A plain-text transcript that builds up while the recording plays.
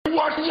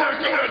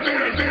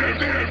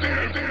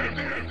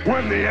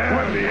When the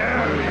NWO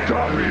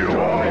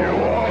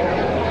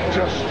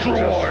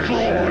destroys you.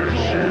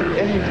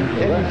 Anything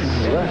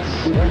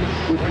less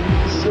would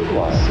be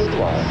civilized.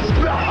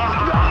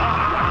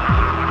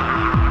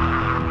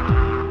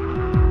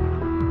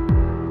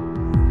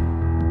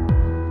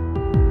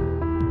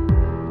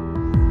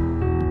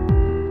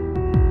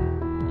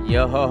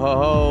 Yo ho ho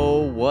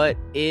ho, what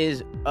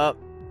is up,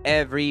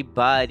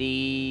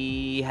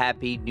 everybody?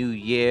 Happy New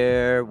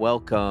Year.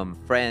 Welcome,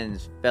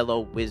 friends, fellow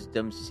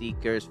wisdom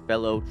seekers,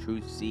 fellow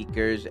truth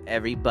seekers,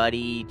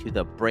 everybody to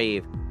the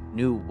brave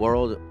new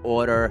world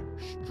order,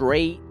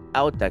 straight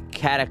out the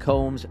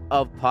catacombs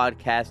of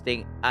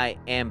podcasting. I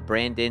am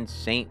Brandon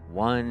St.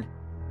 One.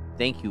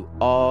 Thank you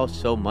all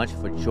so much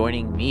for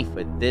joining me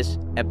for this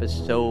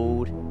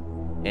episode.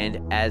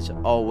 And as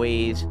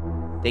always,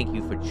 thank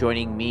you for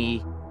joining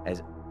me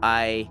as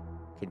I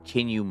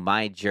continue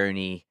my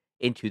journey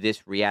into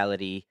this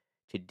reality.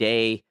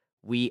 Today,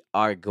 we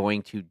are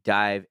going to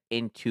dive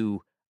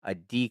into a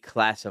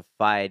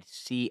declassified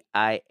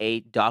CIA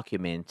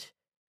document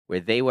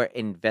where they were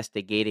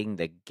investigating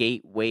the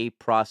gateway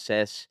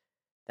process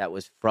that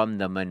was from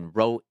the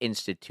Monroe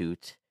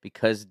Institute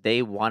because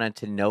they wanted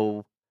to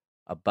know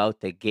about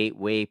the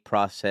gateway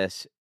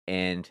process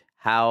and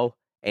how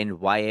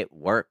and why it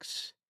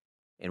works.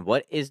 And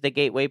what is the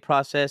gateway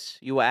process,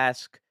 you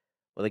ask?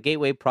 Well, the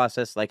gateway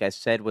process, like I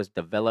said, was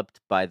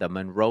developed by the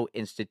Monroe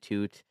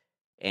Institute,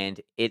 and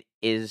it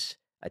is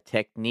a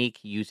technique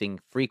using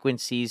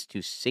frequencies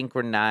to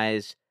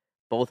synchronize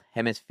both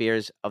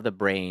hemispheres of the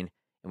brain,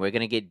 and we're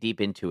going to get deep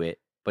into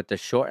it. But the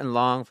short and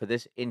long for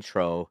this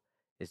intro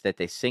is that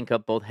they sync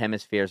up both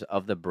hemispheres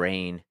of the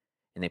brain,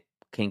 and they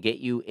can get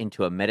you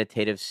into a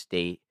meditative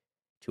state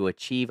to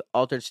achieve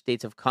altered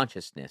states of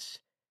consciousness.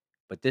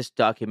 But this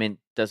document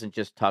doesn't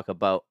just talk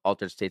about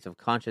altered states of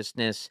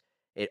consciousness.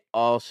 It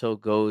also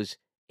goes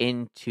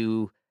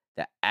into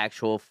the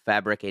actual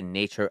fabric and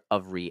nature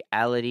of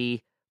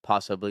reality,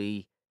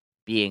 possibly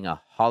being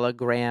a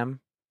hologram.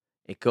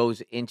 It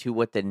goes into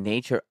what the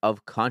nature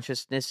of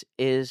consciousness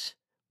is.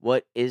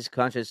 What is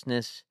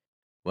consciousness?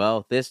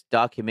 Well, this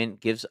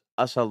document gives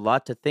us a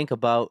lot to think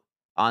about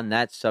on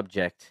that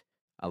subject,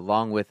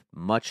 along with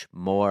much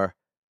more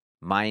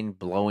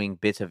mind-blowing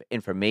bits of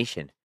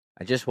information.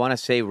 I just want to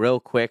say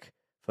real quick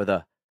for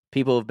the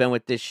people who've been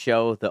with this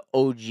show, the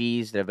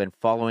OGs that have been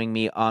following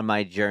me on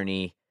my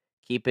journey,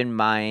 keep in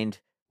mind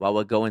while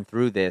we're going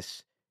through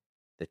this,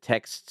 the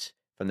texts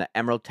from the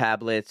Emerald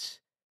Tablets,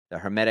 the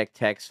Hermetic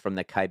texts from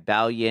the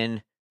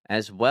Kybalion,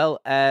 as well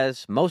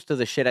as most of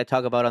the shit I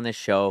talk about on this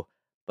show,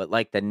 but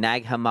like the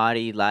Nag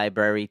Hammadi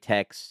library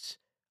texts,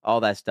 all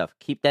that stuff.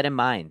 Keep that in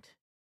mind.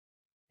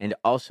 And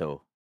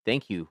also,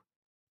 thank you,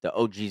 the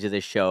OGs of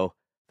this show,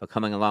 for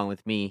coming along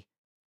with me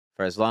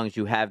for as long as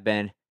you have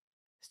been,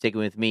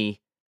 sticking with me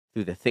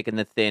through the thick and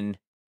the thin.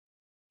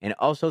 And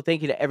also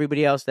thank you to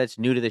everybody else that's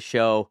new to the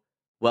show.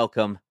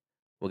 Welcome.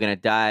 We're going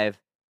to dive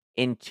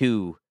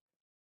into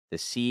the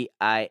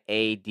CIA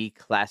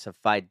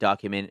declassified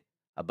document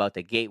about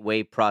the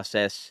gateway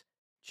process.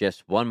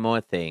 Just one more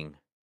thing.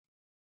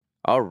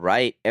 All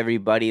right,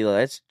 everybody,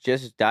 let's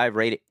just dive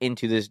right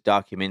into this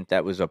document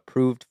that was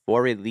approved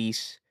for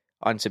release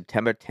on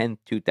September 10th,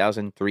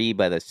 2003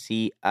 by the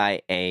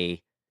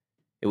CIA.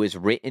 It was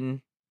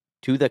written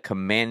to the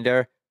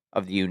commander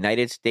of the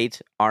United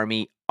States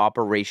Army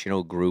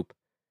Operational Group,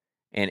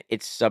 and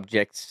its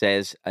subject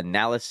says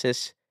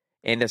Analysis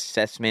and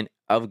Assessment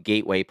of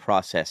Gateway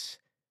Process,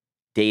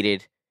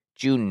 dated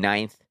June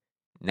 9th,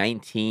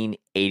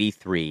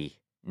 1983.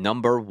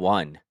 Number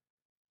 1.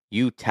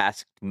 You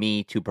tasked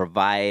me to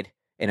provide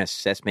an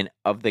assessment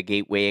of the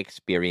gateway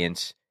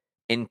experience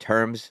in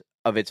terms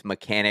of its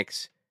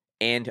mechanics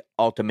and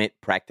ultimate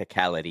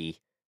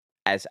practicality.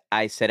 As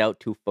I set out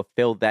to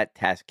fulfill that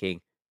tasking,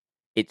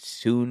 it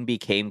soon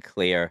became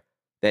clear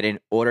that in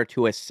order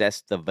to assess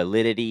the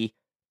validity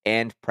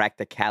and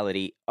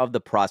practicality of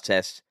the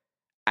process,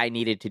 I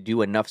needed to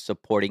do enough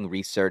supporting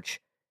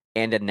research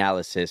and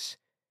analysis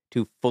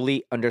to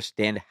fully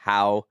understand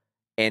how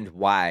and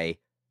why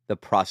the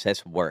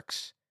process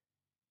works.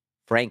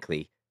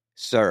 Frankly,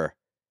 sir,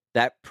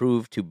 that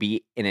proved to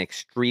be an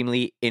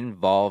extremely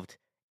involved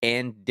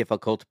and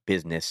difficult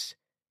business.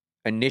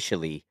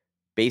 Initially,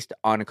 based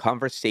on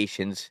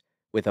conversations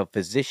with a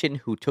physician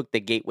who took the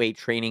gateway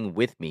training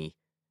with me,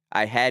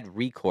 I had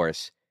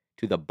recourse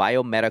to the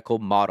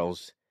biomedical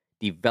models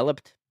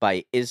developed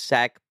by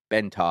Isaac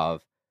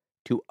Bentov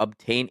to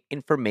obtain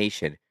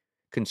information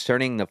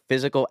concerning the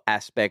physical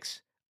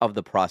aspects of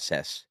the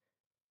process.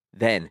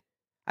 Then,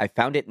 I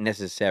found it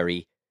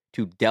necessary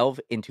to delve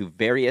into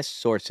various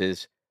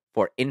sources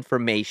for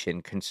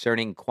information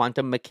concerning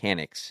quantum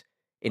mechanics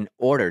in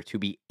order to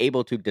be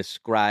able to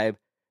describe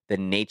the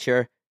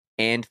nature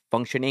and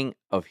functioning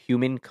of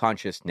human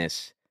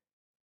consciousness.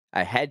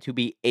 I had to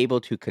be able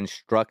to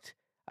construct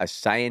a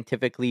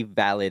scientifically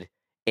valid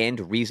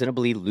and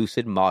reasonably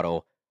lucid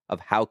model of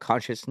how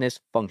consciousness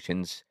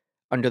functions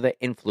under the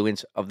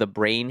influence of the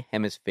brain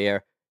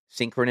hemisphere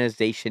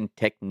synchronization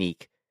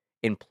technique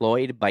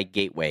employed by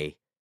Gateway.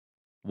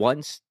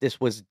 Once this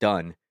was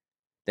done,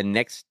 The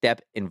next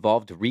step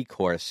involved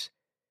recourse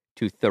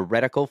to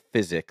theoretical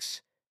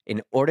physics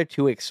in order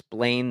to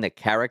explain the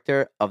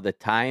character of the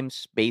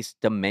time-space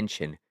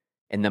dimension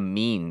and the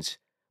means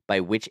by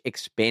which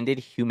expanded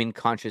human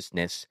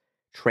consciousness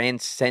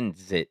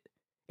transcends it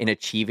in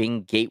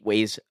achieving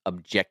Gateway's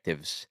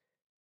objectives.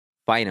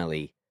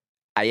 Finally,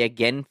 I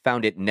again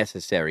found it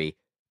necessary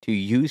to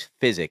use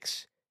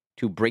physics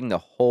to bring the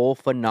whole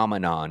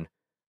phenomenon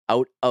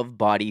out of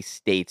body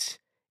states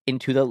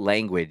into the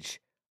language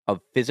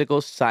of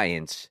physical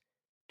science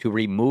to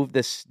remove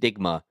the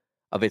stigma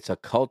of its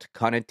occult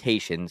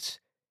connotations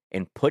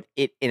and put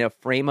it in a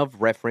frame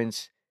of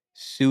reference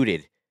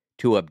suited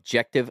to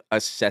objective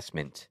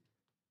assessment.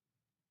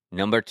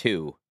 Number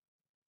 2.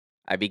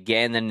 I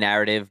began the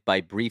narrative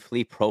by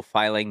briefly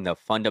profiling the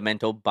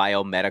fundamental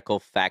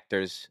biomedical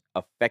factors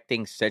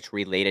affecting such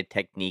related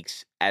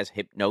techniques as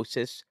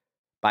hypnosis,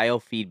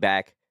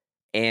 biofeedback,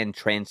 and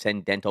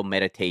transcendental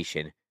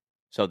meditation,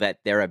 so that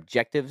their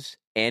objectives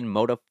and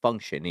mode of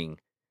functioning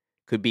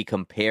could be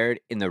compared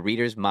in the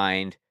reader's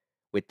mind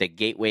with the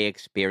Gateway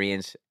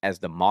experience as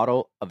the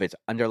model of its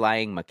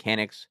underlying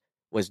mechanics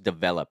was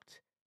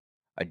developed.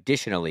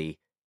 Additionally,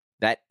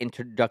 that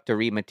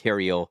introductory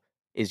material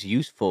is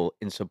useful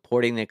in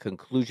supporting the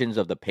conclusions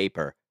of the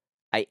paper.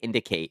 I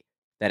indicate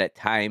that at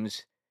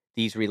times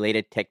these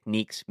related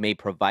techniques may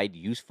provide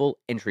useful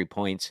entry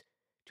points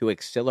to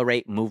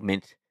accelerate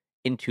movement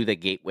into the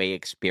Gateway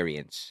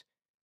experience.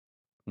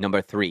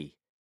 Number 3.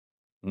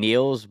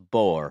 Niels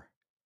Bohr,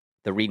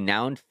 the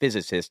renowned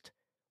physicist,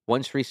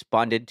 once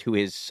responded to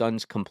his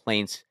son's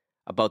complaints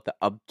about the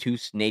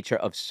obtuse nature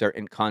of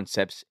certain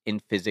concepts in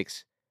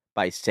physics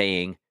by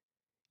saying,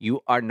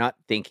 "You are not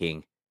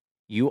thinking,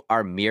 you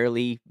are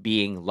merely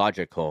being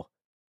logical."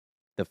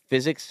 The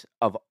physics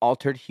of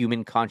altered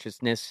human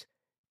consciousness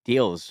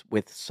deals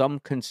with some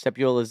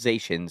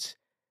conceptualizations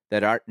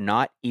that are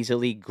not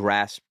easily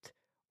grasped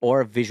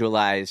or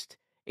visualized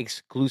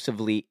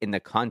exclusively in the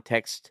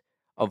context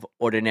of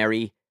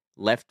ordinary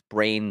left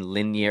brain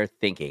linear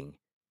thinking.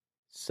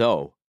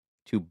 So,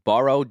 to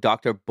borrow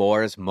Dr.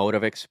 Bohr's mode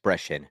of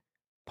expression,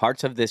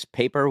 parts of this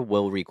paper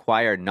will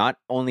require not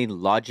only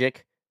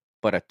logic,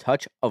 but a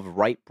touch of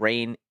right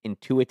brain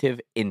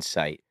intuitive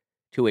insight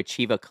to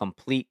achieve a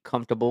complete,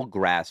 comfortable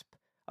grasp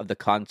of the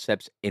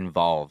concepts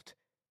involved.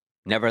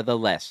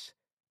 Nevertheless,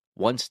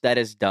 once that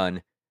is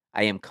done,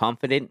 I am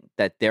confident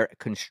that their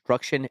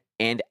construction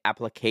and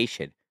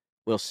application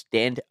will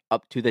stand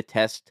up to the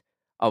test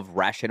of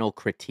rational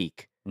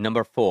critique.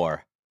 Number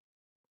 4.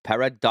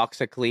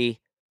 Paradoxically,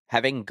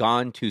 having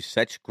gone to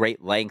such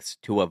great lengths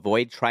to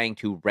avoid trying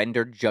to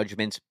render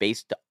judgments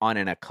based on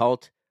an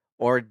occult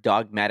or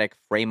dogmatic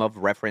frame of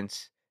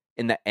reference,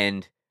 in the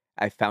end,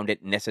 I found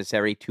it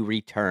necessary to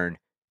return,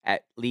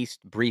 at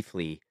least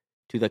briefly,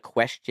 to the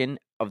question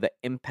of the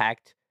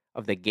impact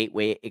of the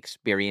Gateway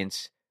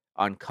experience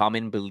on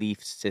common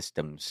belief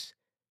systems.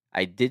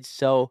 I did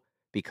so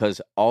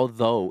because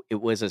although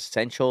it was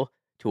essential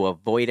to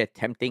avoid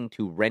attempting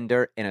to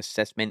render an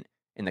assessment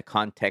in the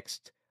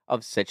context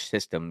of such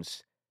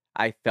systems,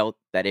 I felt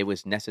that it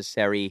was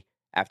necessary,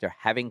 after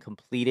having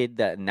completed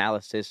the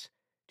analysis,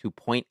 to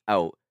point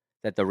out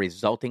that the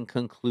resulting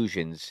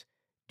conclusions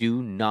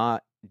do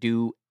not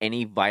do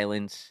any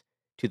violence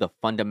to the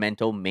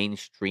fundamental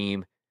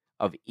mainstream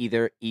of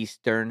either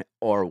Eastern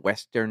or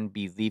Western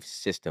belief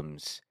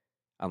systems.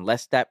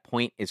 Unless that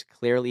point is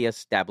clearly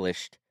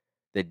established,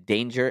 the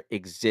danger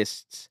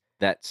exists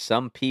that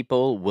some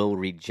people will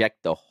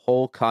reject the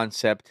whole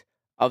concept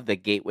of the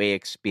Gateway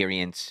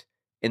experience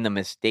in the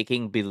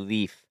mistaken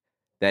belief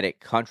that it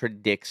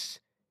contradicts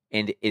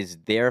and is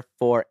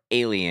therefore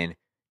alien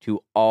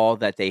to all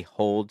that they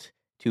hold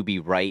to be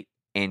right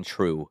and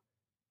true.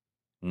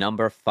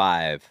 Number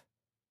 5.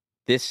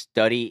 This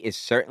study is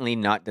certainly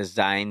not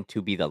designed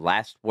to be the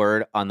last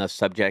word on the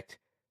subject,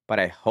 but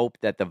I hope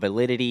that the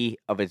validity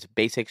of its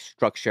basic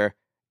structure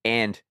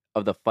and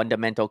of the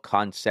fundamental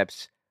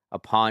concepts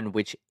upon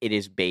which it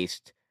is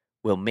based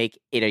will make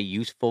it a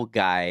useful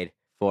guide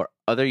for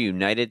other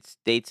United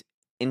States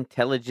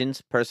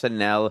intelligence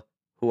personnel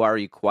who are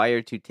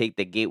required to take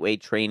the Gateway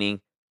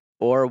training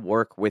or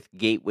work with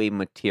Gateway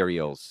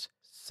materials.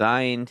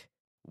 Signed,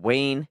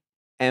 Wayne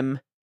M.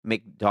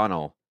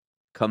 McDonnell,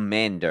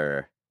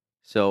 Commander.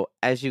 So,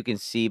 as you can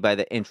see by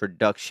the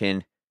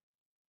introduction,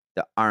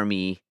 the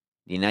Army,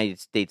 the United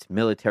States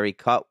military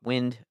caught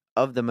wind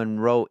of the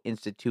Monroe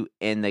Institute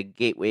and the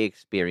Gateway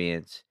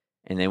experience,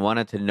 and they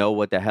wanted to know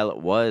what the hell it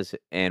was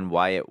and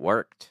why it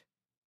worked.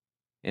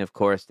 And of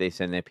course, they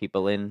send their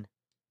people in,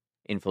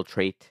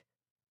 infiltrate,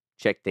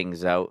 check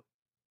things out.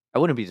 I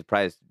wouldn't be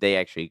surprised if they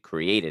actually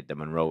created the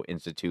Monroe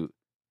Institute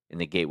and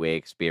the Gateway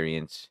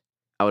experience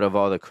out of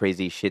all the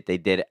crazy shit they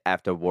did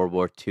after World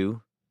War II.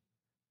 You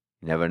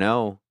never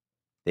know.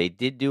 They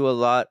did do a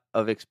lot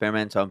of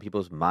experiments on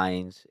people's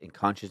minds and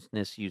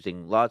consciousness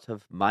using lots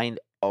of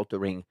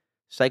mind-altering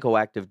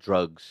psychoactive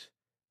drugs.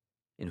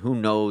 And who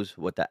knows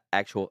what the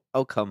actual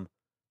outcome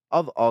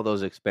of all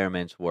those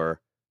experiments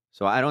were.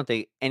 So I don't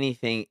think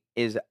anything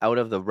is out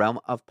of the realm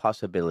of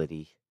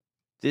possibility.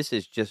 This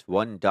is just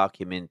one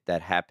document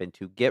that happened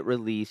to get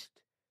released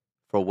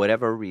for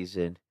whatever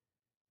reason.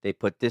 They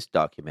put this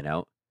document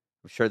out.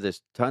 I'm sure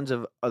there's tons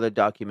of other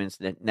documents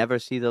that never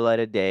see the light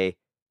of day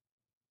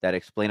that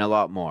explain a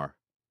lot more.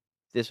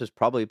 This was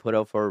probably put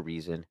out for a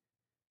reason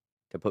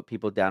to put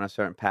people down a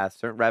certain path,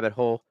 certain rabbit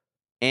hole,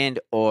 and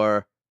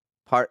or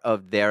part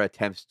of their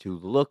attempts to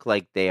look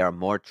like they are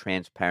more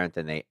transparent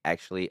than they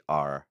actually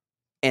are.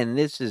 And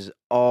this is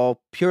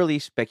all purely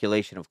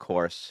speculation, of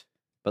course.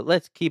 But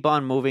let's keep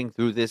on moving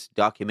through this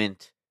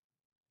document.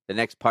 The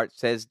next part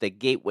says the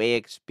gateway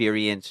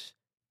experience,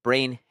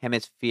 brain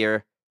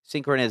hemisphere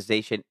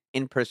synchronization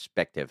in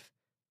perspective.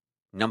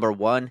 Number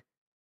 1,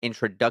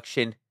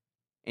 introduction.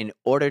 In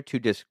order to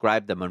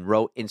describe the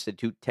Monroe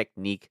Institute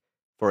technique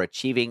for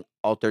achieving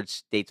altered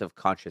states of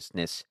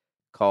consciousness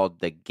called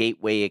the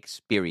gateway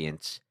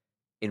experience,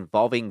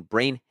 involving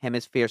brain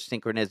hemisphere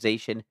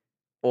synchronization,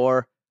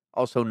 or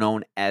also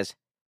known as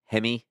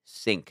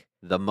hemi-sync.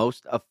 The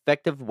most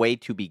effective way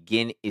to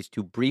begin is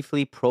to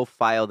briefly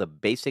profile the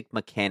basic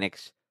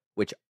mechanics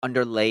which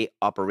underlay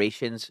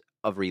operations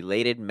of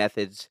related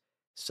methods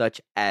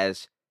such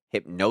as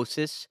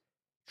hypnosis,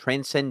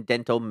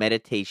 transcendental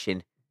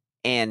meditation,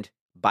 and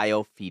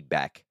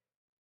biofeedback.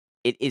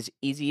 It is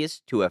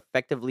easiest to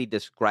effectively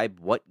describe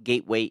what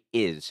gateway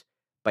is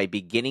by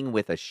beginning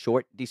with a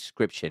short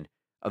description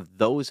of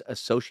those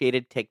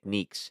associated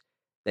techniques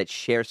that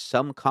share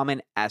some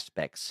common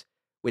aspects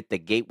with the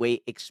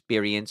gateway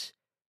experience,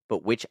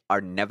 but which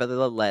are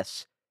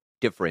nevertheless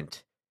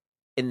different.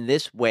 In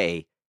this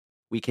way,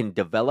 we can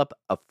develop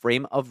a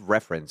frame of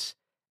reference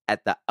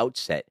at the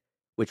outset,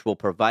 which will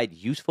provide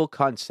useful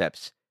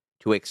concepts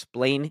to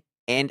explain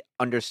and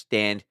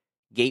understand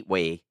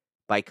gateway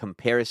by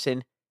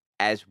comparison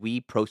as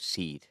we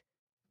proceed.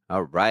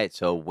 All right,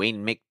 so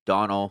Wayne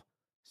McDonnell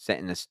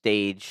setting the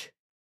stage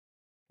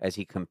as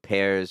he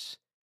compares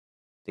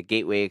the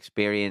gateway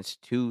experience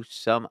to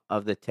some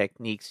of the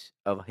techniques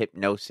of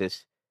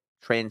hypnosis,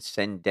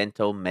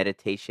 transcendental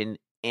meditation,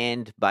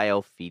 and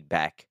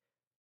biofeedback.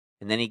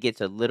 And then he gets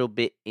a little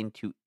bit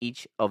into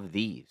each of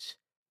these.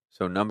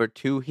 So, number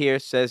 2 here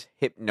says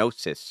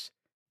hypnosis.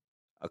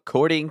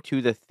 According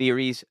to the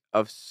theories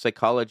of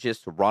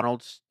psychologist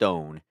Ronald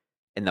Stone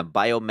and the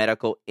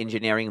biomedical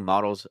engineering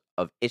models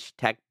of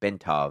Ishtak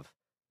Bentov,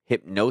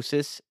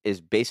 hypnosis is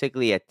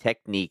basically a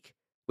technique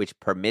which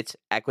permits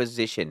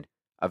acquisition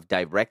of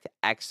direct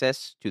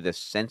access to the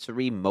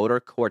sensory motor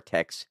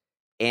cortex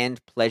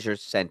and pleasure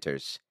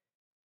centers,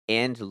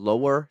 and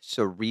lower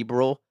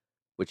cerebral,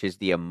 which is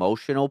the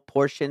emotional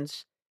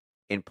portions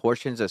and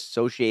portions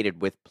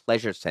associated with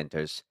pleasure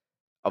centers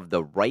of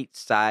the right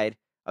side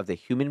of the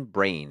human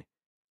brain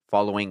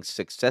following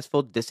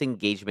successful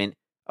disengagement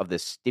of the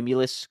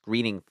stimulus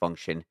screening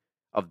function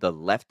of the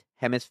left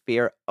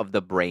hemisphere of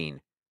the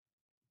brain.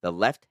 The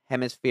left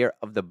hemisphere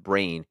of the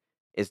brain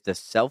is the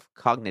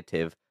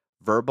self-cognitive,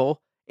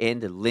 verbal,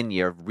 and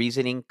linear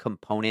reasoning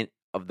component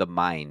of the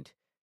mind.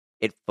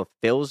 It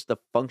fulfills the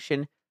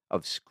function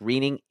of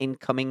screening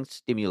incoming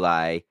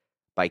stimuli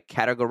by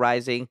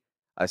categorizing,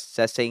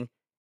 assessing,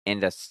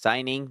 and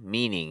assigning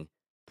meaning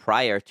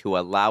prior to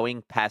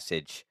allowing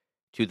passage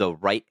to the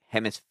right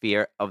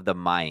hemisphere of the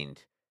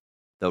mind.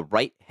 The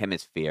right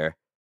hemisphere,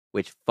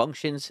 which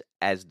functions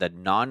as the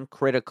non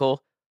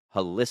critical,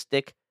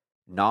 holistic,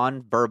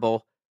 non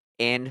verbal,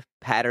 and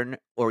pattern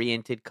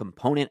oriented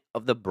component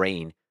of the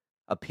brain,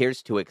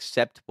 appears to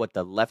accept what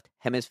the left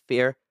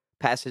hemisphere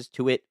passes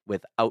to it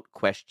without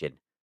question.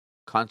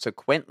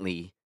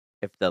 Consequently,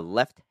 if the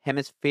left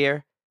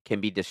hemisphere can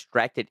be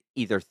distracted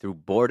either through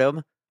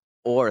boredom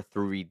or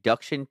through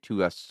reduction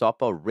to a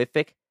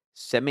soporific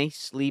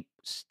semi-sleep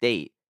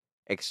state,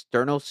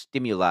 external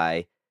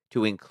stimuli,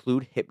 to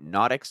include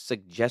hypnotic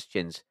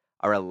suggestions,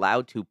 are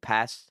allowed to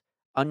pass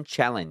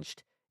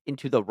unchallenged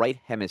into the right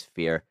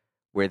hemisphere,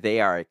 where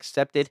they are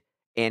accepted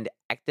and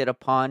acted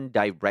upon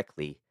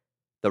directly.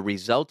 The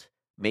result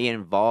may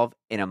involve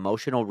an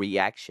emotional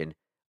reaction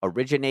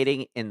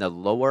originating in the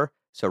lower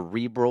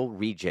cerebral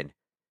region,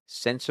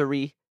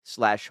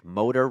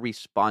 sensory/motor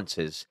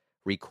responses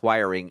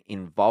requiring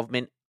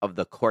involvement of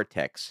the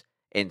cortex,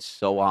 and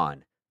so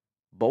on.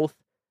 Both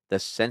the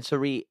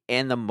sensory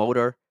and the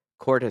motor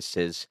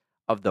cortices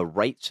of the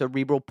right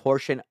cerebral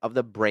portion of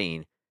the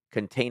brain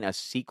contain a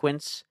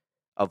sequence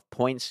of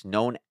points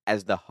known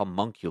as the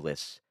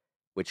homunculus,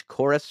 which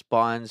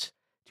corresponds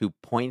to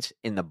points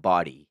in the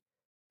body.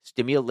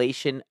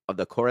 Stimulation of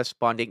the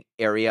corresponding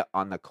area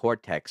on the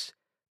cortex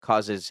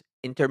causes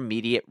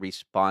intermediate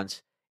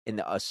response in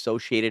the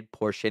associated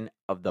portion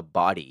of the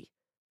body.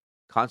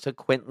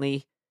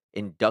 Consequently,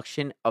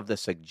 induction of the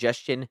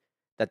suggestion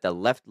that the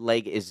left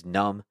leg is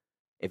numb,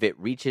 if it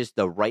reaches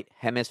the right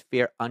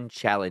hemisphere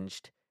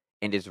unchallenged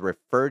and is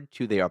referred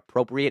to the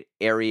appropriate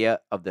area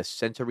of the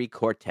sensory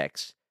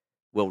cortex,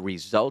 will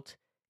result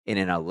in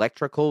an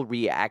electrical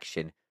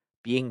reaction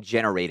being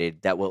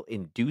generated that will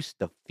induce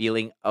the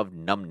feeling of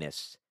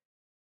numbness.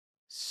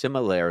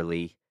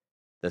 Similarly,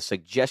 the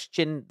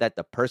suggestion that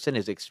the person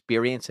is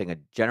experiencing a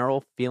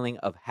general feeling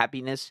of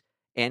happiness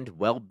and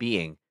well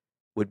being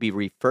would be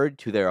referred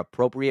to their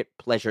appropriate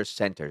pleasure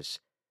centers,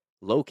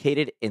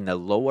 located in the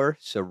lower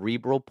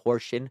cerebral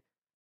portion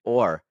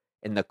or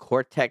in the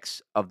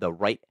cortex of the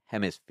right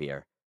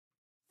hemisphere,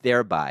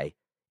 thereby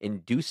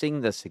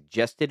inducing the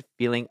suggested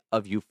feeling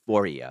of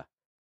euphoria.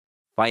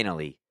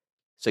 Finally,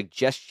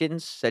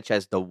 suggestions such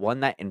as the one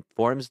that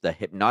informs the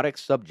hypnotic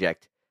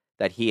subject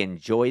that he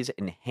enjoys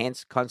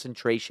enhanced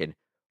concentration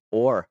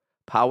or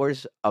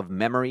powers of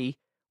memory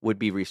would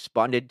be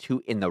responded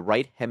to in the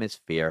right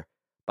hemisphere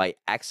by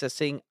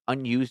accessing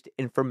unused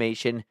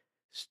information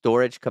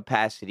storage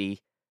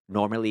capacity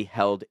normally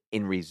held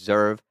in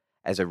reserve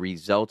as a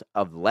result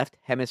of left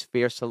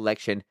hemisphere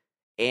selection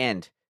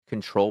and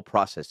control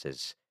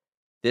processes.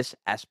 This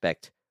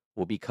aspect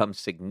will become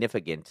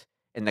significant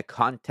in the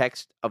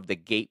context of the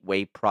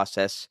gateway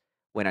process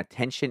when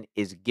attention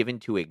is given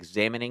to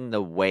examining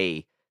the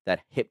way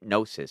that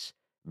hypnosis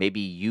may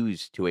be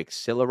used to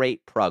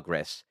accelerate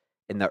progress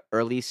in the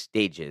early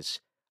stages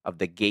of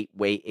the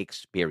gateway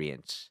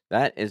experience.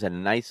 That is a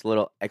nice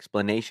little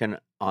explanation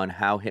on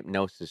how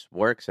hypnosis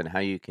works and how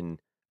you can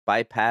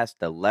bypass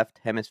the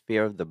left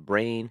hemisphere of the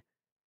brain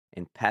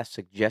and pass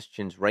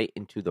suggestions right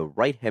into the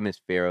right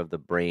hemisphere of the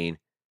brain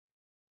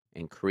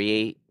and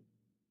create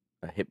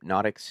a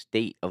hypnotic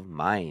state of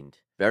mind.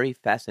 Very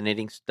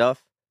fascinating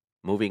stuff.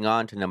 Moving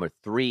on to number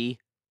 3,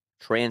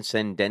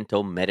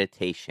 transcendental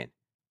meditation.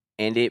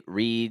 And it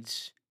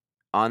reads,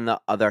 on the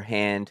other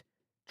hand,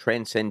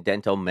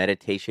 transcendental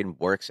meditation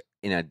works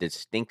in a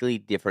distinctly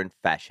different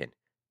fashion.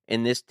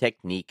 In this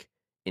technique,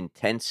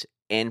 intense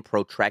and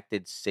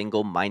protracted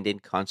single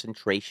minded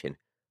concentration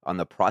on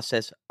the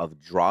process of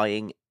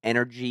drawing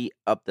energy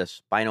up the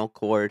spinal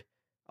cord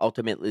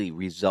ultimately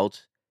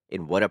results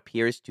in what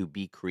appears to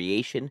be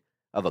creation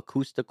of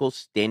acoustical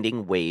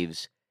standing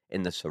waves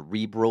in the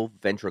cerebral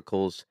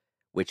ventricles,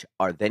 which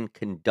are then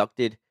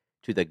conducted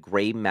to the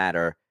gray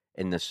matter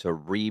in the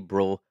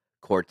cerebral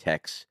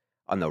cortex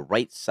on the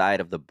right side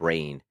of the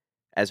brain.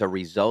 As a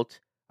result,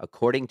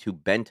 according to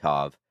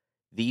Bentov,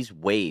 these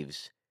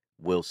waves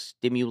will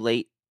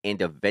stimulate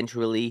and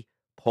eventually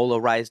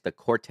polarize the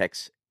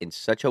cortex in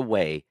such a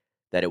way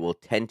that it will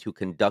tend to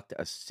conduct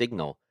a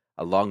signal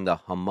along the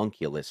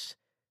homunculus,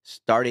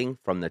 starting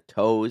from the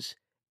toes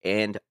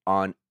and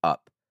on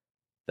up.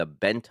 The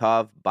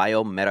Bentov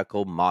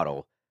biomedical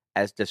model,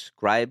 as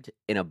described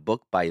in a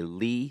book by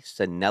Lee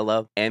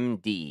Sanella,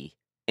 MD,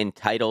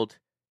 entitled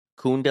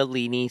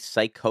Kundalini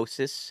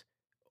Psychosis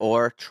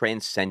or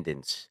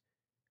Transcendence,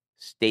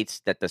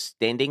 states that the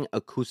standing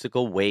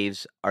acoustical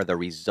waves are the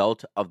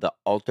result of the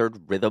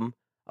altered rhythm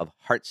of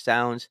heart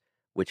sounds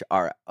which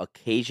are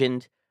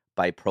occasioned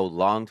by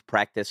prolonged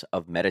practice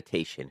of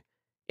meditation,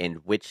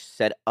 and which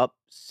set up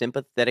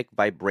sympathetic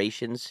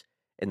vibrations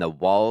in the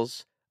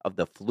walls of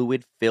the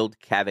fluid-filled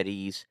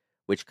cavities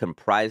which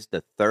comprise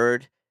the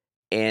third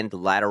and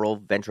lateral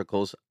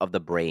ventricles of the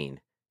brain.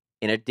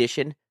 In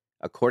addition,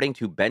 according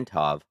to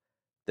Bentov,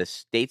 the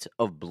states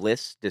of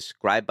bliss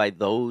described by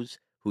those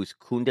whose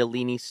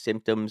Kundalini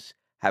symptoms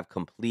have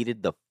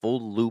completed the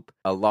full loop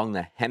along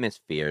the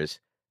hemispheres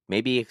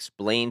may be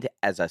explained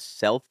as a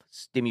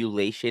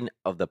self-stimulation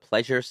of the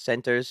pleasure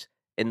centers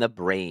in the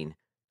brain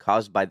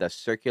caused by the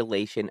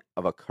circulation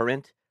of a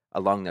current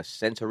along the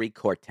sensory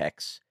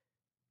cortex.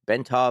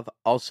 Bentov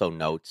also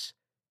notes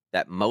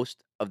that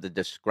most of the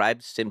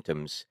described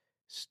symptoms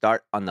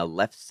start on the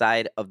left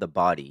side of the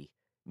body,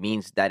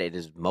 means that it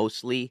is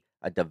mostly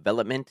a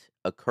development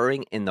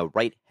occurring in the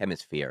right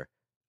hemisphere,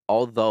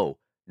 although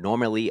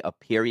normally a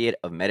period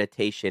of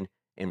meditation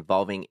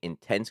involving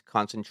intense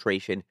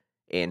concentration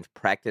and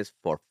practice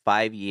for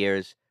 5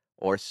 years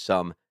or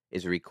some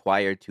is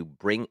required to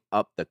bring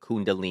up the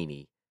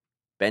Kundalini.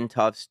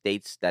 Bentov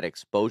states that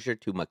exposure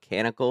to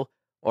mechanical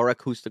or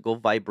acoustical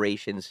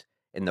vibrations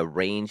in the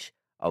range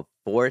of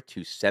 4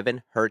 to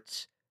 7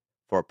 hertz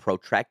for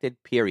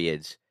protracted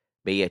periods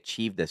may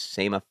achieve the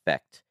same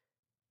effect.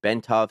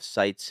 Bentov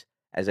cites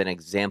as an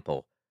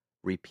example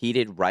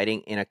repeated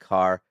riding in a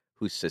car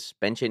whose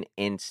suspension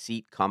and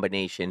seat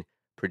combination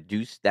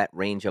produce that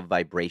range of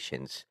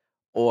vibrations,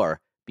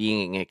 or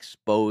being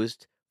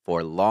exposed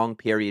for long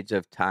periods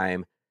of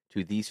time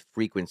to these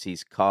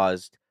frequencies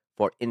caused,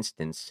 for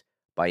instance,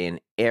 by an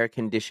air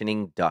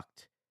conditioning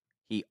duct.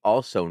 He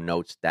also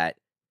notes that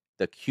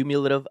the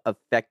cumulative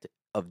effect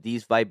of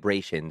these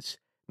vibrations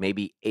may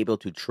be able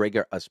to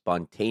trigger a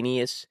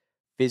spontaneous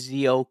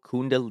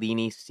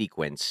physio-kundalini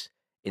sequence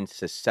in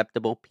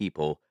susceptible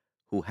people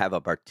who have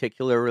a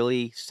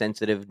particularly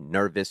sensitive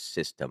nervous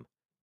system.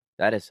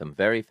 That is some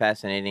very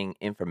fascinating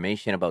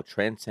information about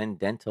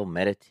transcendental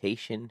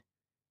meditation,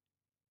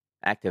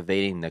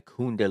 activating the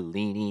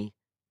kundalini.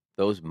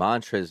 Those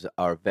mantras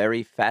are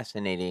very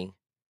fascinating.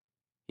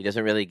 He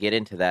doesn't really get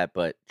into that,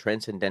 but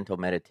transcendental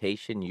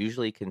meditation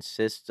usually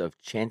consists of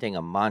chanting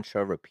a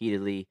mantra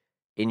repeatedly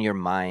in your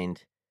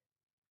mind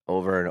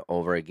over and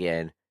over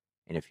again.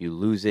 And if you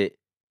lose it,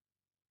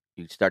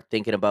 you start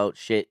thinking about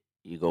shit,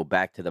 you go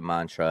back to the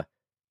mantra.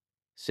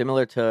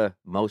 Similar to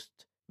most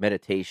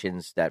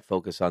meditations that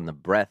focus on the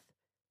breath,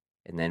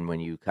 And then when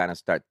you kind of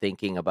start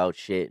thinking about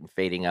shit and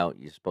fading out,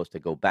 you're supposed to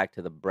go back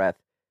to the breath,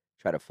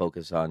 try to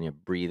focus on your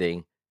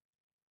breathing.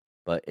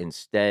 But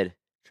instead,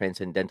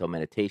 transcendental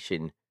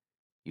meditation,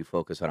 you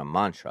focus on a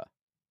mantra.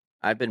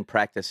 I've been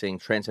practicing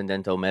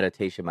transcendental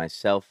meditation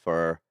myself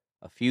for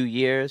a few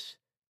years.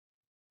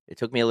 It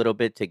took me a little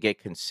bit to get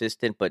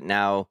consistent, but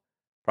now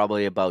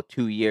probably about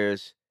 2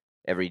 years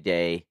every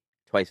day,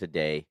 twice a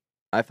day.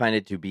 I find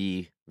it to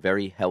be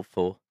very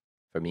helpful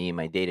for me in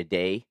my day to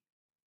day.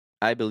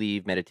 I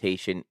believe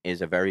meditation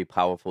is a very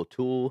powerful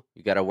tool.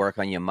 You got to work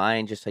on your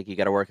mind just like you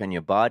got to work on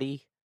your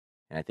body.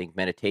 And I think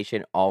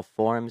meditation, all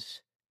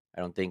forms, I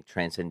don't think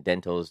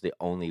transcendental is the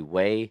only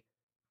way.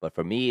 But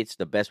for me, it's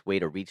the best way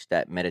to reach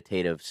that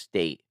meditative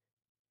state.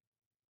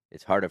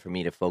 It's harder for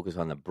me to focus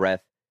on the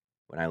breath.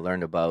 When I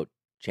learned about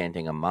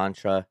chanting a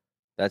mantra,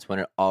 that's when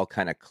it all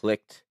kind of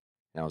clicked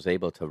and I was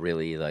able to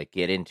really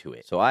get into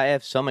it. So I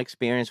have some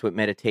experience with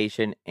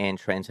meditation and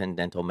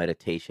transcendental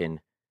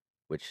meditation,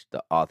 which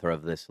the author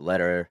of this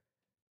letter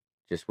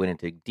just went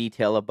into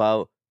detail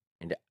about.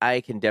 And I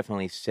can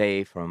definitely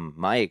say from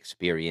my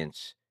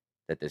experience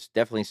that there's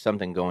definitely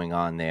something going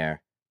on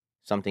there,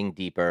 something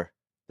deeper.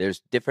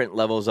 There's different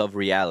levels of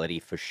reality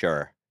for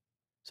sure.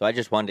 So I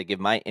just wanted to give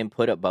my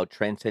input about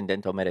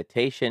transcendental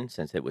meditation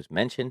since it was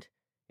mentioned,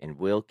 and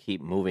we'll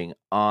keep moving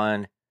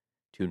on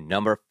to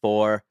number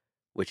 4,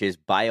 which is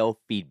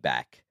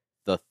biofeedback.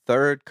 The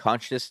third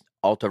conscious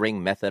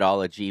altering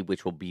methodology,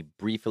 which will be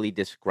briefly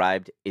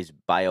described, is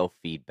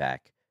biofeedback.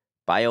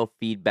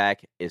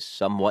 Biofeedback is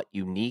somewhat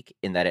unique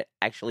in that it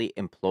actually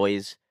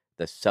employs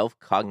the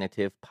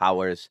self-cognitive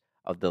powers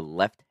of the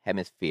left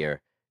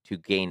hemisphere to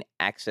gain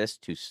access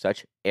to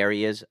such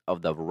areas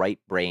of the right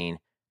brain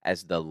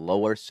as the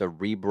lower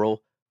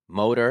cerebral,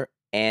 motor,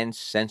 and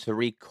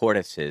sensory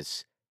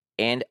cortices,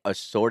 and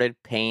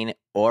assorted pain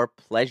or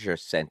pleasure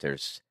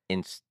centers,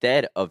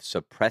 instead of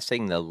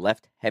suppressing the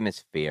left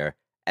hemisphere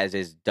as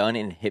is done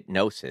in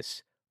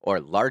hypnosis, or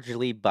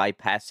largely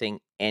bypassing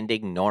and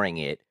ignoring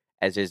it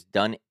as is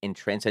done in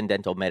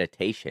transcendental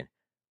meditation.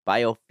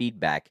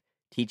 Biofeedback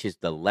teaches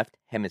the left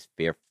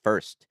hemisphere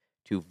first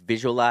to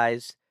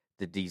visualize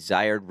the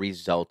desired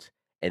result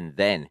and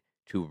then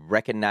to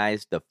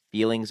recognize the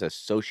feelings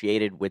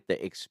associated with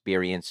the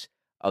experience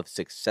of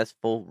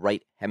successful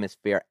right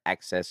hemisphere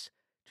access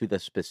to the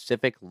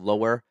specific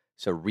lower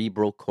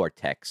cerebral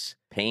cortex,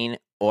 pain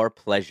or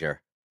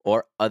pleasure,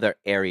 or other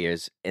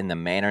areas in the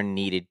manner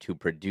needed to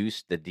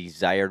produce the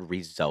desired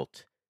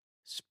result.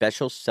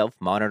 Special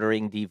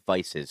self-monitoring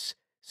devices,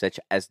 such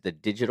as the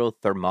digital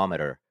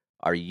thermometer,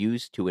 are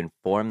used to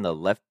inform the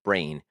left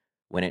brain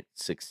when it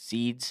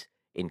succeeds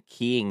in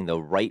keying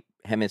the right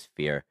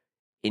hemisphere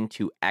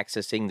into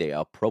accessing the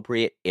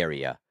appropriate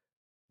area.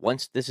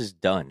 Once this is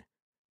done,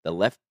 the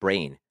left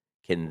brain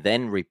can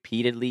then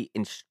repeatedly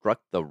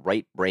instruct the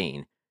right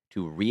brain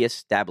to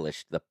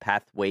reestablish the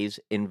pathways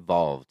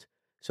involved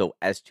so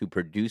as to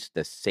produce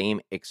the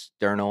same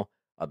external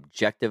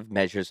objective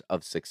measures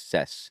of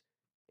success.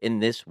 In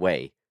this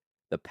way,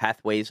 the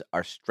pathways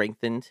are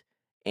strengthened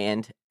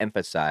and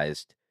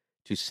emphasized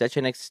to such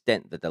an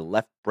extent that the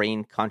left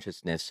brain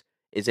consciousness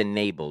is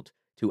enabled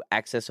to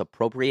access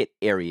appropriate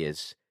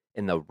areas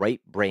in the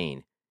right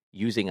brain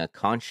using a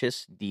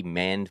conscious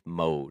demand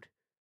mode.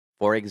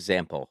 For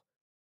example,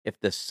 if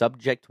the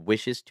subject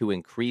wishes to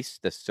increase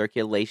the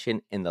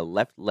circulation in the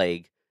left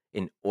leg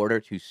in order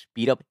to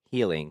speed up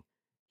healing,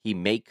 he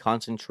may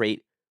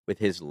concentrate with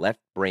his left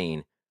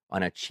brain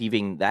on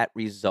achieving that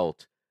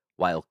result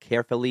while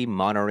carefully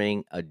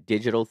monitoring a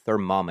digital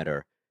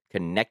thermometer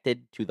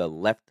connected to the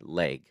left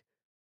leg.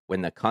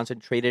 When the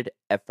concentrated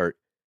effort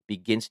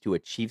begins to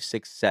achieve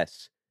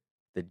success,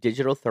 the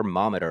digital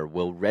thermometer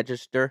will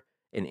register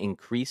an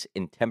increase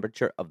in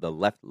temperature of the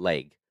left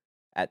leg.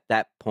 At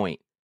that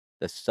point,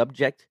 the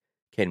subject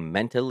can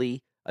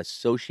mentally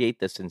associate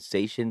the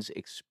sensations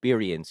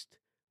experienced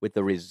with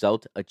the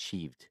result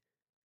achieved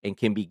and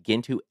can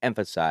begin to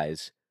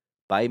emphasize,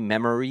 by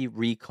memory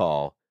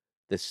recall,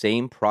 the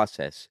same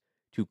process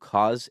to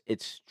cause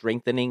its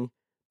strengthening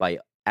by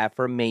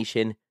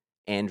affirmation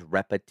and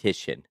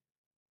repetition.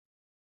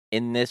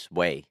 In this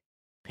way,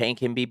 pain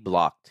can be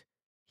blocked,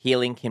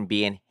 healing can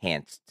be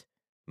enhanced,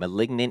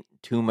 malignant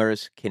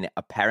tumors can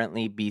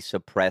apparently be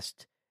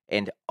suppressed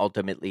and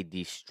ultimately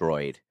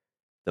destroyed.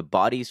 The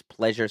body's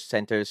pleasure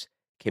centers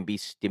can be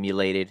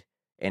stimulated,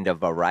 and a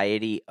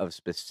variety of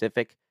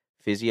specific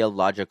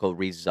physiological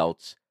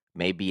results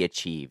may be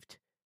achieved.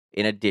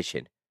 In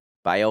addition,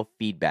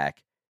 biofeedback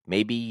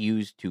may be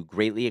used to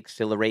greatly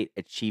accelerate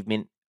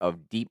achievement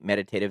of deep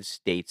meditative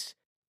states,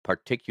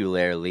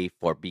 particularly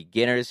for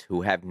beginners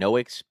who have no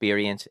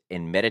experience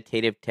in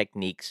meditative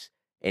techniques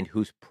and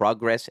whose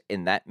progress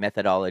in that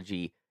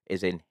methodology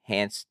is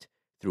enhanced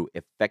through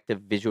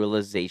effective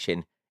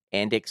visualization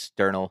and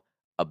external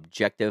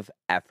objective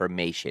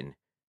affirmation.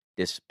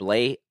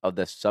 Display of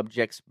the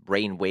subject's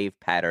brainwave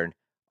pattern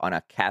on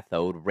a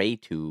cathode ray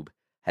tube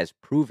has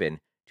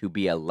proven to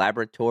be a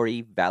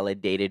laboratory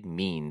validated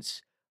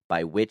means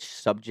by which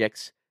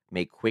subjects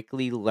may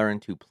quickly learn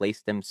to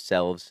place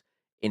themselves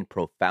in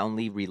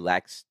profoundly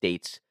relaxed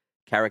states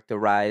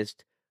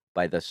characterized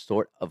by the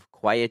sort of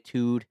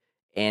quietude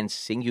and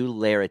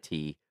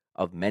singularity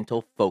of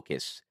mental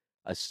focus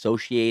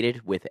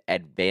associated with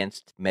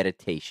advanced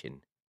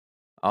meditation.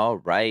 All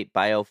right,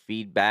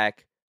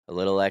 biofeedback, a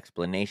little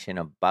explanation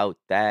about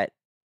that.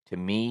 To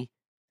me,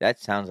 that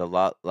sounds a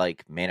lot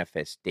like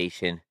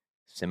manifestation,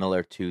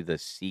 similar to The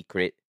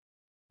Secret,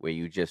 where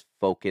you just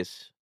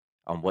focus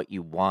on what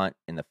you want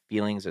and the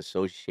feelings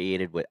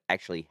associated with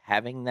actually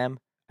having them.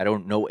 I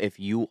don't know if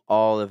you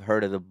all have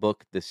heard of the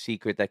book The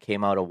Secret that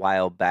came out a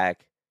while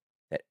back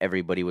that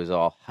everybody was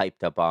all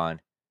hyped up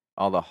on.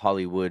 All the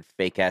Hollywood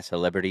fake ass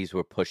celebrities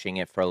were pushing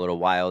it for a little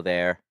while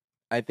there.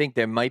 I think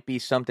there might be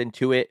something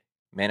to it,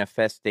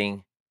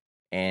 manifesting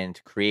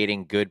and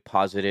creating good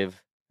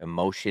positive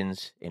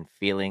emotions and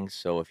feelings.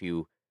 So if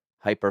you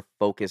hyper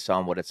focus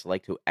on what it's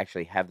like to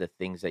actually have the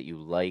things that you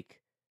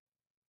like,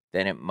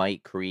 then it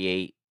might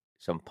create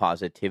some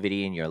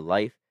positivity in your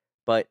life.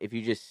 But if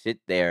you just sit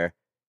there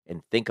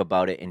and think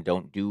about it and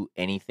don't do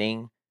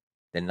anything,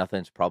 then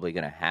nothing's probably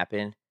going to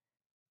happen.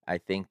 I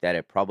think that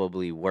it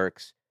probably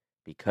works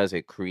because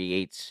it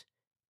creates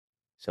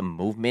some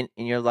movement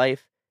in your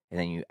life, and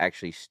then you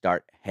actually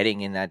start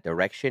heading in that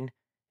direction,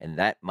 and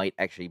that might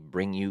actually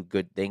bring you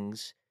good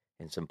things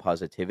and some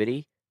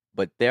positivity.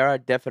 But there are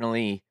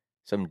definitely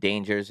some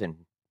dangers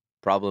and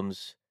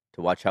problems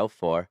to watch out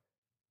for.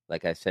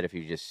 Like I said, if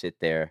you just sit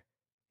there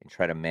and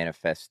try to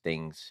manifest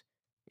things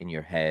in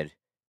your head,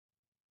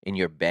 in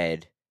your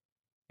bed,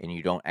 and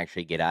you don't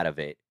actually get out of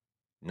it,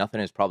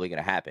 nothing is probably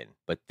going to happen.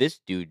 But this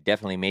dude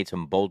definitely made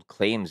some bold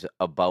claims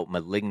about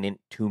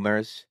malignant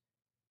tumors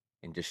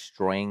and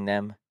destroying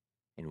them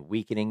and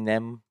weakening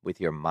them with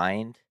your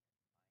mind.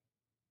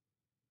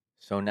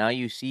 So now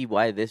you see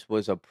why this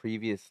was a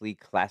previously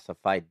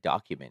classified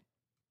document.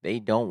 They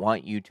don't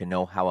want you to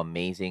know how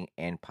amazing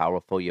and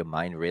powerful your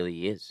mind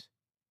really is.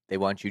 They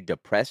want you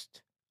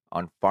depressed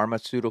on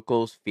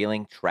pharmaceuticals,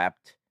 feeling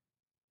trapped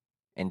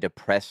and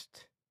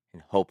depressed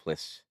and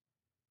hopeless.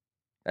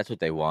 That's what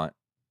they want.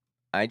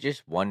 I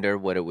just wonder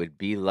what it would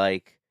be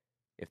like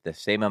if the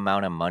same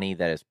amount of money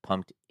that is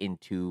pumped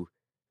into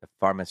the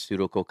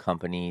pharmaceutical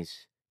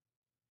companies,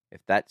 if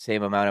that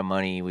same amount of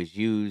money was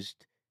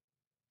used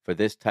for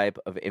this type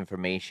of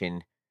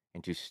information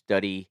and to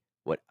study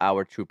what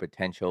our true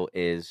potential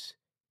is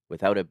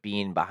without it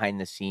being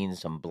behind the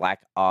scenes, some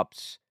black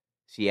ops,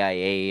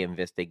 CIA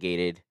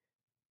investigated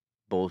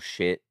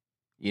bullshit.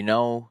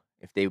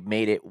 If they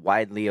made it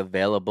widely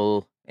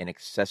available and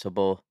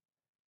accessible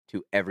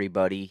to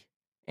everybody,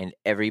 and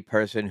every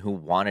person who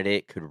wanted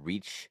it could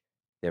reach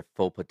their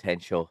full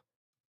potential,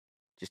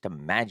 just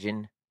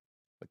imagine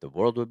what the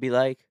world would be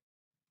like.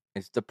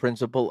 It's the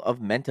principle of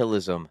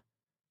mentalism,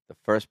 the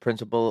first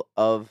principle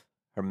of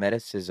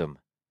Hermeticism.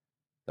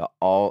 The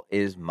all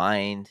is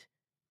mind,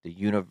 the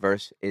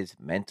universe is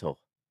mental.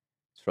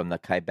 It's from the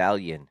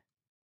Kybalion.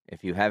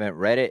 If you haven't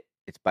read it,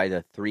 it's by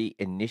the Three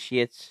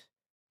Initiates.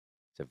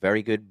 It's a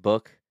very good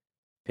book.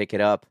 Pick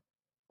it up,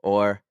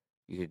 or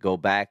you could go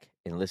back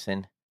and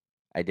listen.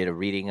 I did a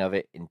reading of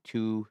it in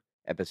 2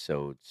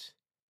 episodes.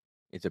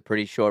 It's a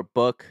pretty short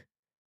book,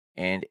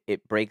 and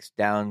it breaks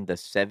down the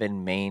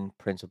 7 main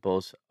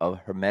principles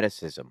of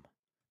Hermeticism.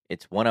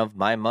 It's one of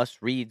my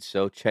must reads,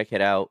 so check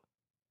it out.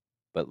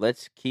 But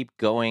let's keep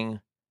going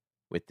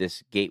with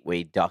this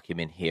gateway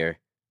document here.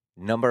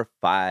 Number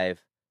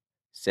 5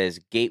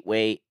 says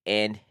gateway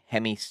and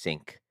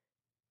hemisync.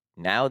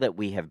 Now that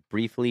we have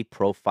briefly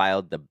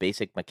profiled the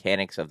basic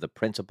mechanics of the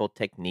principal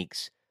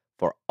techniques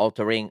for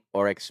altering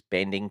or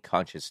expanding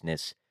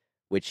consciousness,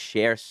 which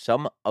share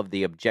some of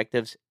the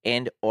objectives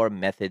and or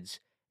methods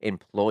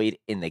employed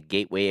in the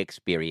gateway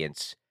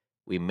experience,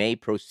 we may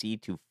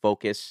proceed to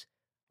focus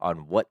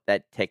on what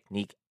that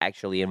technique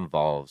actually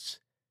involves.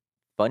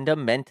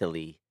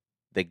 Fundamentally,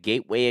 the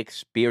gateway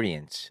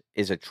experience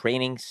is a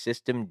training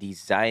system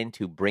designed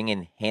to bring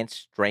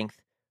enhanced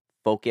strength,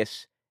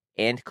 focus,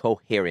 and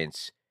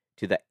coherence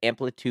to the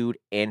amplitude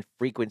and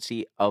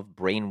frequency of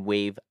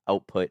brainwave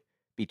output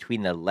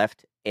between the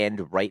left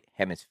and right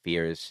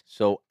hemispheres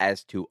so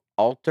as to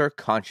alter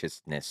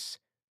consciousness,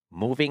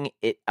 moving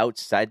it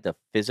outside the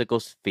physical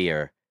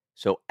sphere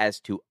so as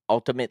to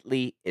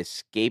ultimately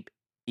escape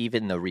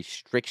even the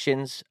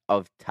restrictions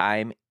of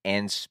time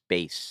and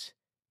space.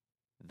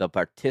 The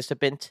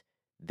participant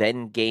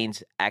then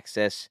gains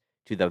access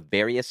to the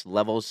various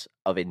levels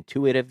of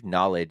intuitive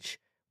knowledge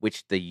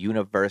which the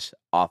universe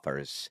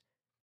offers.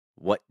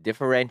 What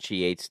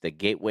differentiates the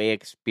gateway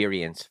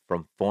experience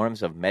from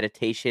forms of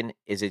meditation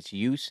is its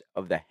use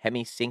of the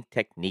hemisync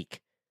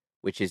technique,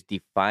 which is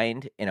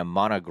defined in a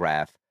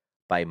monograph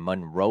by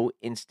Monroe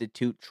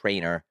Institute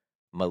trainer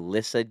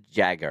Melissa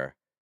Jagger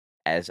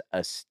as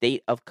a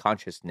state of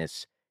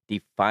consciousness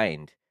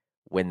defined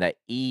when the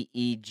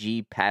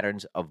EEG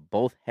patterns of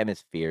both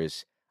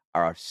hemispheres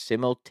are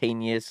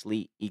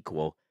simultaneously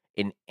equal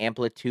in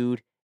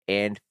amplitude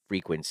and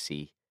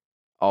frequency.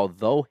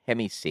 Although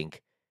hemisync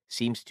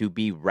seems to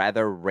be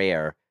rather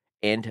rare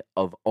and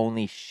of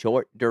only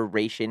short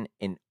duration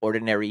in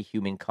ordinary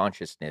human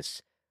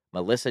consciousness,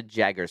 Melissa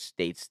Jagger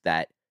states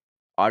that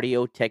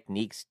audio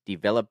techniques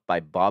developed by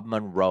Bob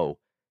Monroe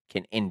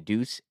can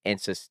induce and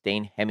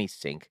sustain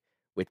hemisync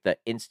with the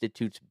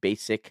Institute's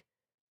basic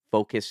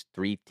Focus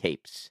 3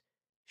 tapes.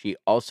 She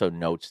also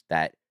notes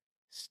that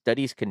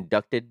studies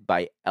conducted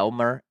by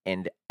Elmer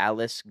and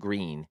Alice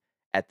Green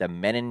at the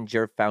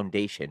Menninger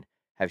Foundation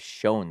have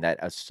shown that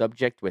a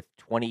subject with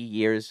 20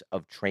 years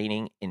of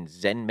training in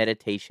Zen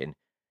meditation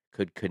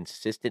could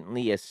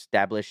consistently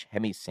establish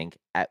hemisync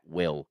at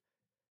will,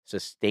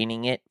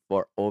 sustaining it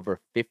for over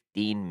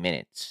 15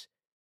 minutes.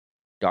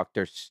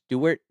 Dr.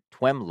 Stuart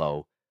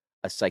Twemlow,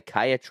 a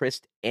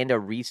psychiatrist and a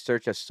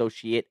research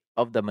associate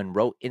of the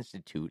Monroe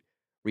Institute,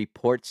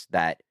 reports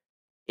that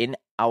in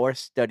our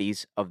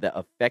studies of the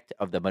effect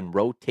of the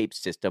Monroe tape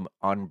system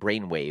on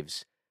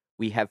brainwaves,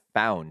 we have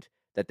found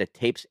that the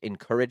tapes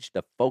encourage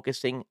the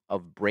focusing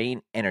of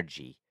brain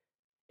energy.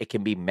 It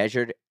can be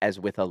measured as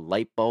with a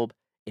light bulb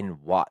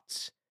in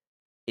watts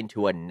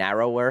into a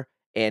narrower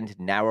and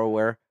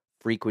narrower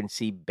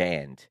frequency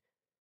band.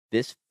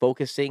 This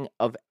focusing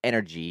of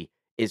energy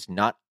is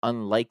not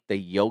unlike the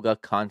yoga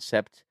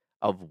concept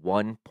of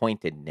one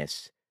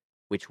pointedness,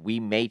 which we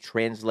may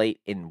translate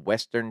in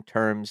Western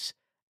terms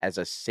as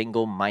a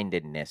single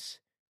mindedness.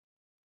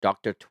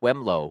 Dr.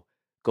 Twemlow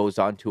goes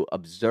on to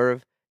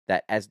observe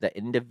that as the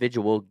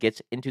individual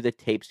gets into the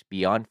tapes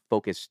beyond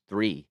focus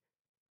 3,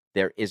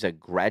 there is a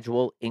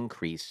gradual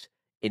increase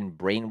in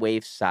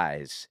brainwave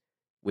size,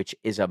 which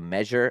is a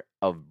measure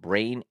of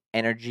brain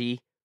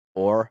energy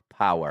or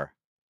power.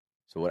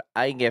 So, what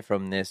I get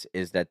from this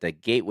is that the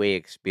gateway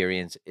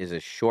experience is a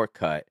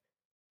shortcut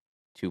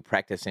to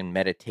practicing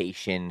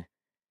meditation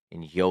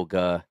and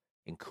yoga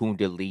and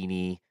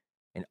kundalini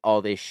and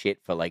all this shit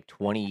for like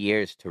 20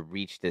 years to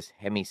reach this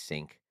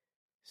hemisync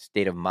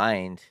state of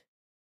mind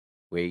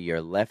where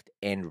your left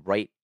and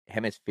right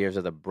hemispheres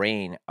of the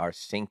brain are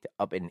synced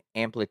up in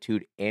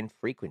amplitude and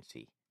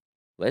frequency.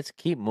 Let's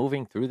keep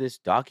moving through this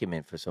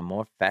document for some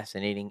more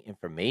fascinating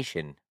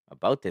information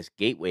about this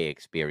gateway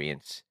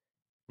experience.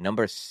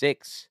 Number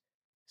 6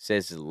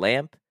 says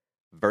lamp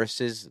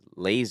versus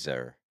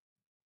laser.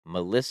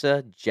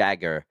 Melissa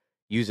Jagger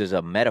uses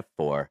a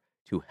metaphor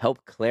to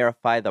help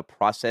clarify the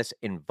process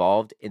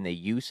involved in the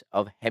use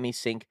of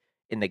hemisync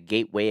in the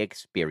gateway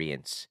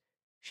experience.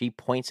 She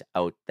points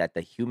out that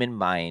the human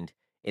mind,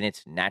 in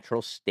its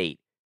natural state,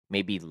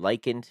 may be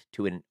likened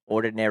to an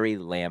ordinary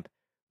lamp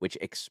which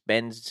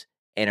expends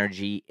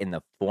energy in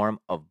the form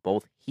of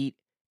both heat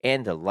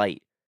and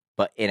light,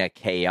 but in a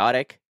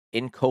chaotic,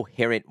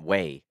 incoherent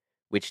way,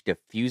 which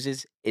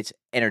diffuses its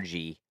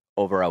energy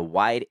over a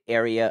wide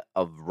area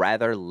of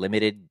rather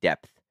limited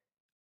depth.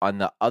 On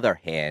the other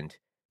hand,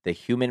 the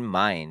human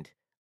mind,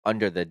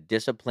 under the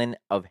discipline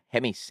of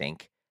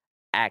hemisync,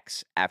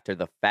 acts after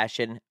the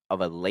fashion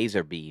of a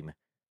laser beam,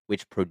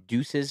 which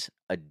produces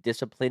a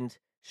disciplined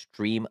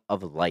stream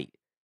of light.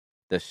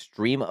 The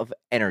stream of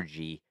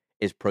energy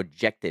is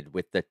projected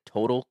with the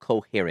total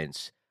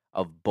coherence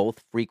of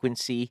both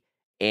frequency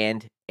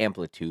and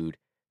amplitude,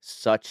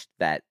 such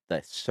that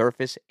the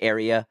surface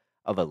area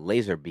of a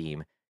laser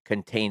beam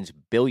contains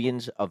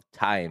billions of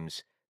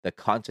times the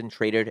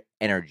concentrated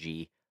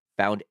energy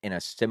found in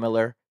a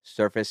similar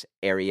surface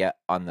area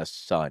on the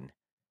sun.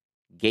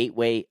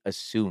 Gateway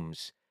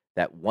assumes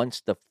that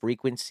once the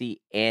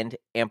frequency and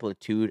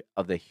amplitude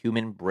of the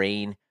human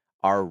brain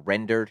are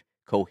rendered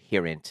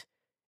coherent,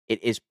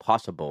 it is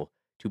possible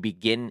to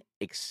begin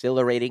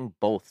accelerating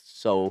both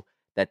so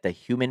that the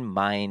human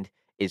mind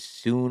is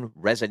soon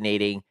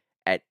resonating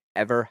at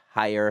ever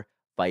higher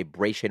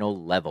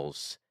vibrational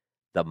levels.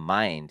 The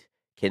mind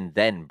can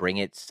then bring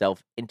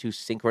itself into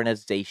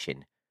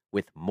synchronization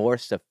with more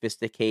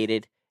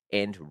sophisticated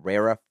and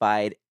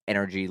rarefied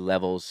energy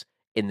levels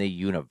in the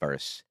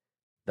universe.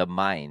 The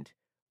mind,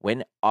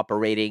 when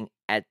operating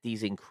at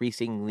these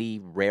increasingly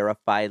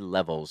rarefied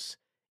levels,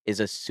 is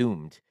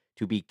assumed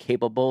to be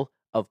capable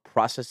of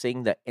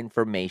processing the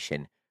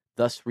information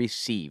thus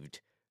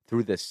received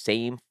through the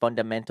same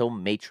fundamental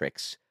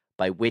matrix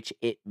by which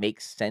it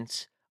makes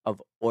sense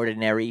of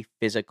ordinary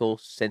physical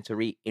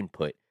sensory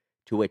input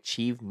to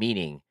achieve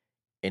meaning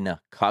in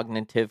a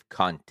cognitive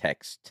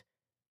context.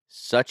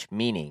 Such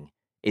meaning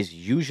is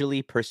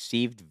usually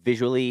perceived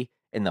visually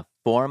in the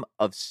form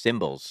of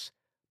symbols,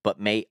 but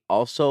may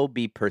also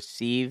be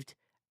perceived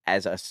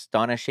as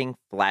astonishing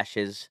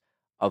flashes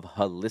of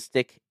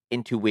holistic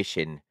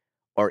intuition,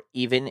 or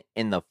even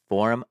in the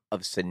form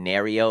of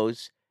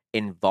scenarios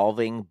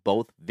involving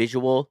both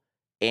visual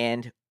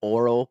and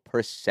oral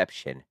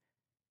perception.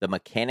 The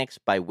mechanics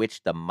by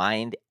which the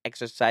mind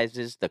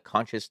exercises the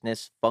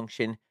consciousness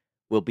function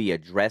will be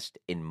addressed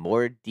in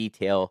more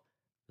detail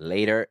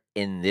later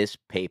in this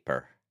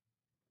paper.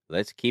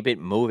 Let's keep it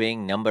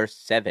moving. Number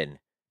 7,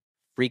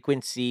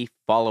 frequency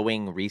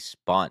following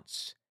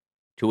response.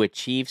 To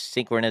achieve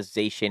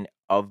synchronization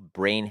of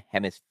brain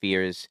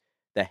hemispheres,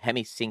 the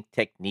hemisync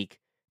technique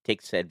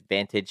takes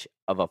advantage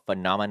of a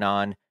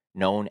phenomenon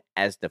known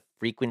as the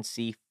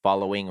frequency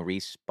following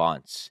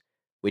response,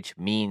 which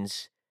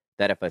means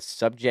that if a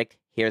subject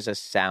hears a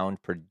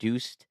sound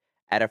produced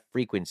at a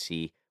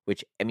frequency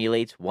which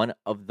emulates one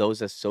of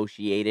those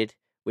associated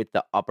with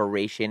the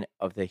operation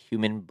of the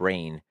human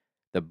brain,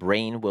 the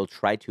brain will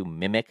try to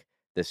mimic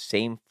the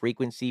same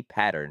frequency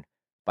pattern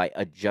by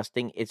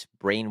adjusting its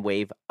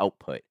brainwave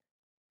output.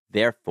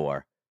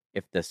 Therefore,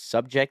 if the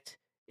subject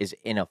is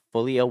in a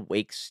fully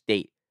awake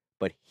state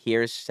but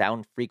hears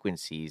sound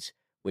frequencies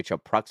which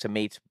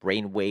approximates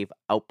brainwave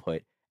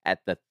output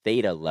at the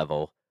theta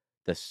level,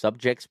 the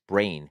subject's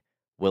brain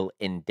will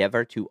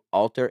endeavor to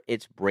alter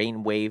its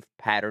brainwave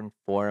pattern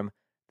from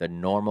the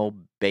normal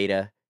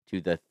beta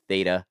to the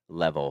theta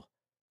level.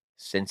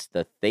 Since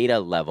the theta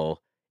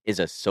level is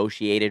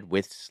associated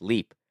with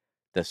sleep,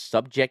 the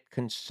subject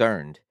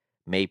concerned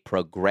may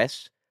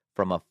progress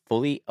from a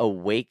fully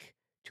awake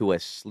to a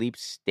sleep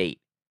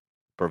state,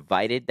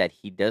 provided that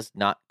he does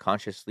not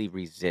consciously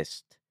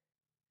resist.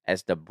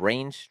 As the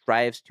brain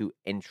strives to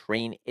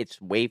entrain its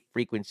wave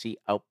frequency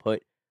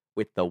output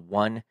with the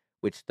one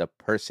which the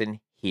person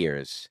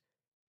hears.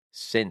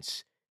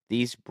 Since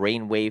these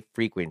brainwave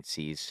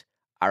frequencies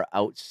are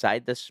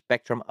outside the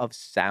spectrum of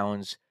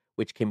sounds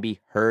which can be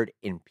heard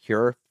in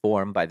pure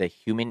form by the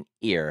human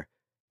ear,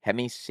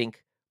 hemisync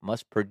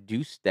must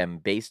produce them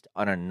based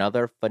on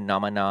another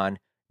phenomenon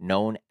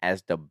known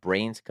as the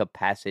brain's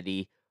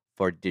capacity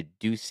for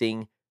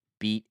deducing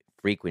beat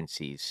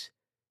frequencies.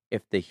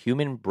 If the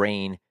human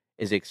brain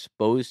is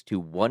exposed to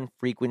one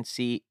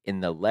frequency in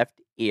the left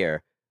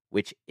ear,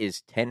 which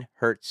is 10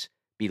 hertz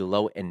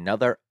below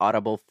another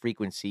audible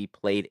frequency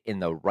played in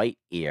the right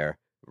ear,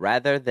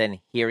 rather than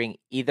hearing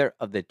either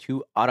of the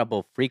two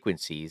audible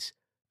frequencies,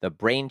 the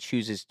brain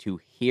chooses to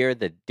hear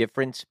the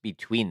difference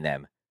between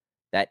them.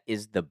 That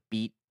is the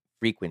beat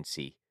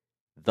frequency.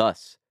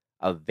 Thus,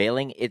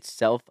 availing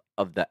itself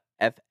of the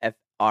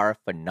FFR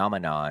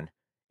phenomenon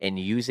and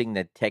using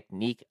the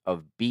technique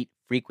of beat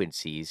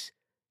frequencies,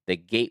 the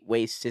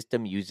gateway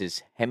system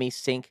uses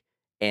hemisync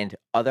and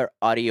other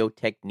audio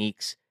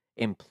techniques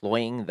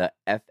employing the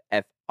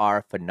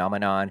FFR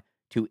phenomenon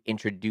to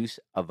introduce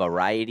a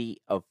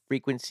variety of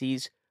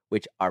frequencies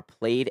which are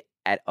played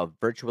at a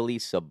virtually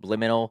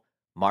subliminal,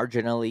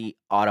 marginally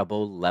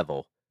audible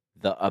level.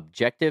 The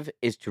objective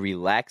is to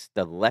relax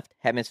the left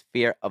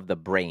hemisphere of the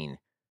brain,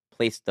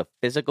 place the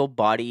physical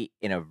body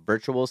in a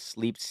virtual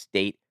sleep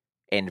state,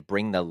 and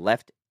bring the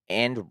left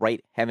and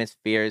right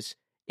hemispheres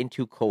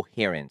into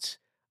coherence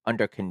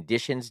under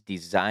conditions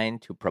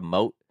designed to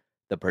promote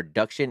the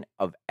production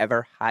of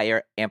ever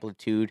higher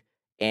amplitude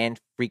and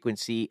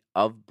frequency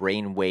of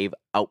brainwave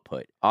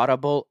output.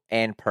 Audible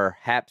and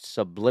perhaps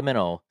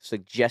subliminal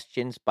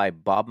suggestions by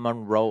Bob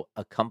Monroe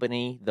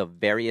accompany the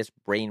various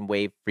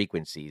brainwave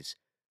frequencies,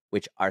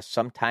 which are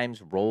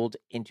sometimes rolled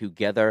in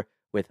together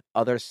with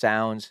other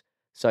sounds,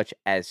 such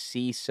as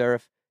sea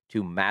surf,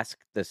 to mask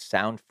the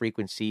sound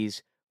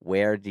frequencies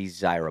where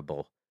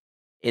desirable.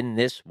 In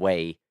this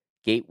way,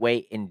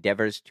 Gateway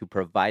endeavors to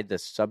provide the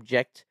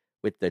subject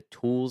with the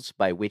tools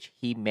by which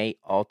he may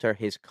alter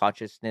his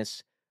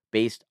consciousness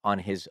based on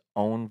his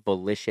own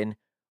volition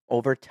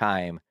over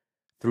time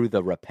through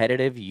the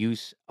repetitive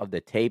use of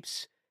the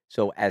tapes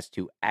so as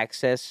to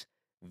access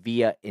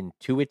via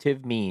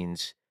intuitive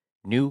means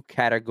new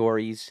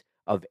categories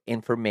of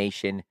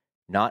information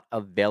not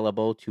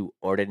available to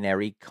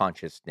ordinary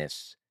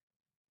consciousness.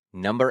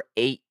 Number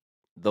 8,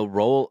 the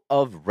role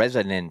of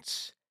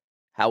resonance.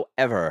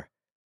 However,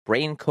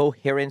 brain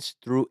coherence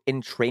through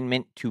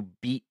entrainment to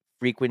beat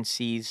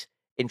frequencies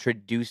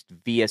introduced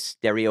via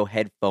stereo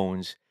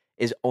headphones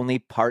is only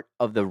part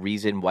of the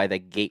reason why the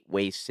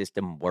gateway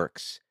system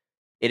works.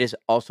 It is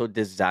also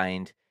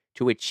designed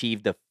to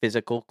achieve the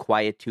physical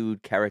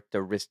quietude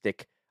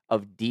characteristic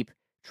of deep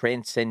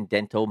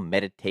transcendental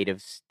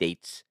meditative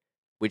states,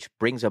 which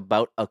brings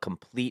about a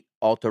complete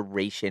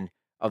alteration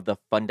of the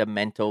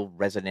fundamental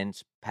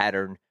resonance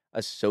pattern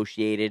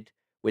associated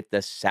with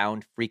the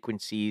sound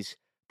frequencies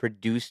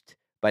produced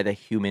by the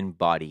human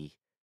body.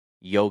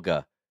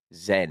 Yoga,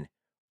 Zen,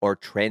 or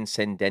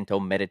transcendental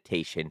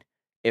meditation,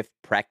 if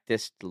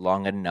practiced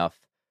long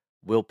enough,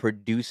 will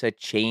produce a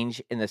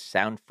change in the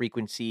sound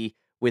frequency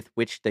with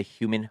which the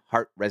human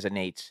heart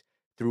resonates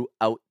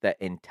throughout the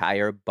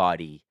entire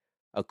body.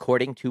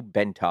 According to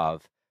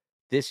Bentov,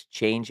 this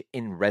change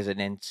in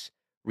resonance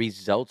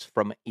results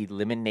from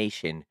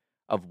elimination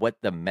of what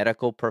the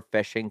medical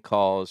profession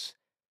calls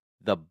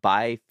the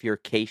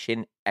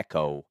bifurcation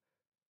echo,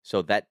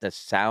 so that the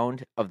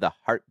sound of the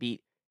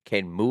heartbeat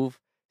can move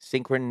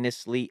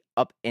synchronously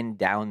up and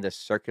down the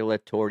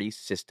circulatory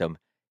system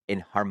in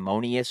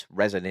harmonious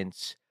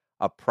resonance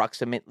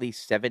approximately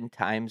 7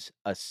 times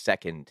a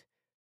second.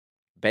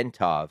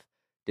 Bentov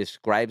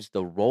describes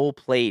the role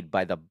played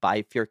by the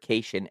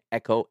bifurcation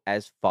echo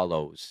as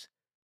follows.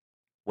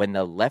 When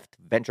the left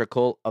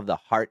ventricle of the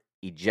heart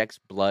ejects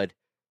blood,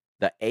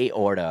 the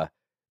aorta,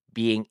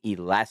 being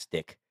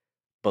elastic,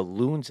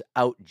 balloons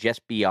out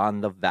just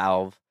beyond the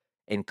valve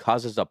and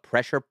causes a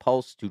pressure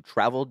pulse to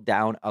travel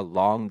down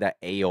along the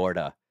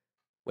aorta.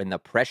 When the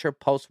pressure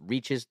pulse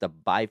reaches the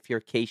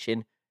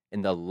bifurcation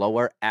in the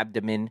lower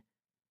abdomen,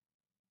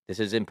 this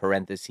is in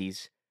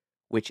parentheses,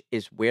 which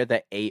is where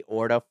the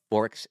aorta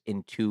forks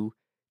into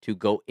to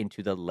go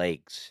into the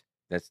legs.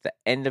 That's the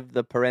end of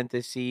the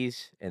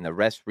parentheses, and the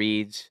rest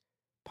reads,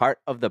 part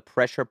of the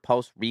pressure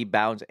pulse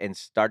rebounds and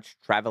starts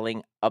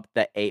traveling up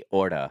the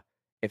aorta.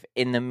 If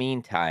in the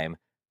meantime,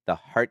 the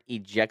heart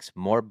ejects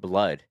more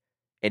blood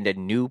and a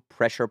new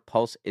pressure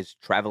pulse is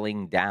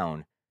traveling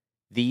down,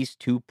 these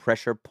two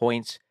pressure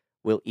points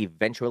will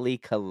eventually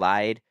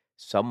collide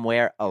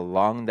somewhere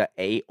along the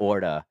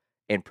aorta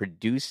and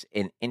produce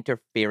an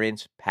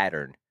interference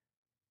pattern.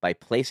 By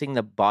placing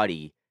the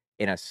body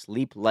in a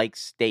sleep-like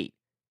state,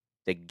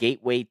 the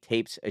gateway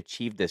tapes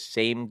achieve the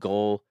same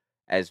goal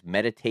as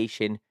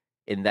meditation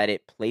in that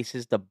it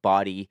places the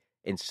body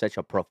in such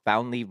a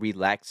profoundly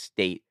relaxed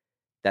state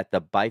that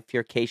the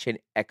bifurcation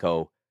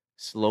echo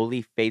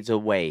slowly fades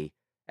away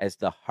as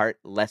the heart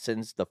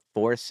lessens the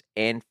force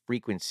and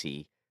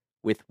frequency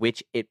with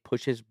which it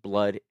pushes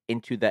blood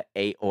into the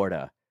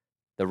aorta.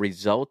 The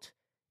result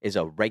is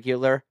a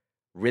regular,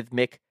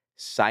 rhythmic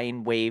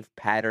sine wave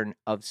pattern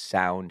of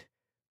sound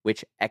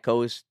which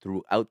echoes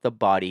throughout the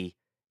body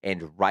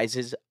and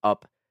rises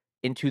up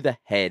into the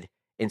head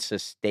in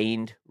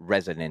sustained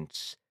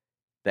resonance.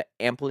 The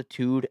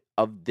amplitude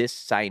of this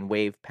sine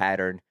wave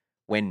pattern,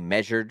 when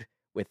measured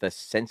with a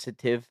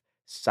sensitive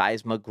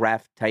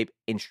seismograph type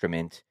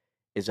instrument,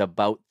 is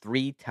about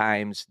 3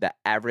 times the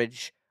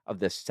average of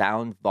the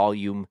sound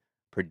volume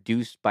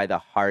produced by the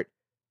heart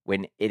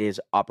when it is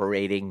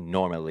operating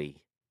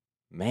normally.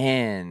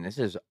 Man, this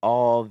is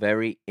all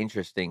very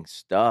interesting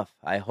stuff.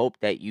 I hope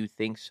that you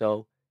think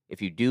so.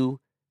 If you do,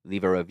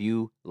 leave a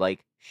review,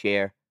 like,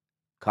 share,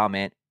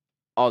 comment,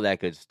 all that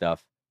good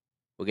stuff.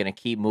 We're going to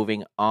keep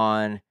moving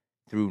on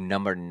through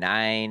number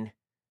 9,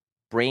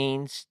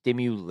 brain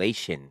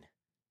stimulation.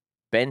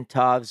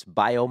 Bentov's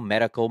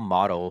biomedical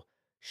model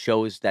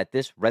shows that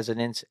this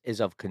resonance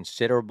is of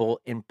considerable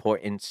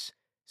importance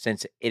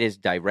since it is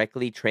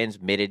directly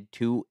transmitted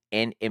to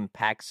and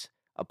impacts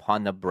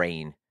upon the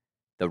brain.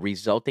 The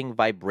resulting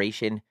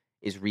vibration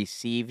is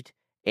received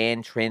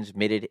and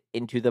transmitted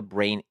into the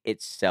brain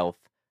itself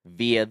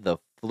via the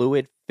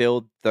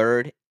fluid-filled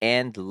third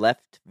and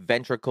left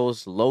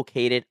ventricles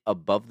located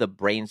above the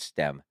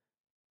brainstem.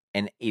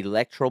 An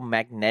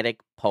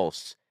electromagnetic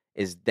pulse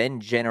is then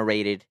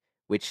generated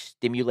which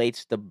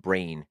stimulates the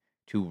brain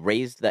to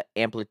raise the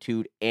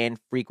amplitude and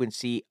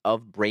frequency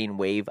of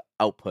brainwave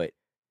output,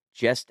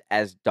 just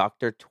as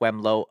Dr.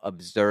 Twemlow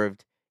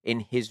observed in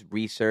his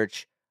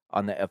research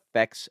on the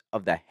effects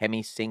of the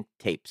hemisync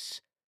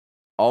tapes.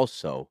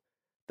 Also,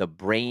 the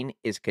brain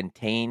is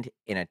contained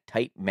in a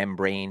tight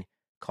membrane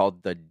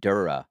called the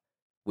dura,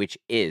 which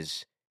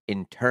is,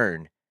 in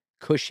turn,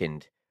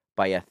 cushioned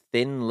by a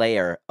thin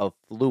layer of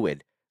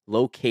fluid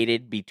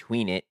located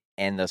between it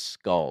and the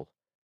skull.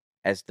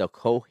 As the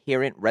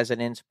coherent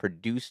resonance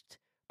produced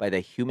by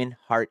the human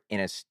heart in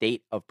a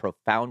state of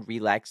profound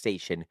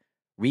relaxation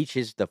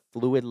reaches the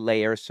fluid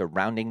layer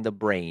surrounding the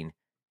brain,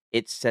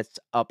 it sets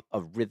up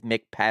a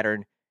rhythmic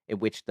pattern in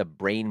which the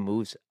brain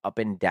moves up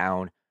and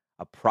down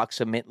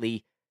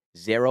approximately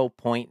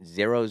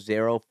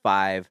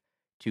 0.005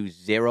 to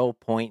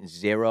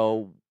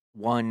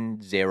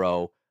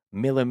 0.010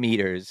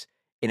 millimeters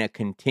in a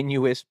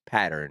continuous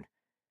pattern.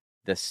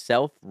 The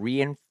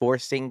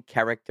self-reinforcing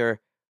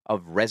character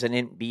of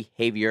resonant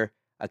behavior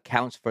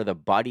accounts for the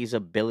body's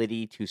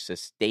ability to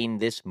sustain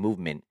this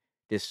movement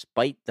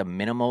despite the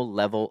minimal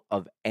level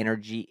of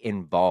energy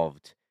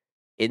involved.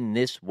 In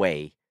this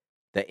way,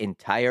 the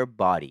entire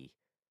body,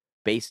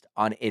 based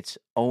on its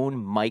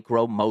own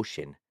micro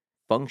motion,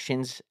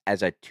 functions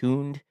as a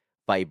tuned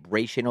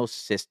vibrational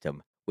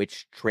system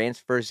which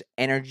transfers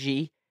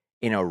energy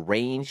in a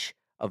range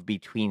of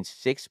between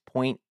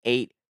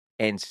 6.8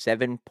 and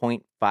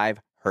 7.5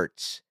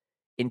 hertz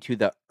into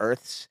the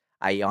Earth's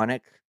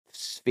ionic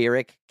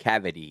spheric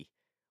cavity,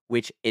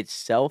 which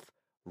itself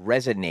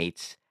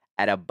resonates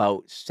at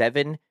about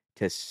 7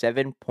 to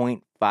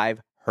 7.5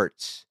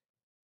 hertz.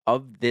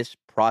 Of this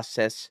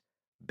process,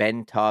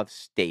 Bentov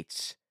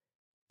states,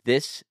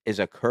 this is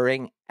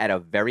occurring at a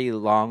very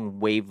long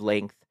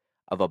wavelength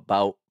of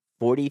about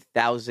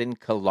 40,000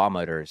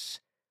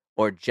 kilometers,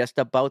 or just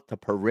about the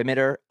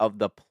perimeter of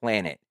the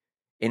planet.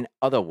 In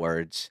other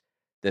words,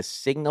 the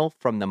signal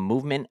from the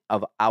movement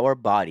of our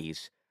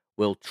bodies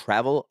will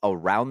travel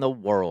around the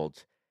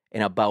world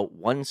in about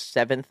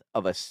 1/7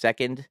 of a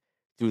second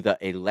through the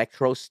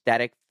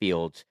electrostatic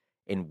field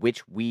in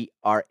which we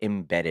are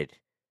embedded.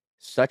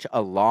 Such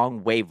a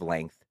long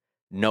wavelength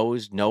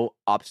knows no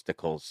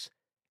obstacles,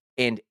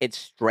 and its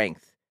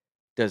strength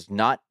does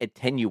not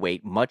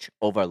attenuate much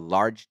over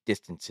large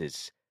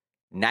distances.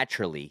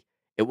 Naturally,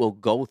 it will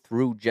go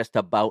through just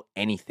about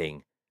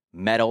anything: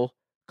 metal,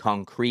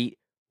 concrete,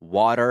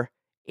 water,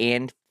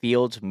 and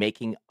fields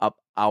making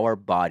up our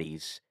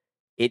bodies.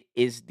 It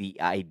is the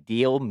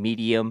ideal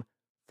medium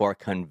for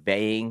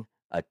conveying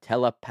a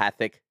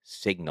telepathic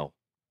signal.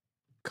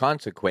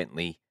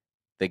 Consequently,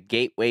 the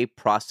gateway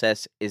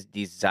process is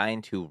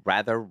designed to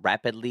rather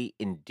rapidly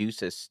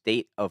induce a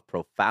state of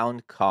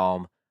profound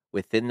calm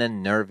within the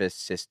nervous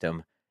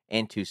system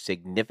and to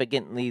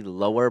significantly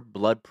lower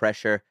blood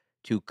pressure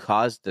to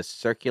cause the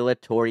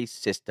circulatory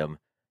system,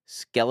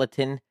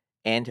 skeleton,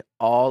 and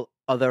all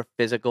other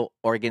physical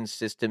organ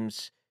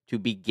systems to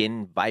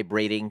begin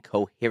vibrating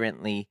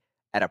coherently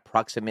at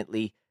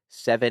approximately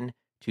 7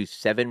 to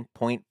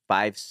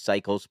 7.5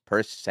 cycles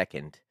per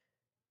second.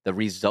 The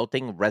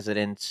resulting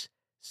resonance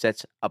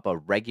sets up a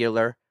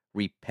regular,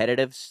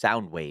 repetitive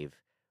sound wave,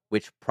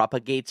 which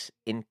propagates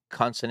in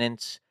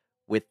consonance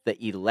with the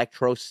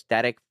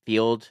electrostatic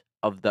field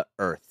of the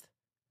Earth.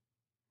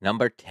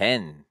 Number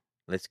 10.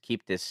 Let's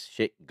keep this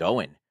shit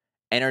going.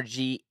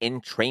 Energy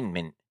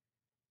entrainment.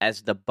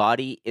 As the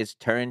body is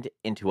turned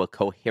into a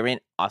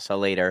coherent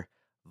oscillator,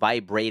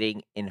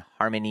 vibrating in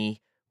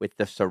harmony with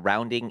the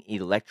surrounding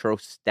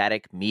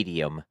electrostatic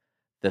medium,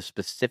 the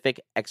specific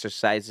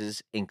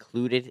exercises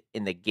included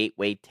in the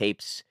gateway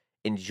tapes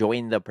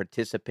enjoin the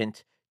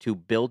participant to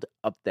build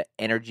up the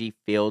energy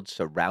field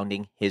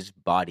surrounding his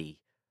body,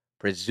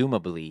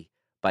 presumably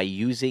by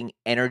using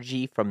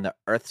energy from the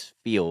Earth's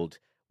field,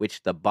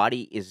 which the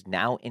body is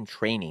now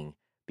entraining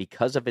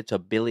because of its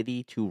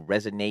ability to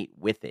resonate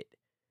with it.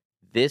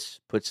 This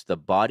puts the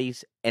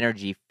body's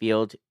energy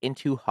field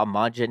into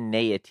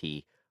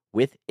homogeneity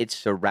with its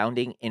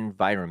surrounding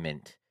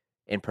environment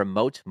and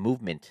promotes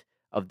movement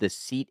of the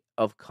seat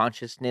of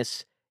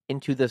consciousness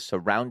into the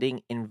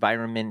surrounding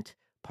environment,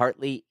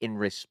 partly in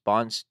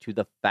response to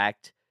the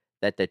fact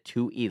that the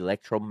two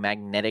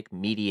electromagnetic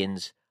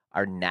medians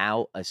are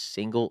now a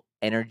single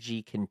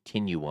energy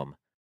continuum.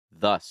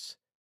 Thus,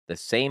 the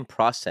same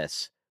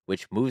process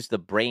which moves the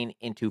brain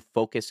into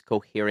focused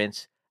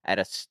coherence at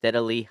a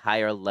steadily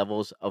higher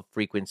levels of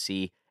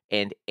frequency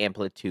and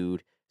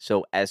amplitude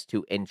so as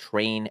to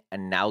entrain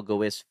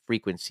analogous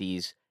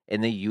frequencies in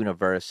the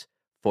universe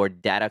for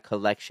data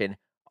collection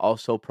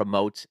also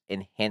promotes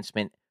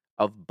enhancement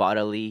of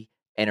bodily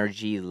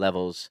energy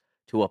levels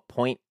to a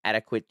point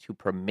adequate to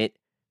permit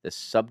the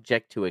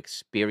subject to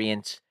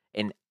experience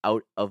an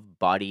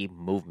out-of-body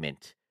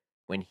movement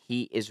when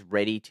he is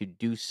ready to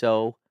do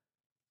so.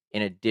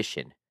 In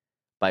addition,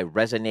 by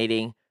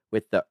resonating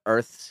with the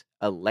Earth's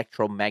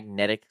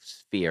electromagnetic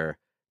sphere,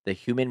 the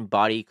human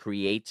body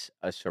creates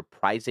a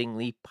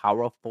surprisingly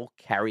powerful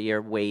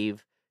carrier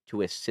wave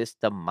to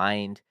assist the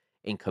mind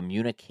in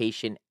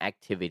communication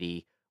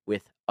activity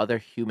with other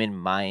human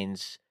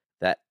minds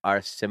that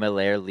are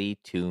similarly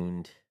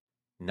tuned.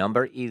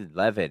 Number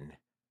 11.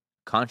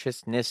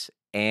 Consciousness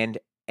and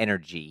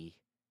energy.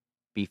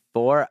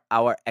 Before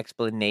our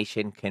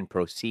explanation can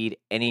proceed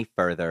any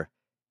further,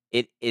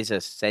 it is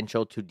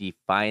essential to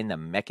define the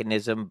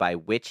mechanism by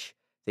which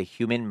the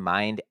human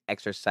mind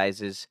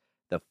exercises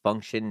the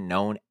function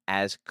known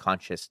as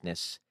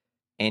consciousness,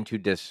 and to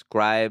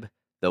describe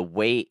the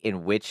way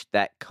in which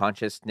that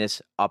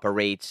consciousness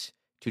operates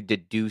to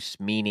deduce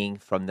meaning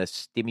from the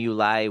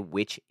stimuli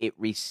which it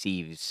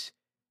receives.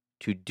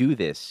 To do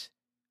this,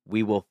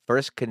 we will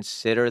first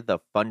consider the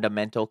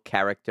fundamental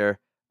character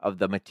of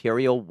the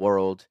material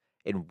world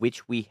in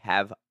which we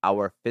have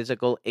our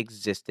physical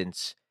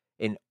existence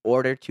in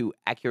order to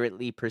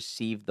accurately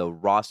perceive the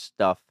raw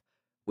stuff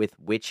with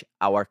which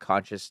our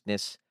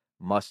consciousness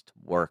must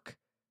work.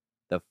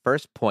 The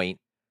first point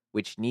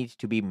which needs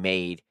to be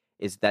made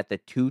is that the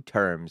two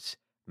terms,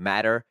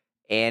 matter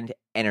and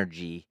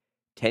energy,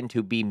 tend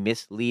to be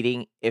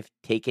misleading if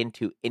taken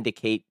to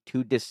indicate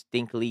two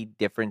distinctly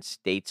different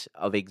states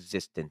of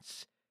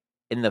existence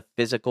in the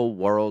physical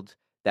world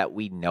that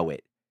we know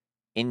it.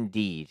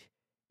 Indeed,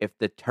 if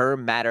the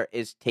term matter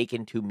is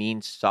taken to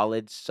mean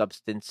solid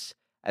substance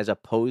as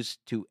opposed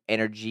to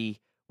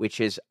energy, which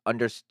is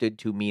understood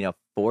to mean a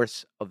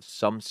force of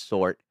some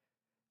sort,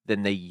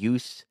 then the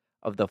use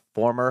of the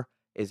former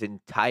is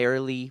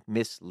entirely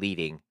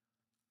misleading.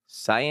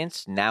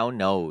 Science now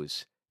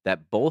knows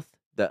that both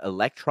the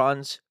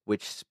electrons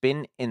which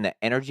spin in the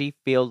energy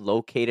field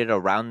located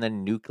around the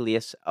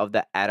nucleus of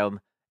the atom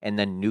and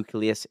the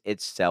nucleus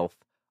itself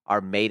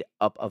are made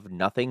up of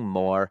nothing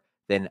more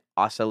than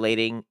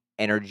oscillating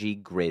energy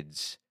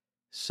grids.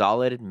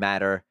 Solid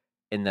matter,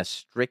 in the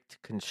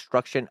strict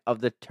construction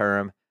of the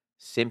term,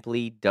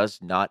 simply does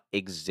not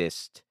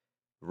exist.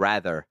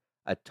 Rather,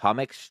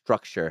 atomic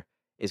structure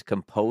is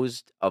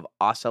composed of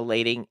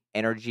oscillating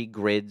energy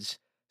grids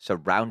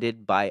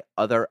surrounded by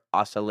other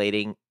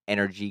oscillating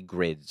energy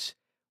grids,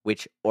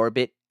 which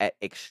orbit at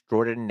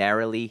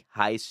extraordinarily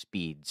high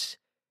speeds.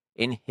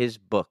 In his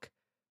book,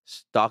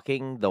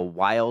 Stalking the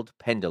Wild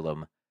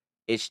Pendulum,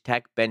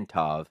 Ishtak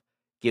Bentov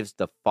gives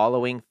the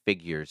following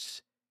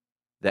figures.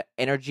 The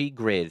energy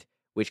grid,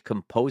 which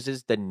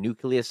composes the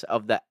nucleus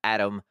of the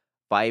atom,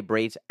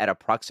 vibrates at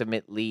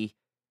approximately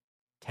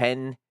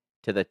 10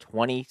 to the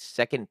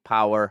 22nd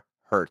power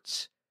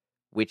hertz,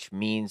 which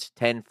means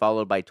 10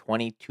 followed by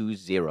 22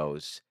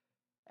 zeros.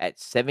 At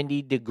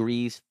 70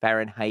 degrees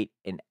Fahrenheit,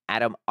 an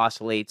atom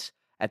oscillates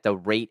at the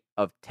rate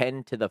of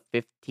 10 to the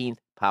 15th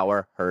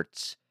power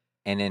hertz.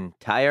 An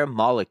entire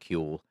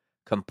molecule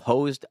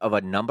composed of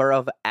a number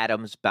of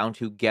atoms bound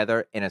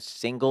together in a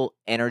single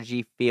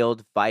energy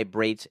field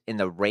vibrates in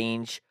the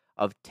range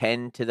of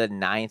 10 to the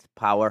 9th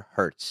power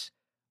hertz.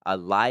 A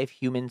live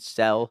human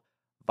cell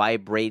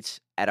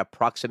vibrates at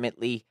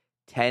approximately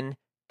 10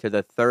 to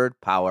the third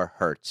power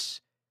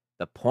hertz.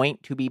 The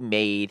point to be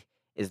made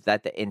is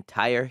that the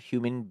entire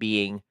human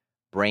being,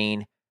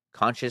 brain,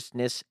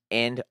 consciousness,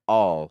 and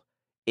all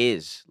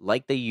is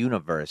like the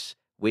universe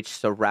which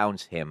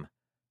surrounds him,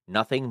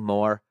 nothing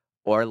more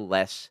or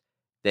less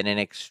than an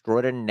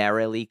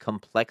extraordinarily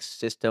complex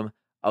system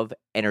of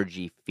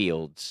energy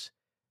fields.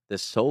 The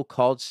so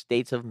called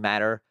states of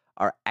matter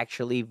are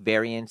actually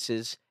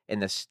variances in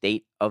the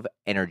state of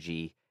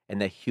energy,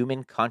 and the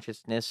human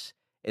consciousness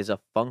is a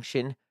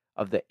function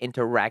of the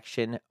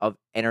interaction of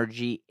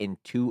energy in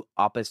two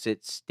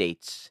opposite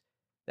states,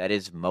 that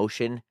is,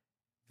 motion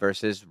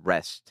versus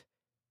rest,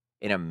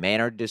 in a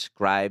manner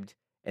described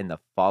in the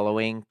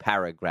following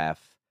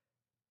paragraph.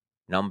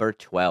 Number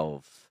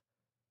 12.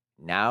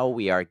 Now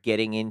we are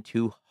getting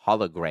into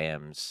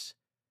holograms.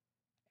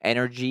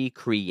 Energy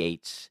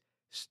creates,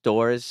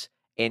 stores,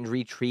 and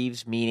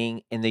retrieves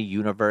meaning in the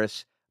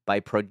universe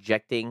by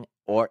projecting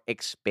or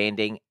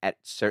expanding at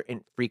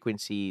certain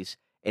frequencies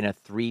in a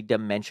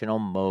three-dimensional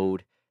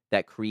mode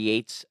that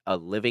creates a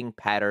living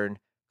pattern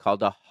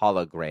called a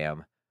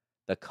hologram.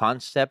 The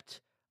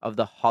concept of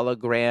the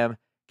hologram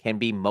can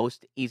be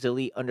most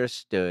easily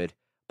understood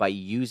by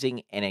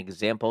using an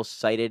example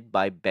cited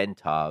by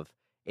Bentov,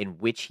 in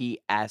which he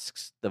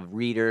asks the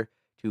reader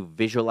to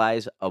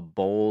visualize a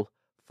bowl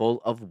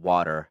full of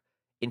water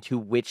into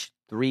which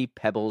three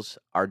pebbles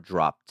are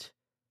dropped.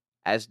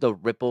 As the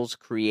ripples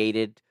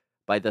created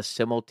by the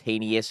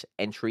simultaneous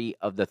entry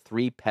of the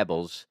three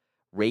pebbles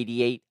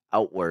radiate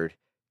outward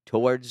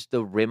towards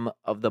the rim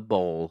of the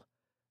bowl,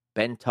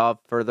 Bentov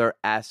further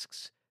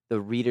asks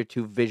the reader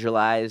to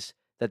visualize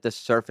that the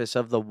surface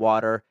of the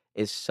water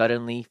is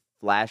suddenly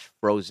flash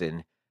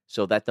frozen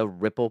so that the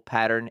ripple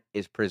pattern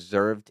is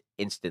preserved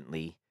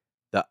instantly.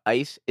 The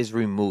ice is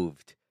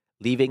removed,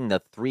 leaving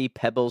the three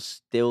pebbles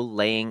still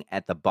laying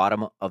at the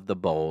bottom of the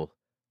bowl.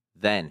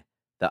 Then,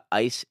 the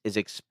ice is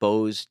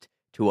exposed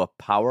to a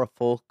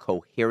powerful,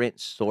 coherent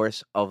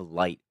source of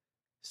light,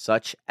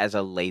 such as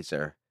a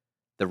laser.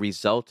 The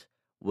result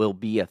will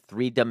be a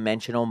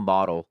three-dimensional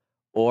model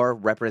or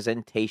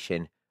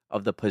representation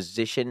of the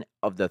position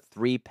of the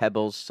three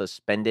pebbles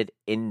suspended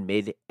in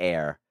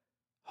mid-air.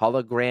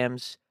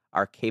 Holograms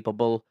are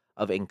capable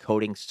of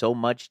encoding so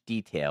much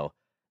detail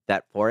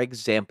that, for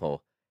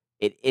example,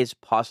 it is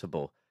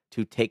possible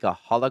to take a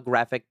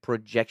holographic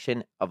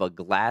projection of a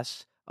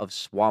glass of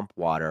swamp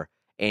water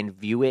and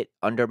view it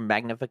under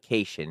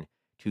magnification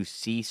to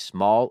see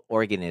small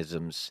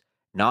organisms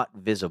not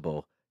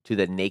visible to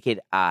the naked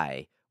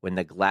eye when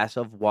the glass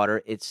of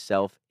water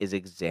itself is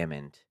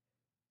examined.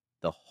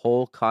 The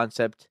whole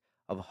concept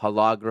of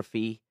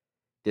holography,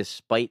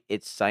 despite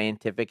its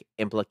scientific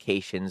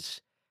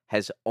implications,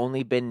 has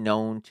only been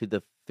known to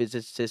the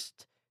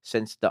physicist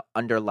since the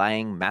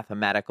underlying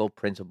mathematical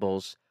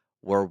principles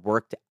were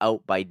worked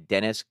out by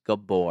Denis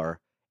Gabor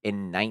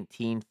in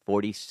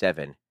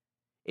 1947,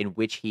 in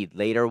which he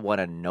later won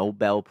a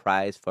Nobel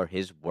Prize for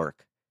his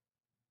work.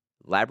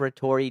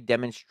 Laboratory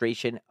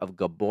demonstration of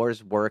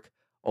Gabor's work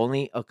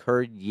only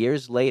occurred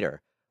years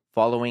later,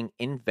 following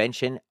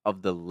invention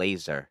of the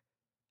laser.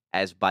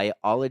 As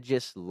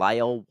biologist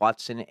Lyle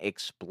Watson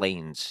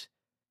explains,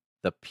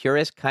 the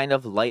purest kind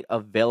of light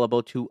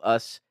available to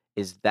us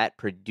is that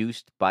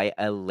produced by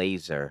a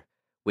laser,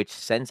 which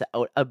sends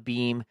out a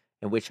beam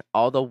in which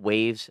all the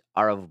waves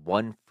are of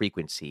one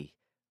frequency,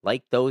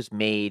 like those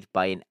made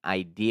by an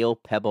ideal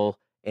pebble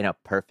in a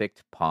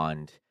perfect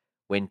pond.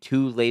 When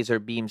two laser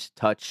beams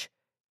touch,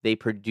 they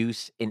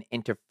produce an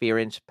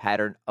interference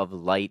pattern of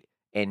light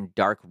and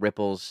dark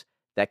ripples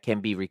that can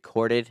be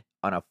recorded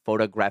on a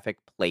photographic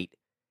plate.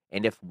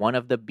 And if one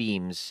of the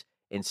beams,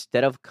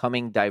 instead of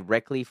coming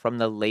directly from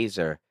the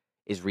laser,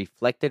 is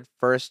reflected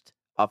first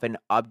off an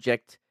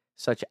object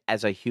such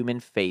as a human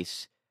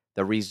face,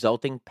 the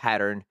resulting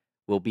pattern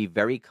will be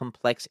very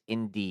complex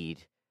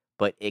indeed,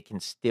 but it can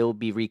still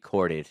be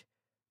recorded.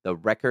 The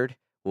record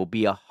will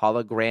be a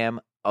hologram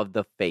of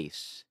the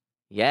face.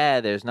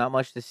 Yeah, there's not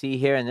much to see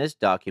here in this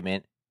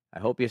document. I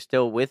hope you're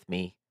still with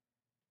me.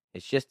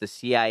 It's just the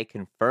CIA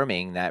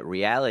confirming that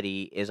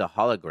reality is a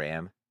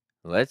hologram.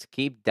 Let's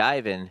keep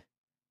diving.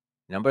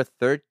 Number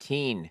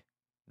 13.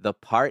 The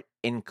part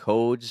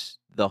encodes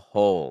the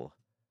whole.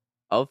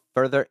 Of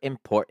further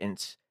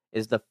importance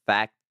is the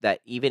fact that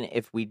even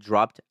if we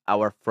dropped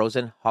our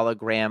frozen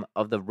hologram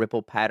of the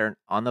ripple pattern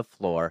on the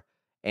floor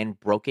and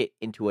broke it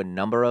into a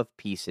number of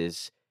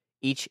pieces,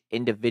 each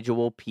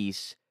individual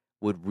piece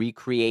would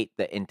recreate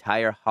the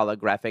entire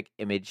holographic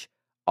image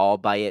all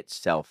by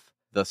itself.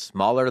 The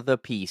smaller the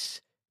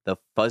piece, the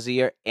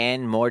fuzzier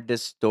and more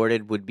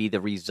distorted would be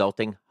the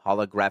resulting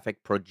holographic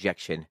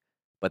projection,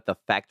 but the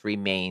fact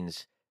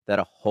remains that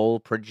a whole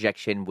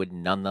projection would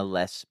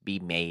nonetheless be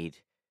made.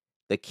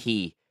 The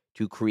key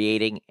to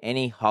creating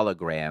any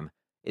hologram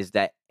is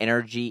that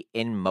energy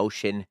in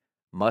motion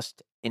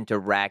must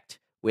interact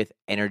with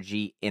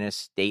energy in a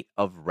state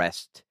of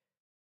rest.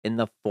 In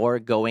the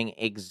foregoing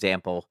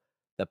example,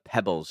 the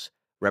pebbles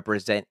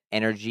represent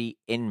energy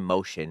in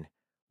motion,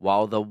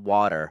 while the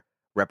water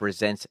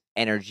represents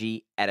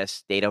energy at a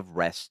state of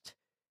rest.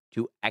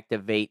 To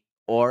activate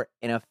or,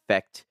 in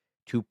effect,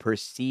 to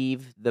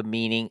perceive the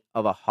meaning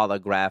of a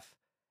holograph,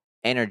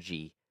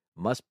 energy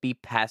must be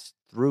passed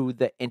through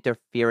the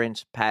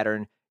interference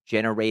pattern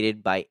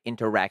generated by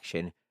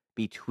interaction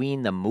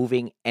between the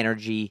moving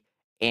energy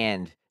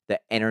and the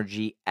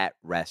energy at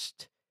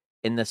rest.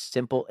 In the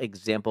simple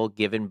example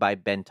given by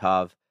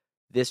Bentov,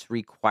 this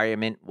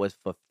requirement was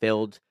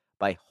fulfilled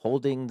by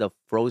holding the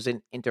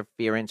frozen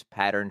interference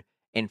pattern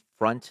in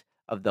front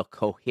of the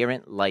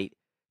coherent light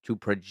to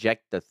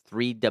project the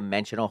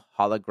three-dimensional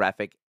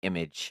holographic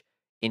image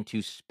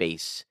into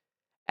space.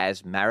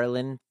 As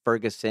Marilyn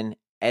Ferguson,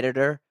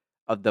 editor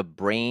of the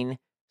Brain/Mind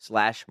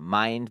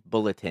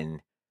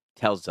Bulletin,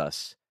 tells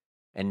us,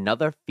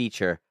 another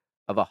feature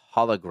of a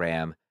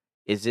hologram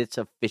is its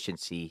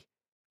efficiency.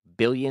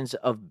 Billions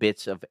of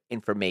bits of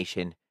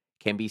information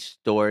can be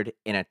stored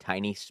in a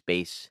tiny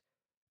space.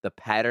 The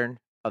pattern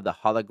of the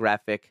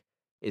holographic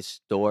is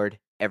stored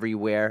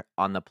everywhere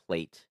on the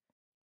plate.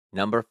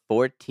 Number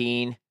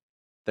 14,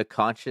 the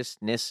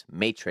consciousness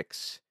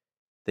matrix.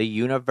 The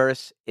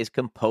universe is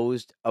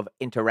composed of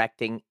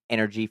interacting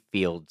energy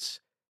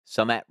fields,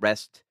 some at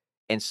rest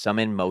and some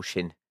in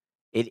motion.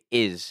 It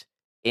is,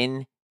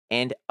 in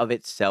and of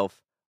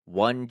itself,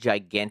 one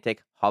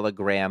gigantic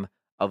hologram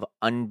of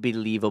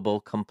unbelievable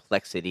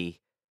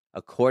complexity.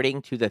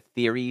 According to the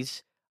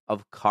theories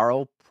of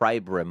Carl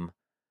Pribram,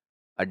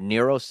 a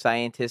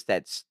neuroscientist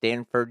at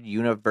Stanford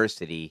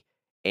University,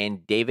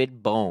 and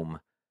David Bohm,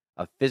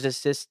 a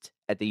physicist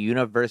at the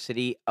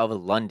University of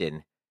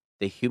London,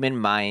 the human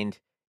mind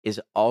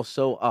is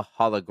also a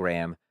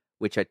hologram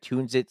which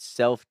attunes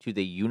itself to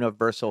the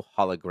universal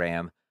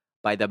hologram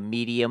by the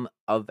medium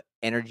of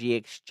energy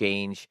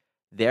exchange,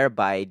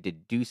 thereby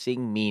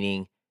deducing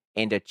meaning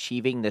and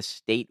achieving the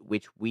state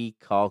which we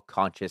call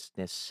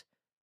consciousness.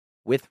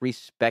 With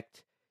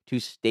respect to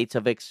states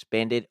of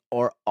expanded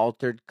or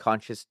altered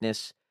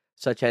consciousness,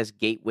 such as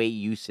gateway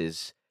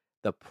uses,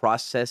 the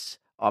process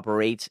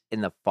operates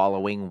in the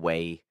following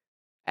way.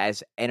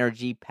 As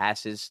energy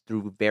passes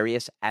through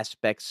various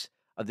aspects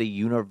of the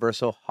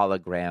universal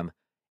hologram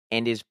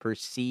and is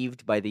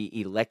perceived by the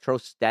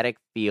electrostatic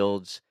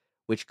fields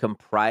which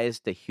comprise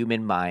the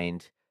human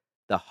mind,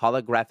 the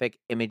holographic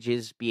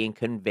images being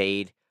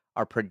conveyed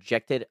are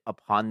projected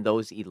upon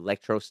those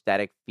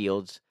electrostatic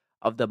fields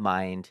of the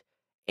mind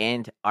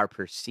and are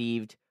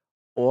perceived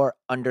or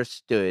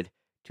understood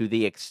to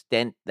the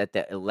extent that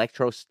the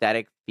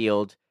electrostatic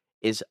field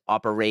is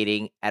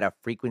operating at a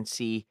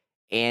frequency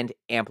and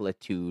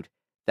amplitude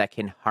that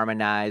can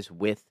harmonize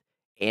with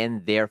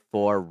and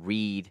therefore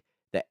read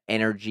the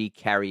energy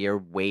carrier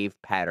wave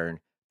pattern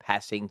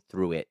passing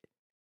through it.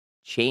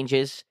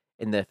 Changes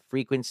in the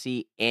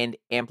frequency and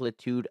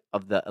amplitude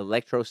of the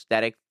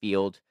electrostatic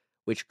field,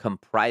 which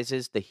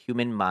comprises the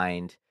human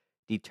mind,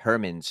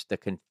 determines the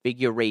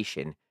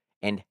configuration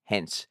and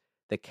hence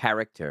the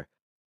character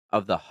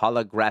of the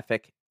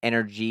holographic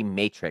energy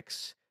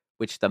matrix,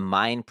 which the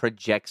mind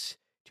projects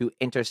to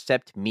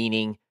intercept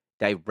meaning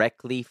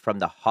directly from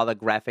the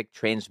holographic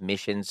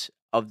transmissions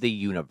of the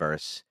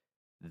universe.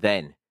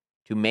 Then,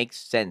 to make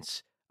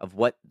sense of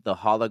what the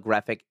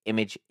holographic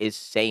image is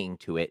saying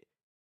to it,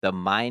 the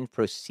mind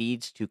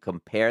proceeds to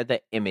compare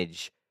the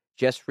image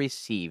just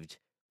received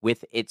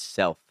with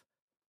itself.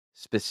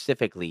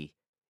 Specifically,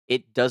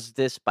 it does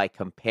this by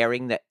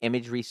comparing the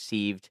image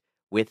received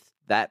with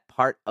that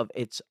part of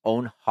its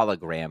own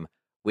hologram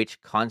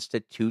which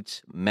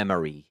constitutes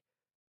memory.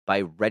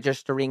 By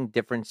registering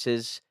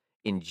differences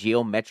in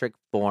geometric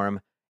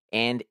form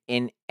and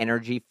in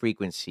energy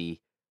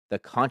frequency, the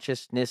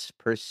consciousness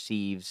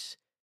perceives,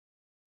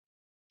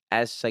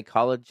 as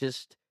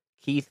psychologist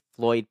Keith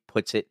Floyd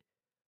puts it,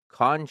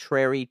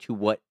 contrary to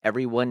what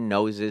everyone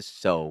knows is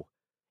so,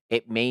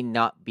 it may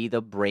not be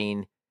the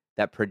brain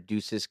that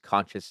produces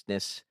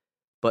consciousness,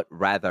 but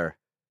rather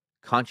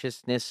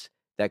consciousness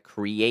that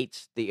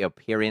creates the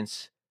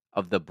appearance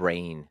of the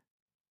brain.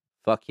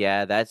 Fuck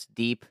yeah, that's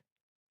deep.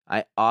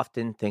 I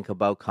often think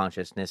about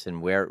consciousness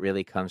and where it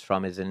really comes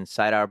from is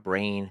inside our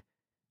brain.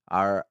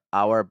 Are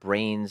our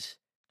brains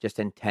just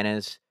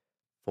antennas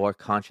for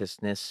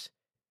consciousness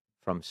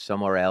from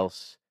somewhere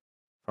else,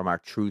 from our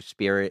true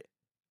spirit,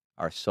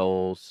 our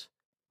souls?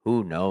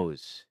 Who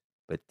knows?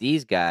 But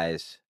these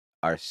guys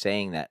are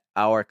saying that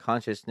our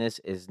consciousness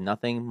is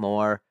nothing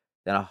more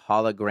than a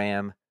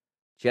hologram,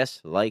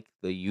 just like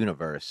the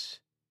universe.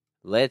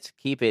 Let's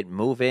keep it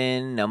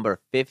moving.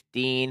 Number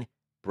 15,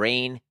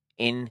 brain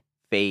in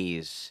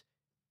phase.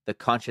 The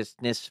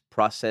consciousness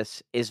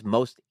process is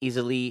most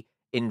easily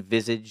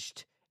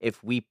envisaged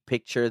if we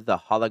picture the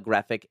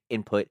holographic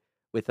input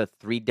with a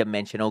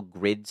three-dimensional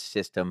grid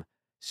system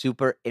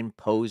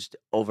superimposed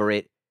over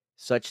it,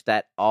 such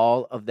that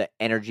all of the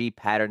energy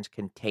patterns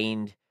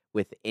contained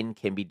within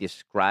can be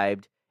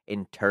described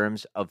in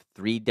terms of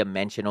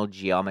three-dimensional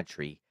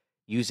geometry,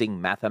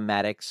 using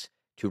mathematics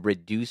to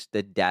reduce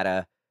the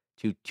data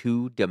to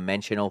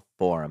two-dimensional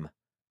form.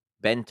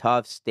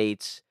 Bentov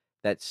states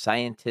that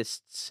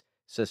scientists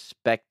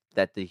suspect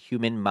that the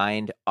human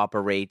mind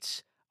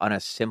operates on a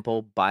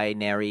simple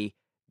binary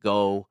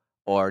go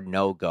or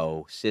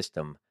no-go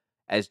system,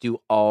 as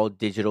do all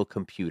digital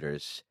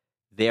computers.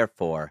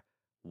 Therefore,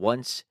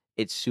 once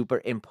it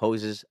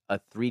superimposes a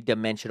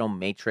three-dimensional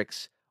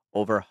matrix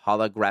over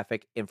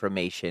holographic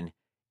information,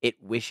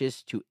 it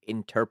wishes to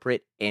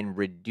interpret and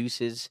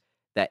reduces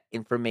that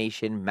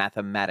information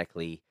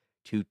mathematically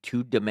to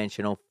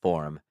two-dimensional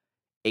form.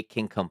 It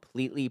can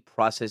completely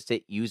process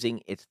it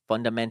using its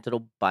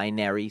fundamental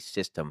binary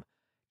system,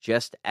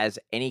 just as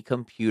any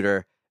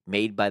computer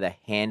made by the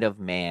hand of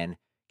man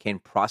can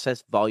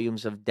process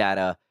volumes of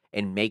data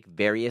and make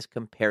various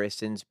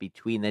comparisons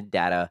between the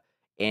data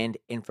and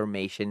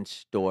information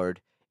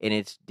stored in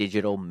its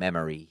digital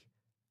memory.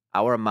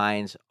 Our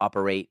minds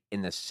operate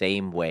in the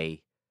same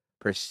way,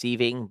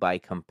 perceiving by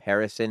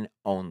comparison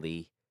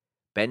only.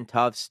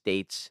 Bentov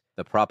states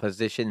the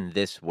proposition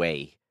this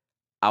way: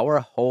 our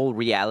whole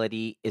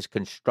reality is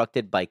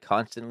constructed by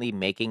constantly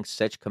making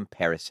such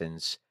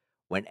comparisons.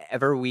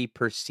 Whenever we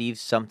perceive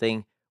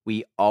something,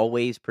 we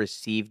always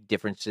perceive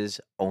differences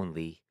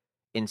only.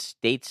 In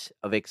states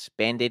of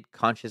expanded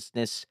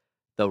consciousness,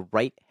 the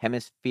right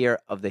hemisphere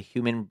of the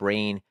human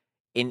brain,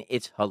 in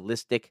its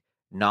holistic,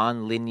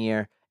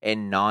 non-linear,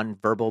 and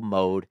non-verbal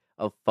mode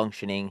of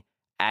functioning,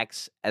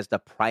 acts as the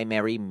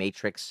primary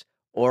matrix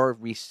or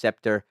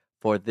receptor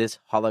for this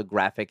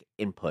holographic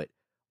input,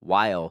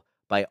 while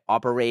by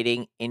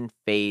operating in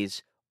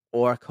phase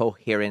or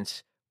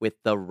coherence with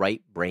the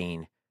right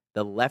brain,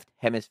 the left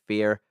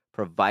hemisphere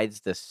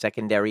provides the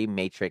secondary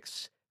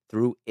matrix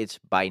through its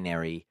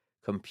binary,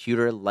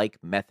 computer-like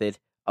method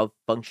of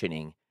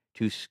functioning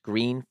to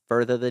screen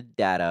further the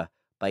data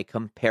by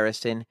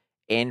comparison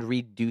and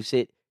reduce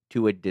it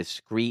to a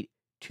discrete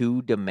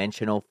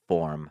two-dimensional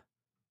form.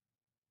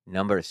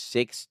 Number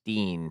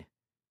 16,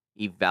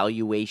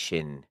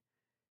 evaluation.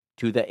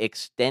 To the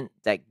extent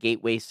that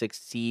Gateway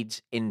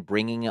succeeds in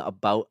bringing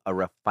about a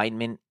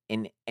refinement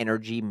in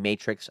energy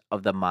matrix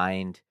of the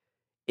mind,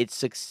 it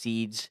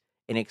succeeds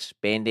in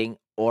expanding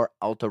or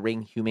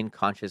altering human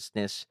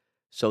consciousness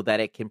so that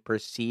it can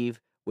perceive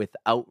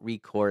without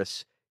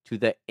recourse to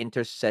the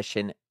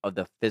intercession of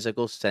the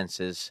physical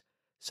senses,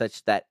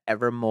 such that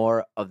ever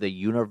more of the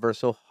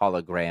universal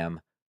hologram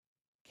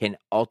can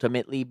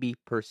ultimately be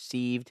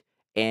perceived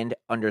and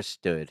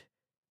understood.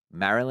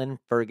 Marilyn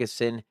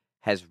Ferguson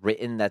has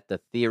written that the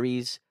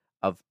theories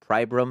of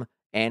Pribram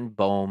and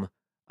Bohm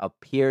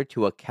appear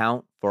to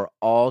account for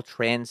all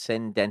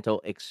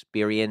transcendental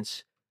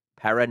experience,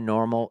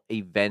 paranormal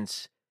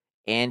events,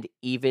 and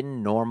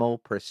even normal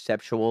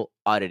perceptual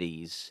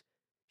oddities.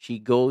 She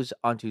goes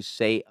on to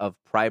say of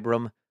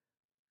Pribram,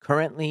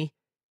 currently,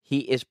 he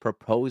is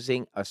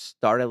proposing a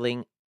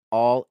startling,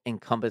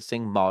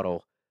 all-encompassing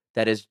model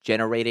that is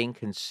generating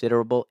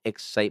considerable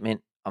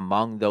excitement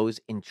among those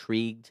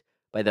intrigued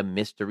by the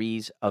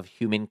mysteries of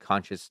human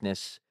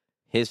consciousness.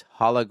 His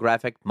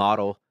holographic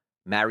model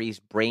marries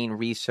brain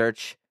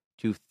research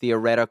to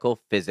theoretical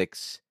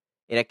physics.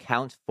 It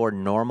accounts for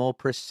normal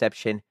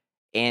perception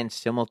and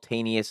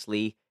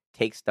simultaneously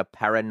takes the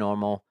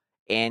paranormal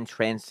and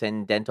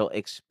transcendental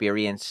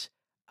experience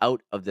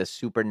out of the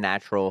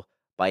supernatural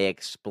by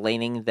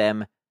explaining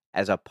them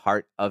as a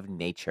part of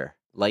nature.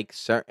 Like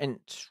certain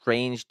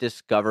strange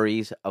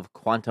discoveries of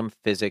quantum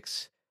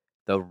physics,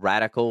 the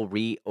radical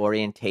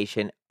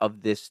reorientation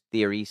of this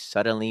theory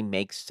suddenly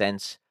makes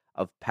sense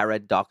of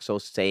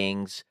paradoxal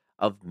sayings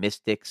of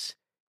mystics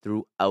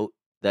throughout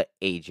the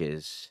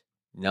ages.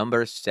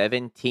 Number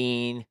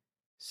 17,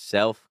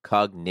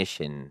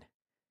 self-cognition.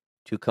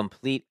 To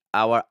complete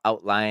our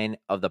outline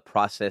of the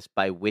process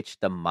by which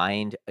the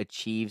mind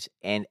achieves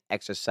and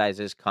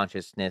exercises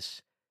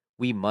consciousness,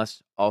 we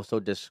must also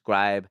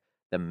describe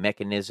the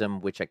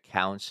mechanism which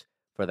accounts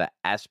for the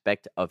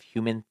aspect of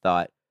human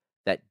thought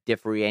that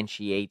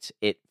differentiates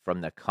it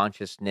from the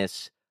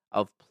consciousness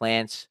of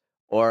plants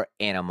or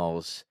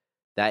animals,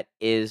 that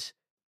is,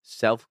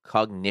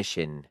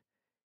 self-cognition.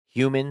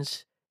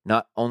 Humans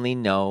not only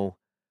know,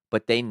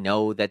 but they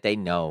know that they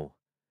know.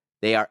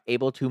 They are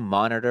able to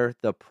monitor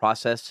the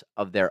process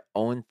of their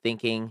own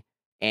thinking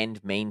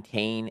and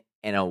maintain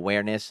an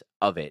awareness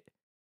of it.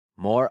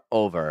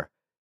 Moreover,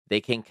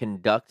 they can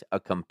conduct a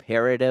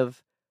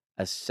comparative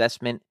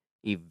assessment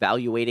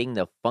evaluating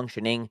the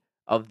functioning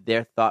of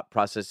their thought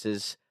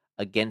processes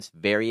against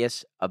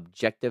various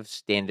objective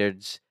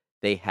standards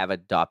they have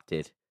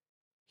adopted.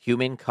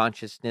 Human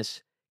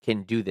consciousness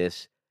can do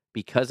this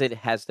because it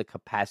has the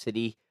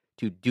capacity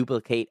to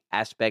duplicate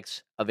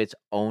aspects of its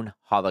own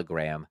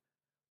hologram,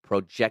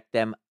 project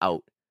them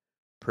out,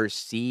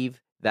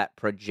 perceive that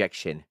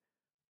projection,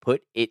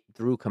 put it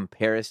through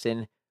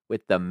comparison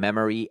with the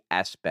memory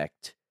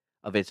aspect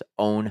of its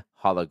own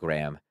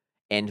hologram,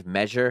 and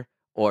measure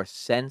or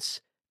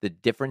sense the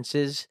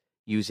differences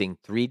using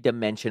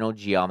three-dimensional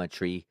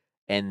geometry,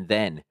 and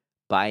then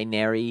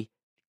binary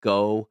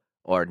go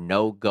or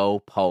no-go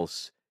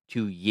pulse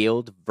to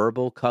yield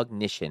verbal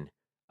cognition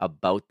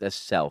about the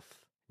self.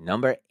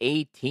 Number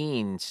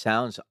 18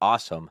 sounds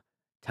awesome.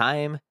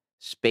 Time,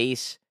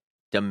 space,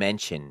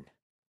 dimension.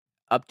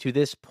 Up to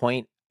this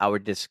point, our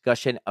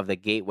discussion of the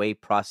gateway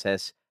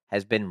process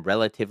has been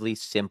relatively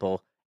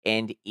simple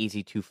and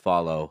easy to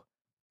follow.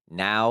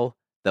 Now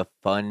the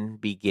fun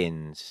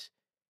begins.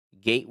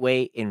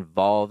 Gateway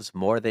involves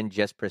more than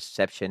just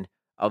perception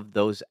of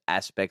those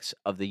aspects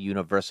of the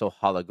universal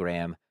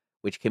hologram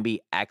which can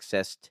be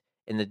accessed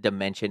in the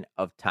dimension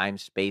of time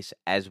space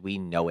as we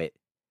know it.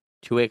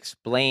 To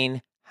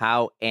explain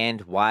how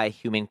and why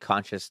human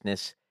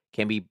consciousness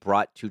can be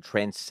brought to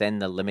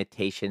transcend the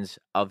limitations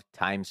of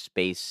time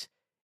space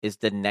is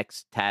the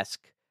next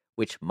task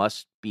which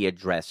must be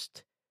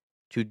addressed.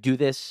 To do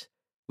this,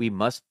 we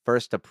must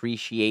first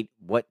appreciate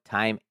what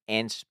time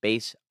and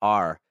space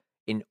are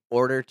in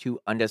order to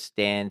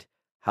understand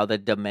how the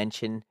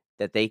dimension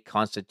that they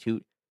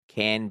constitute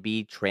can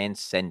be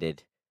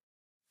transcended.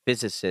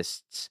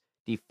 Physicists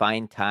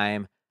define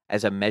time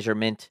as a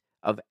measurement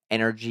of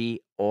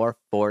energy or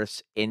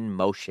force in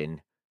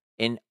motion.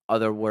 In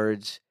other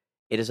words,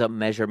 it is a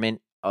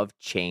measurement of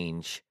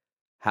change.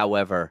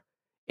 However,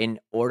 in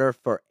order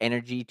for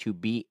energy to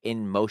be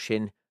in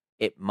motion,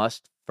 it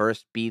must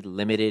first be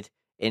limited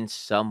in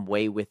some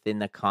way within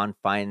the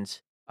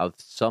confines of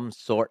some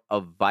sort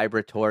of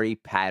vibratory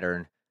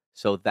pattern,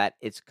 so that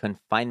its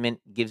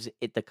confinement gives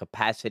it the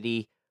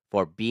capacity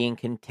for being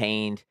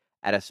contained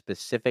at a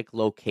specific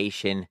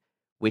location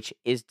which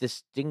is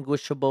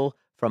distinguishable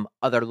from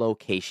other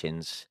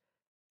locations.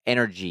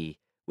 Energy,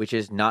 which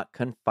is not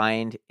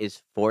confined,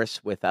 is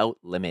force without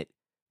limit,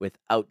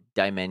 without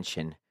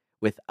dimension,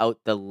 without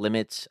the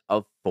limits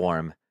of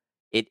form.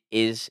 It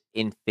is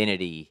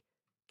infinity,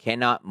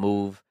 cannot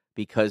move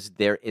because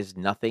there is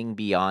nothing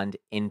beyond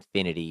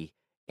infinity,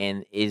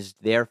 and is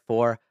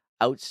therefore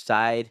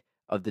outside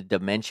of the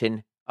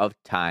dimension of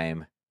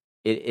time.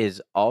 It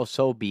is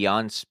also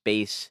beyond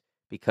space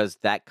because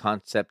that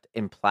concept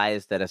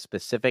implies that a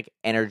specific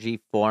energy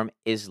form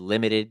is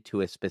limited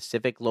to a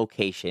specific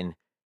location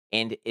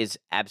and is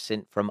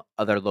absent from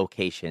other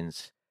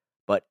locations.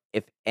 But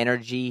if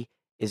energy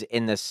is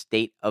in the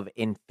state of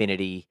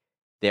infinity,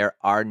 there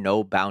are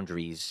no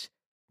boundaries,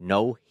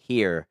 no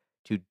here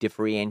to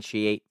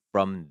differentiate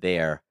from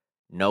there,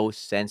 no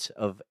sense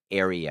of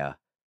area.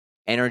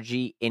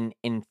 Energy in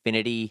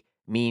infinity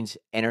means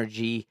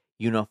energy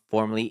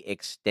uniformly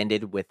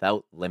extended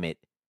without limit.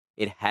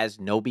 It has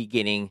no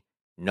beginning,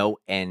 no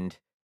end,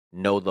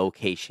 no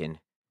location.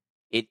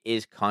 It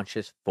is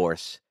conscious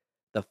force,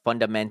 the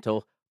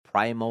fundamental,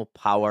 primal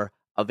power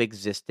of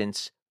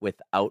existence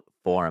without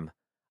form,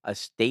 a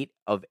state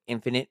of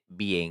infinite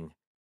being.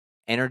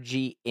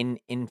 Energy in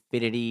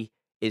infinity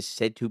is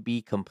said to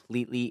be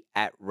completely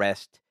at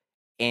rest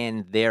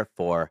and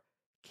therefore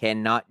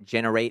cannot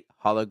generate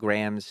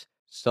holograms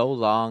so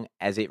long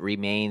as it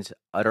remains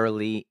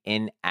utterly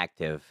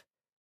inactive.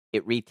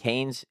 It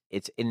retains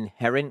its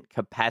inherent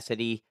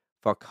capacity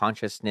for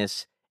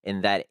consciousness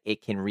in that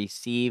it can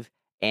receive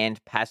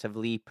and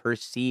passively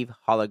perceive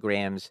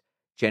holograms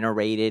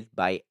generated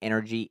by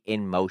energy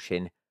in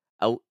motion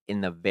out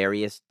in the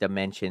various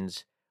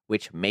dimensions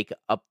which make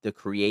up the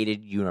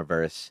created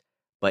universe,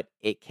 but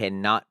it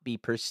cannot be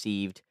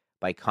perceived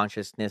by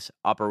consciousness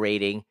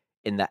operating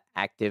in the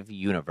active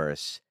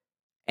universe.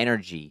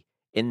 Energy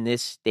in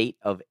this state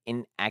of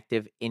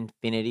inactive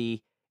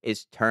infinity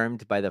is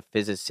termed by the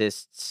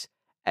physicists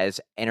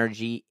as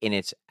energy in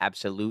its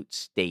absolute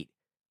state,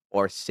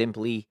 or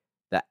simply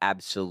the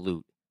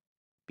absolute.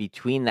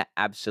 Between the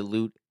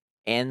absolute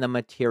and the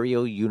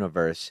material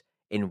universe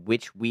in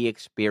which we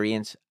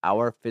experience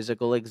our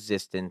physical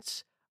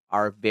existence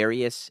are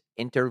various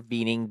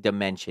intervening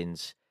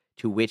dimensions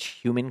to which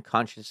human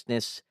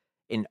consciousness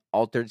in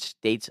altered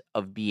states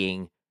of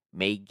being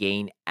may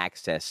gain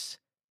access.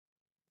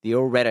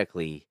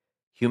 Theoretically,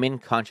 human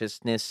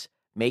consciousness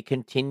may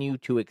continue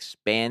to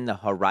expand the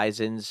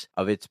horizons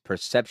of its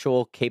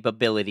perceptual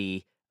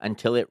capability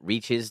until it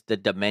reaches the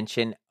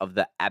dimension of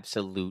the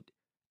absolute,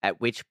 at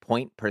which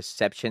point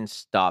perception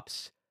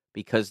stops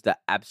because the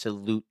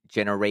absolute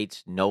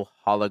generates no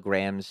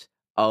holograms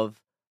of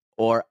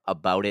or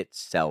about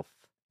itself.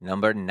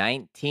 Number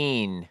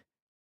 19,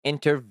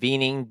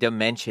 intervening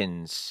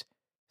dimensions.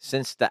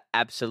 Since the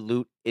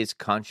absolute is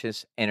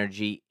conscious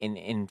energy in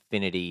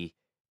infinity,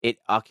 it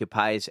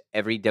occupies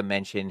every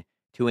dimension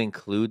to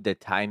include the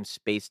time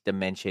space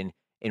dimension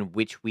in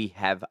which we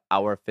have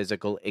our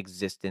physical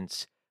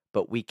existence,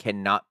 but we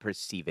cannot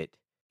perceive it.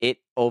 It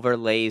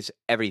overlays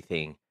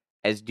everything,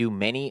 as do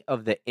many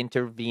of the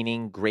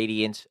intervening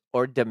gradients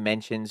or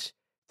dimensions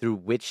through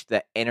which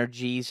the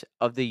energies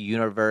of the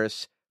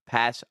universe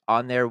pass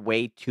on their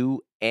way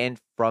to and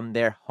from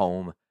their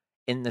home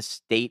in the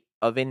state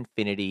of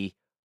infinity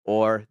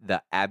or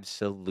the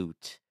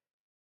absolute.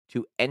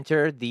 To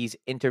enter these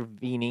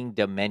intervening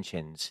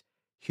dimensions,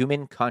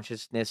 human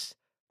consciousness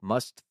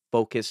must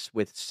focus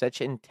with such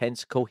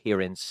intense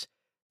coherence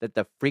that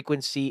the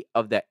frequency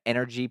of the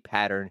energy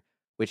pattern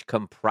which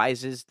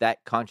comprises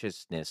that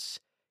consciousness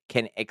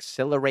can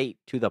accelerate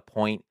to the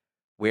point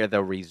where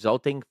the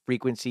resulting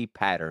frequency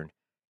pattern,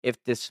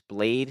 if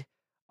displayed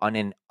on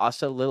an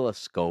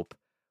oscilloscope,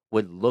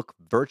 would look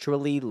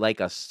virtually like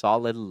a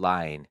solid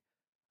line.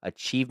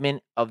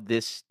 Achievement of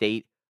this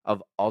state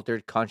of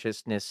altered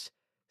consciousness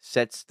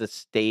sets the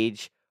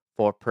stage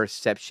for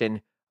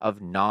perception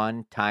of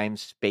non-time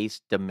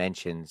space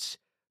dimensions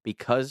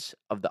because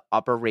of the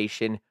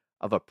operation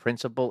of a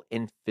principle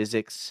in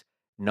physics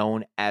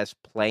known as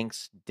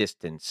Planck's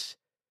distance.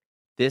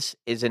 This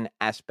is an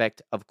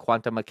aspect of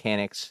quantum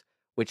mechanics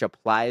which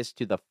applies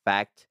to the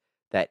fact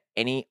that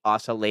any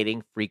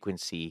oscillating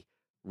frequency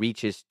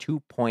reaches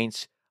 2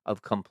 points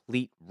of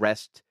complete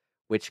rest,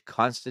 which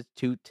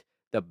constitute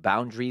the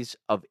boundaries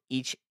of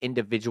each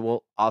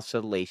individual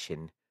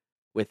oscillation.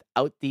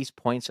 Without these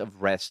points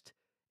of rest,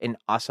 an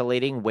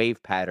oscillating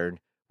wave pattern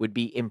would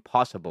be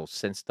impossible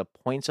since the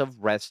points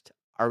of rest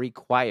are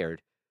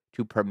required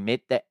to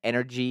permit the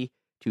energy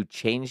to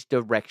change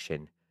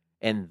direction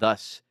and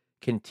thus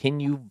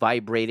continue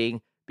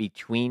vibrating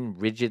between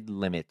rigid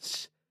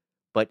limits.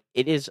 But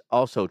it is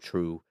also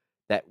true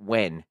that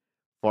when,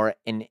 for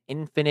an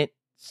infinite,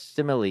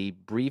 similarly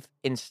brief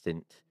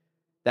instant,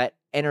 that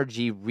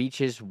energy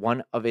reaches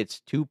one of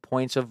its 2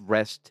 points of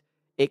rest,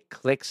 it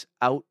clicks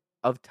out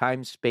of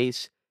time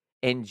space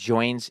and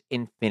joins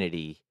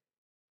infinity.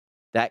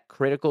 That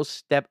critical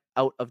step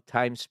out of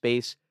time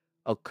space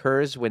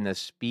occurs when the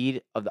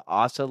speed of the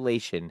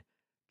oscillation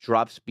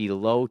drops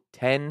below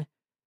 10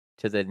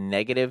 to the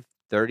negative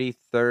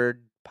 33rd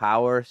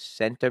power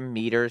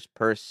centimeters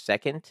per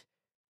second,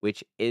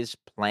 which is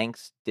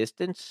Planck's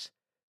distance.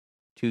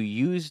 To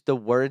use the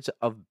words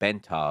of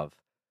Bentov,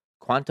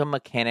 quantum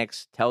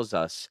mechanics tells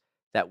us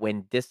that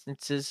when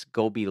distances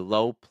go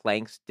below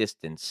Planck's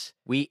distance,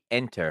 we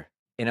enter,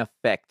 in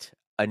effect,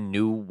 a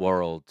new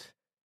world.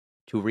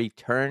 To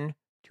return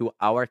to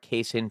our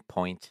case in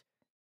point,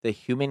 the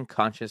human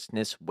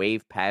consciousness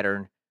wave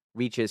pattern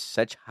reaches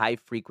such high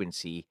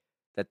frequency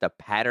that the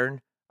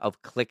pattern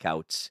of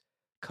clickouts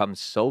comes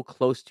so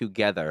close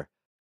together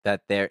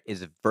that there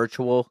is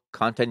virtual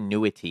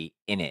continuity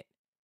in it.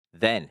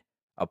 Then,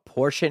 a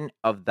portion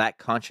of that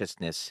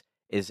consciousness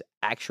is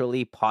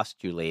actually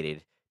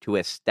postulated to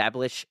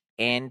establish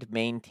and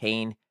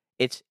maintain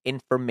its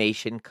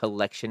information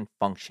collection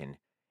function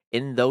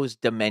in those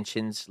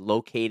dimensions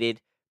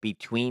located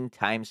between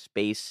time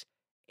space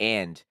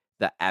and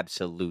the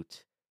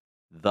absolute.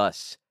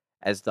 Thus,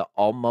 as the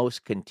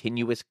almost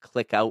continuous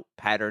click out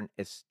pattern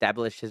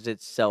establishes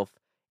itself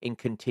in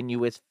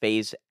continuous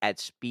phase at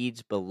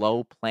speeds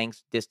below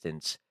Planck's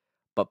distance,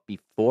 but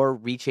before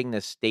reaching the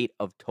state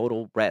of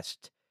total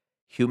rest,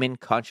 human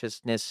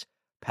consciousness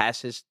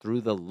passes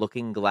through the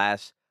looking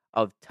glass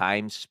of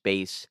time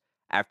space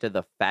after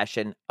the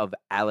fashion of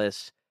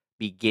Alice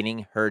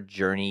beginning her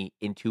journey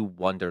into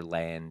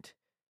Wonderland.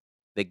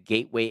 The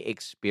gateway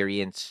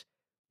experience,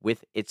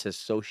 with its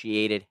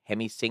associated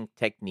hemisync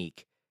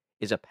technique,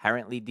 is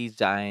apparently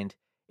designed,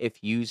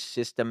 if used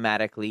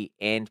systematically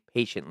and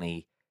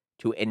patiently,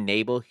 to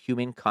enable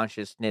human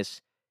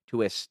consciousness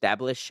to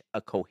establish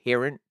a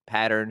coherent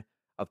pattern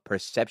of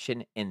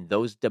perception in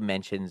those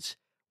dimensions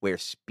where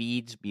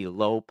speeds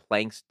below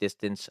Planck's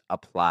distance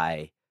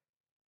apply.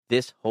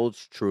 This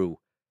holds true,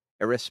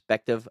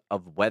 irrespective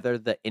of whether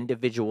the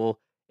individual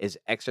is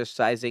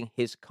exercising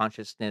his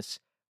consciousness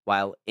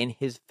while in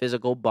his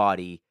physical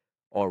body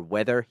or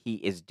whether he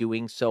is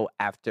doing so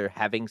after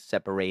having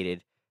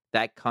separated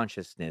that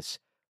consciousness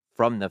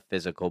from the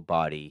physical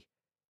body.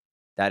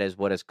 That is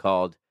what is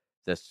called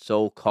the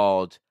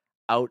so-called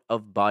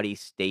out-of-body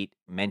state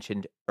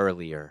mentioned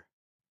earlier.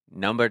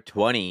 Number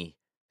 20,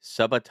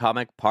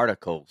 subatomic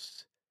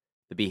particles.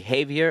 The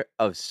behavior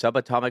of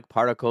subatomic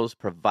particles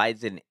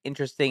provides an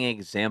interesting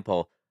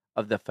example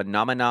of the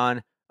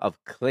phenomenon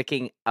of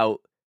clicking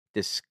out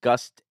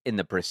discussed in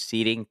the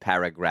preceding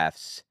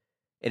paragraphs.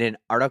 In an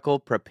article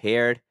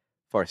prepared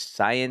for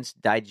Science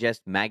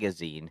Digest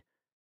magazine,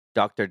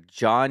 Dr.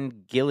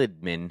 John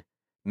Gilliedman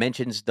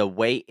mentions the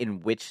way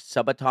in which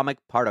subatomic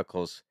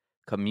particles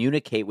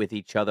communicate with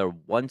each other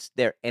once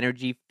their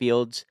energy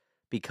fields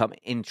become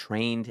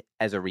entrained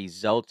as a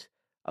result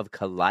of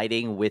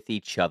colliding with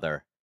each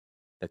other.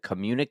 The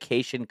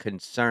communication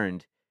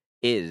concerned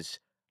is,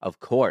 of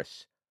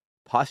course,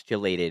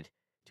 postulated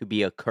to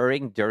be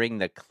occurring during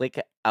the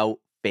click out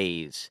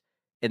phase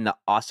in the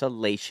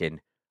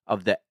oscillation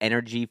of the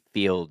energy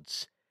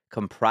fields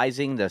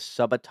comprising the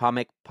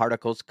subatomic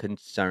particles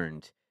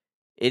concerned.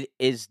 It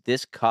is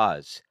this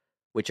cause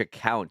which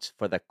accounts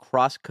for the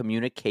cross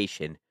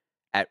communication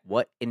at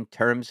what, in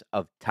terms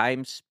of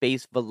time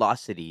space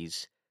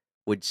velocities,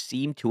 would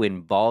seem to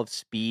involve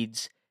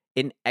speeds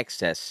in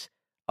excess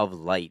of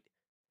light.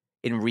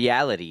 In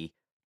reality,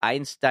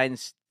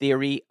 Einstein's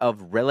theory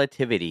of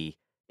relativity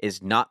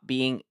is not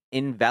being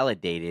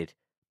invalidated,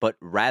 but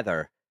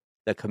rather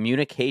the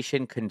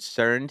communication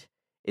concerned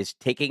is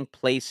taking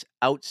place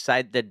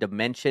outside the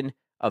dimension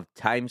of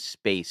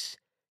time-space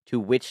to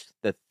which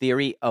the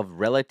theory of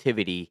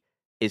relativity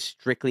is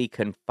strictly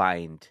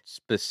confined.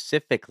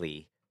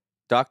 Specifically,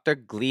 Dr.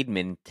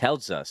 Gleedman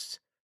tells us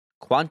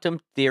quantum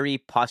theory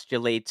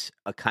postulates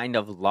a kind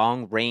of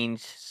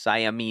long-range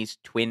Siamese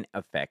twin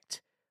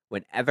effect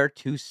whenever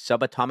two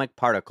subatomic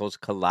particles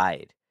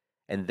collide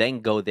and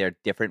then go their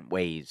different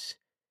ways.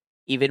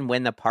 Even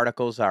when the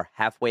particles are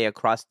halfway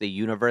across the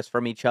universe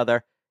from each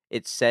other,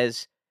 it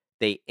says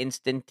they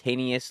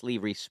instantaneously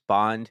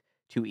respond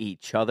to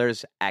each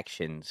other's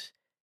actions.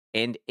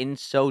 And in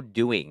so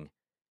doing,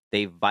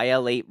 they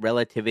violate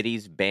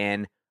relativity's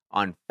ban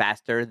on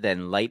faster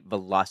than light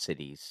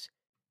velocities.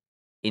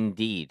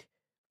 Indeed,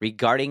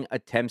 regarding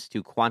attempts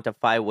to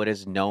quantify what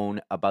is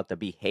known about the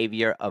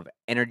behavior of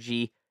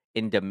energy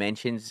in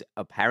dimensions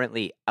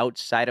apparently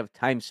outside of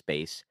time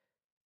space,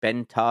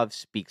 Bentov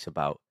speaks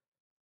about.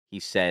 He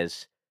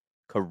says,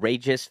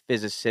 courageous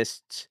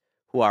physicists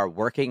who are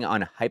working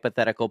on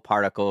hypothetical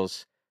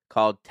particles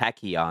called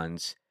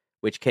tachyons,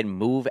 which can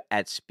move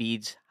at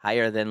speeds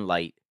higher than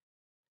light.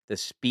 The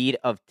speed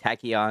of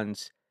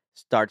tachyons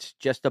starts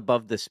just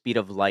above the speed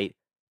of light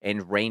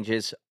and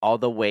ranges all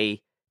the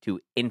way to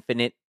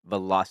infinite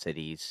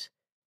velocities.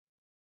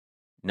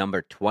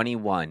 Number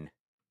 21.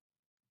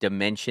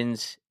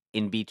 Dimensions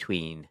in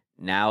between.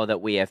 Now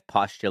that we have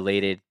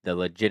postulated the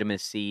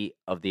legitimacy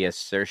of the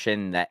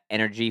assertion that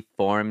energy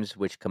forms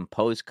which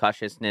compose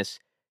consciousness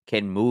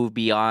can move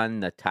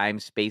beyond the time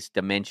space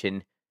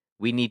dimension,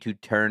 we need to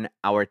turn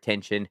our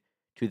attention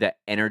to the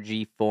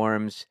energy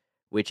forms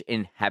which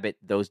inhabit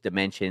those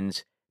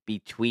dimensions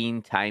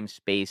between time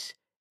space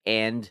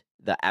and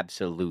the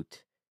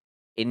absolute.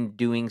 In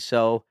doing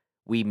so,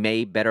 we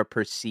may better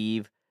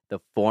perceive the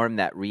form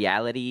that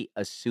reality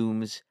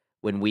assumes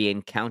when we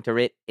encounter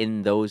it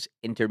in those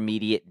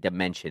intermediate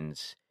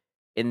dimensions.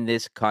 In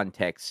this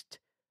context,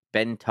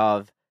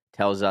 Bentov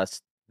tells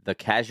us the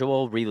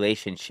causal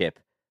relationship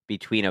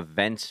between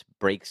events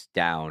breaks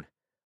down.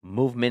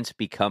 Movements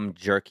become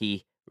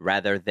jerky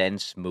rather than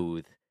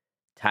smooth.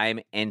 Time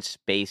and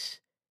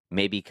space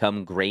may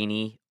become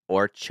grainy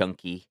or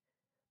chunky.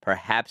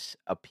 Perhaps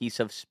a piece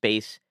of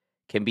space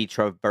can be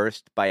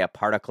traversed by a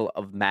particle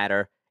of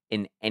matter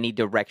in any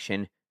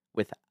direction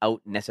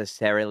without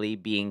necessarily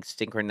being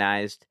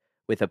synchronized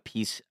with a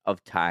piece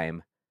of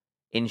time.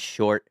 In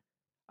short,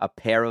 a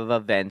pair of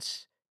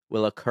events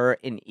will occur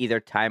in either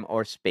time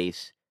or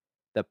space,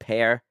 the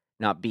pair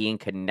not being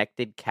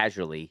connected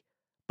casually,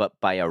 but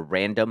by a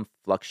random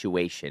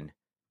fluctuation.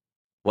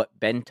 What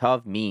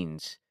Bentov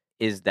means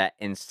is that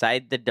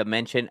inside the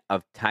dimension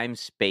of time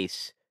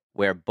space,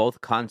 where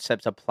both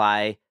concepts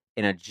apply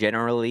in a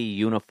generally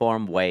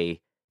uniform way,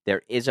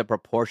 there is a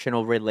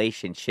proportional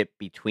relationship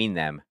between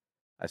them.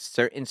 A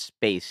certain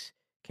space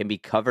can be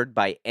covered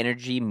by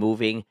energy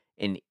moving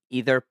in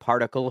either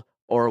particle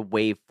or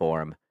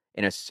waveform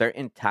in a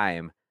certain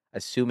time,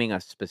 assuming a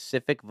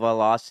specific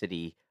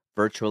velocity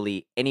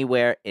virtually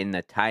anywhere in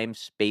the time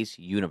space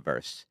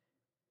universe.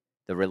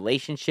 The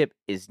relationship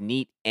is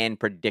neat and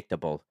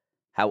predictable.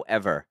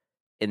 However,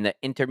 in the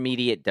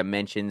intermediate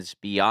dimensions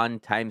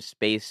beyond time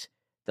space,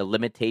 the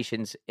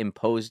limitations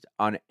imposed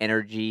on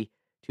energy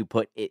to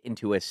put it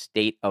into a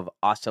state of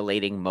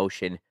oscillating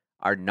motion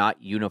are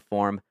not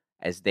uniform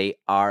as they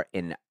are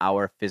in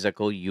our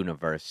physical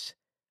universe.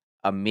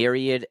 A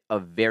myriad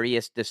of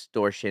various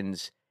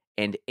distortions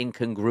and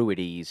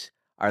incongruities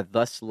are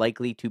thus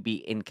likely to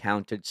be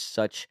encountered,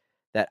 such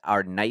that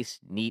our nice,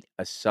 neat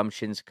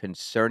assumptions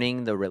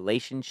concerning the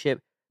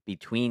relationship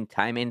between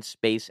time and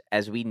space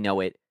as we know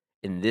it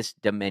in this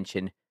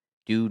dimension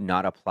do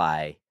not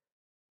apply.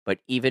 But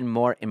even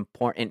more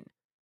important,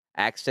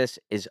 access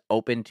is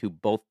open to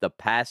both the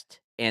past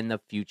and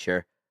the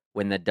future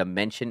when the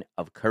dimension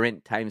of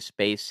current time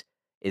space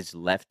is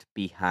left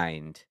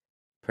behind.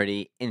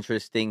 Pretty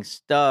interesting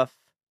stuff.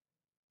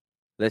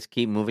 Let's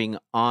keep moving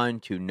on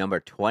to number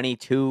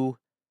 22.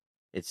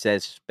 It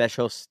says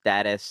special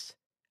status,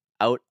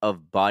 out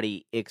of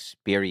body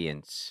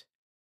experience.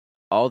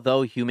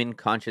 Although human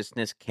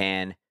consciousness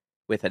can,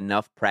 with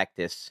enough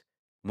practice,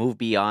 move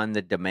beyond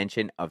the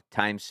dimension of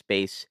time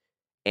space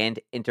and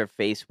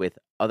interface with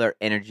other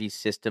energy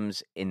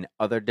systems in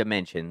other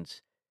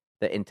dimensions,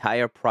 the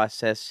entire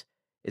process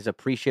is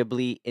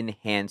appreciably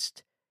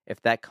enhanced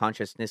if that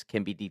consciousness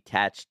can be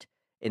detached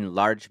in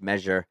large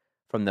measure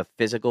from the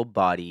physical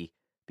body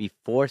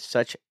before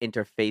such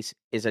interface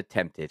is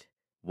attempted.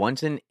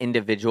 Once an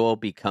individual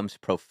becomes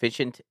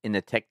proficient in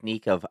the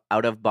technique of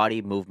out of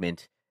body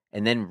movement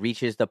and then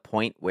reaches the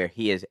point where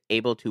he is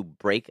able to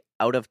break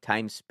out of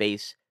time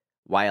space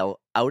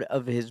while out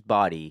of his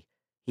body,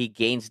 he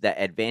gains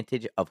the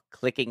advantage of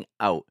clicking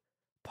out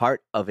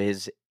part of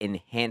his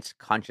enhanced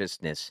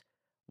consciousness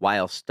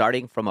while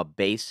starting from a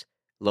base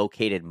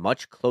located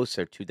much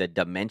closer to the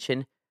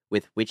dimension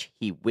with which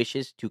he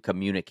wishes to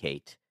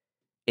communicate.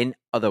 In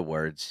other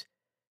words,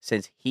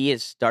 since he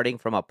is starting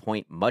from a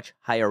point much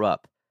higher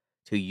up,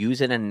 to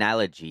use an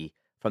analogy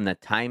from the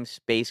time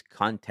space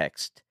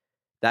context,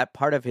 that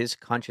part of his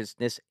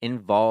consciousness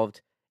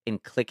involved in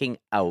clicking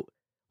out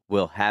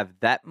will have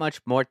that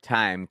much more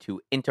time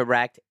to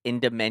interact in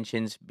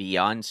dimensions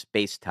beyond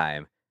space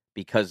time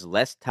because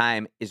less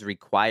time is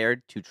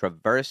required to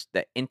traverse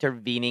the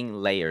intervening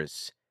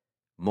layers.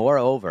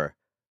 Moreover,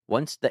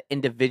 once the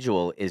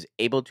individual is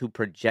able to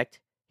project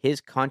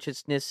his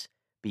consciousness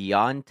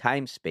beyond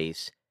time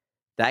space,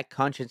 that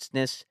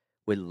consciousness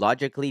would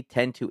logically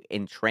tend to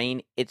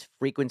entrain its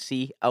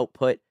frequency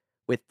output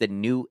with the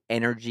new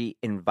energy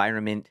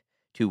environment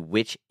to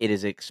which it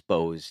is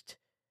exposed,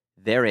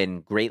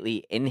 therein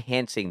greatly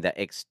enhancing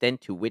the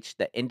extent to which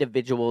the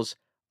individual's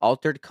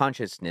altered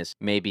consciousness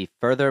may be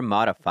further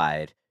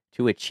modified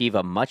to achieve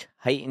a much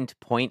heightened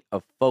point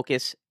of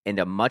focus and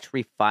a much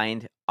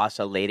refined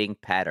oscillating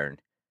pattern.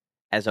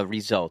 As a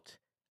result,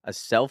 a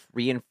self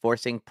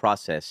reinforcing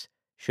process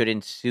should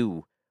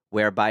ensue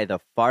whereby the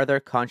farther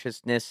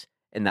consciousness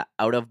in the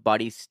out of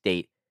body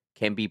state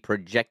can be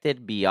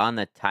projected beyond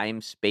the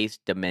time space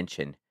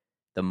dimension,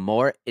 the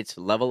more its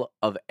level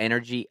of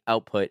energy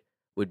output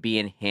would be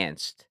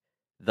enhanced,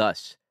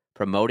 thus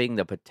promoting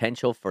the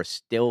potential for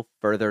still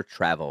further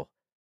travel.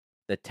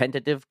 The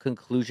tentative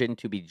conclusion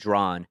to be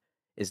drawn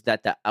is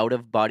that the out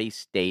of body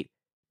state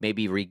may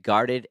be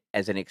regarded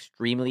as an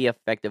extremely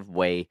effective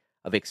way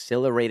of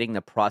accelerating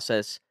the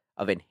process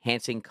of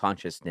enhancing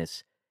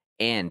consciousness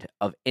and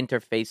of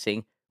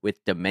interfacing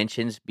with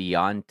dimensions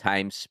beyond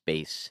time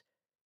space.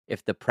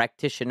 If the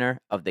practitioner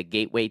of the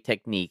gateway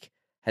technique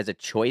has a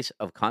choice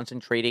of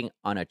concentrating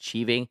on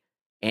achieving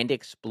and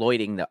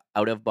exploiting the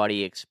out of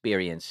body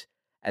experience,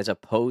 as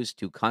opposed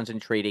to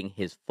concentrating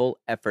his full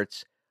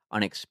efforts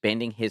on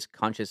expanding his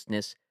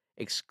consciousness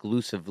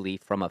exclusively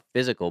from a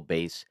physical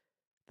base,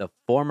 the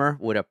former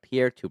would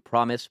appear to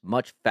promise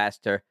much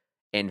faster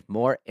and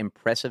more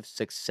impressive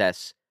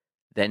success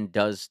than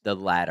does the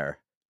latter.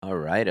 All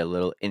right, a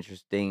little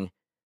interesting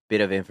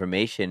bit of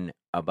information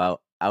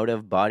about out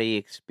of body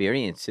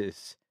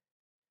experiences.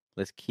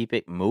 Let's keep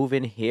it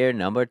moving here.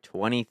 Number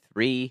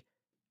 23,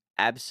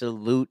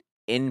 absolute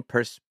in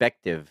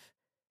perspective.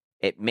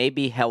 It may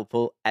be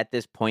helpful at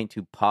this point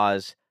to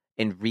pause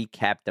and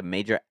recap the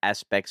major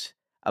aspects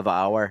of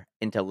our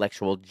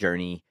intellectual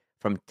journey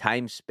from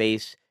time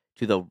space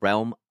to the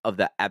realm of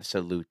the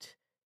absolute.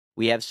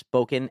 We have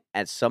spoken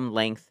at some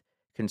length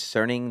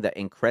concerning the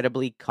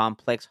incredibly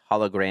complex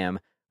hologram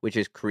which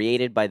is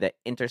created by the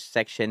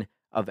intersection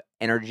of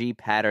energy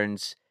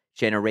patterns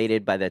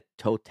generated by the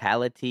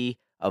totality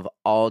of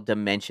all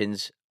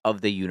dimensions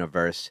of the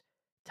universe,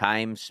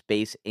 time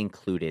space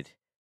included.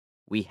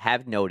 We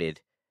have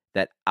noted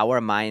that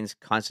our minds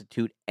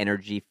constitute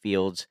energy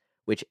fields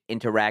which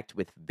interact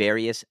with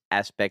various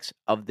aspects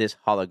of this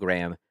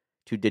hologram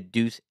to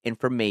deduce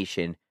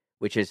information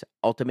which is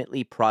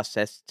ultimately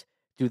processed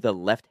through the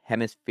left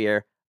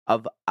hemisphere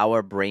of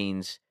our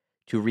brains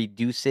to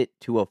reduce it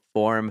to a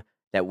form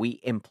that we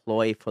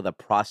employ for the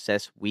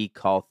process we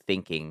call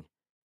thinking.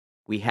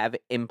 We have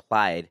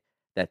implied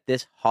that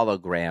this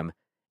hologram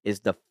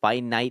is the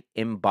finite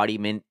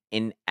embodiment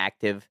in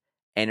active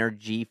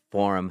energy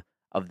form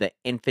of the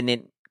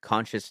infinite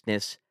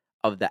consciousness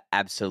of the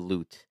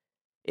absolute.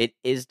 It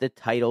is the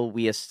title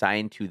we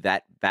assign to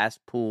that vast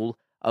pool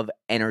of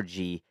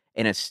energy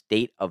in a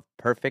state of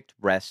perfect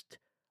rest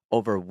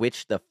over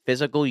which the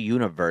physical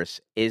universe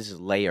is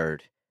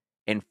layered,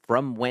 and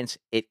from whence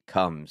it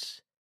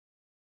comes.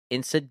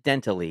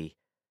 Incidentally,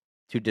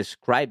 to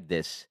describe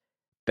this,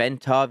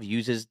 Bentov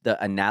uses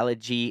the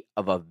analogy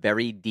of a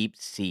very deep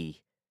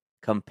sea,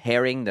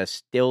 comparing the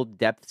still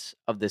depths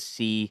of the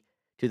sea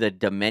to the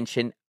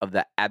dimension of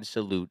the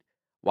absolute,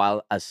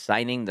 while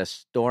assigning the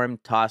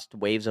storm-tossed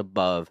waves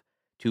above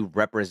to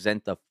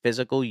represent the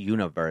physical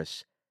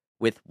universe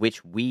with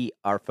which we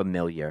are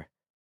familiar.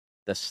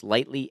 The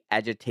slightly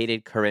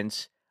agitated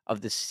currents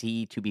of the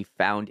sea to be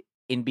found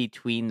in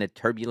between the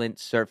turbulent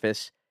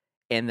surface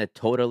and the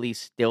totally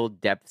still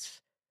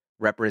depths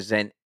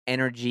represent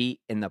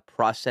energy in the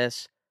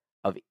process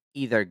of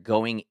either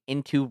going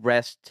into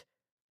rest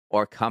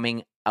or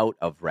coming out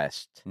of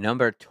rest.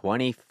 Number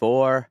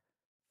 24,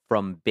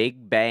 from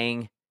Big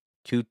Bang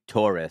to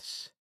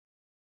Torus.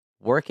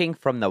 Working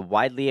from the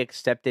widely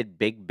accepted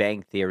Big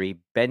Bang theory,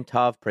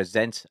 Bentov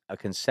presents a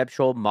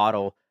conceptual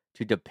model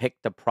to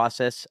depict the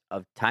process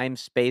of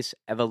time-space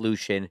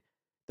evolution,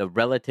 the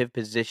relative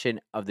position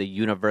of the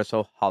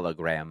universal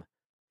hologram.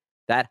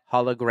 That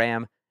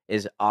hologram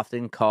is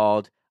often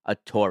called a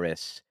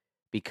torus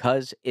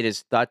because it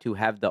is thought to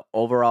have the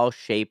overall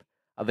shape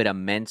of an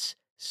immense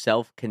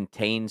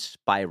self-contained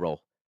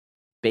spiral.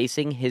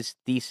 Basing his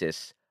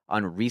thesis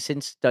on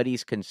recent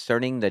studies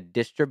concerning the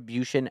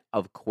distribution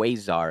of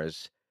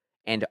quasars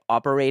and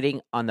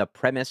operating on the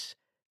premise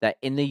that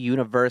in the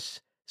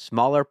universe,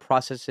 smaller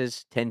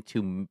processes tend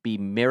to be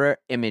mirror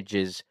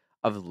images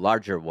of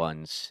larger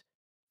ones.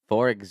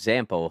 For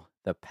example,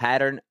 the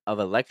pattern of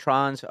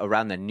electrons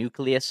around the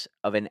nucleus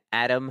of an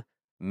atom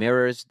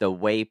mirrors the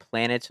way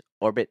planets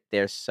orbit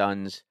their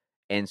suns,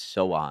 and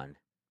so on.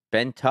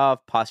 Bentov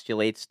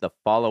postulates the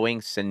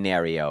following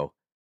scenario.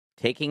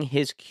 Taking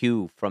his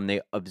cue from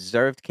the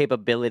observed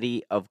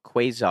capability of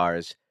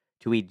quasars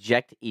to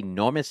eject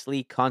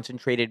enormously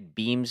concentrated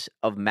beams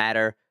of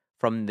matter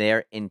from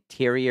their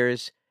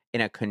interiors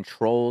in a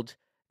controlled,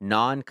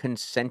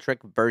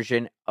 non-concentric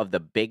version of the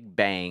Big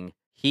Bang,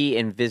 he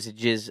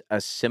envisages a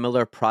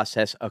similar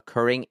process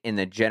occurring in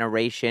the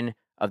generation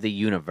of the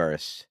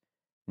universe,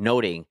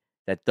 noting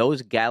that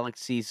those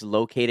galaxies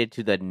located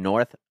to the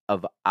north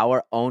of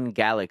our own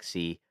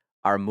galaxy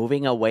are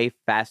moving away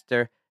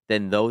faster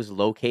than those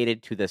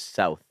located to the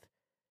south.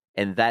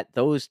 and that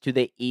those to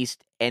the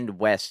east and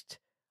west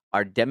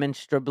are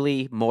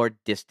demonstrably more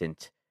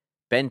distant.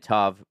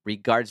 Bentov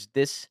regards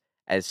this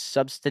as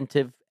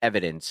substantive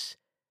evidence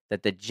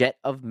that the jet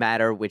of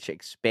matter which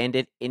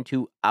expanded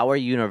into our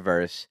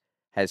universe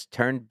has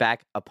turned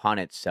back upon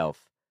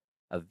itself,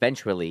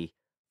 eventually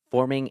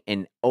forming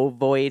an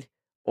ovoid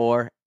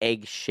or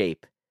egg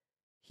shape.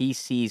 He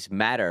sees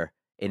matter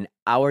in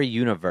our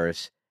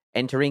universe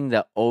entering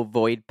the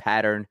ovoid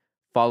pattern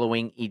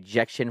following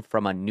ejection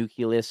from a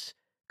nucleus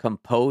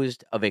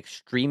composed of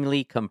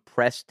extremely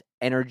compressed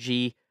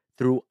energy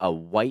through a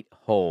white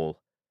hole.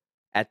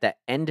 At the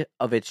end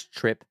of its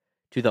trip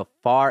to the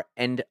far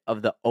end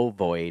of the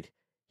ovoid,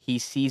 he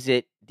sees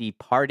it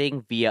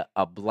departing via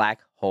a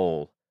black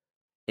hole.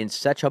 In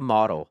such a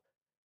model,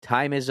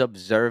 time is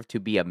observed to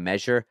be a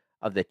measure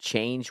of the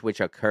change which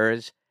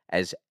occurs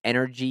as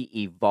energy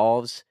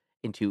evolves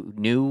into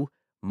new,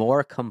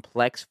 more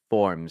complex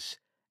forms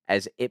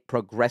as it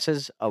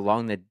progresses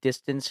along the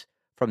distance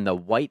from the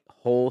white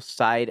hole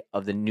side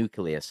of the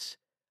nucleus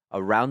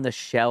around the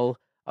shell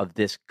of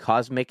this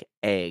cosmic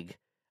egg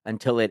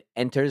until it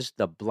enters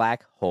the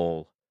black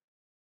hole.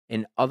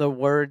 In other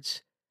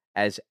words,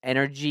 as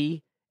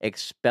energy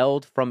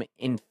expelled from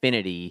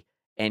infinity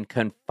and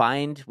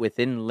confined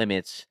within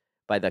limits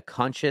by the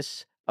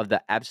conscious of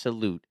the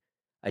absolute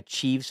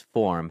achieves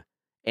form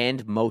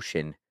and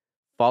motion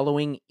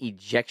following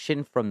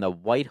ejection from the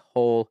white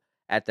hole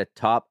at the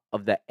top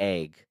of the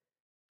egg.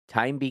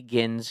 Time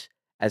begins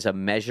as a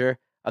measure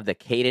of the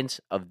cadence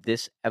of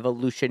this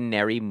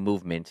evolutionary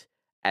movement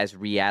as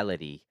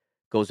reality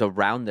goes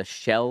around the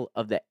shell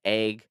of the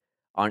egg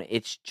on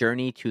its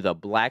journey to the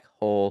black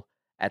hole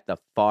at the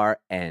far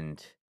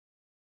end.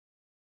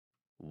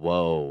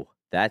 Whoa,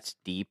 that's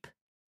deep.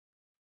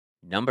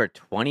 Number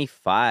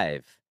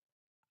 25,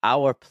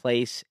 our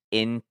place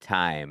in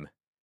time.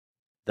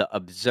 The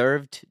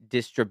observed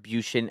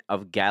distribution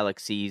of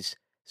galaxies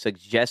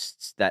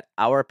suggests that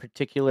our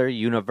particular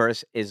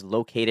universe is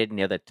located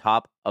near the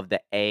top of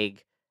the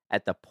egg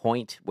at the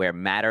point where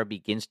matter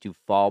begins to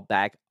fall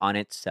back on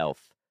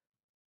itself,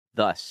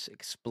 thus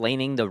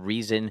explaining the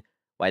reason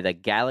why the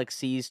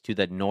galaxies to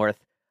the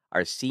north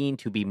are seen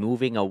to be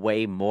moving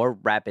away more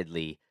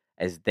rapidly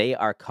as they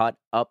are caught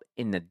up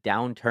in the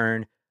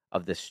downturn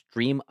of the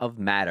stream of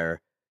matter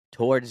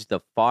towards the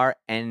far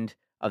end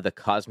of the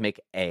cosmic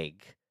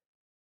egg.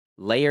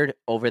 Layered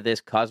over this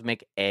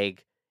cosmic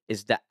egg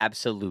is the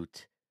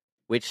absolute,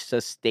 which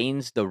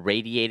sustains the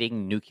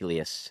radiating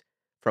nucleus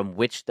from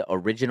which the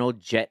original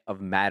jet of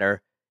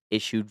matter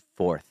issued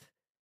forth.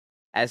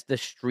 As the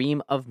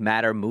stream of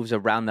matter moves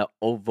around the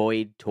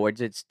ovoid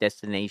towards its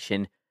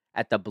destination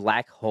at the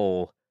black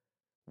hole,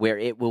 where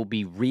it will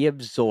be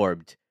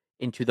reabsorbed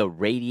into the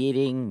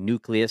radiating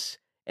nucleus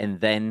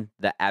and then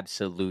the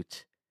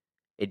absolute.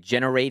 It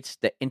generates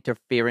the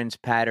interference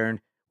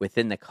pattern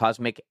within the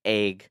cosmic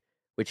egg,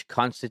 which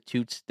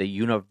constitutes the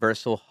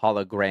universal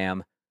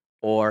hologram,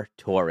 or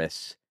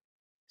torus.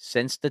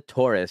 Since the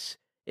torus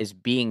is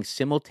being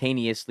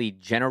simultaneously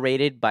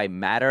generated by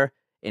matter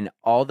in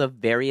all the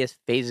various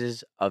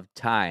phases of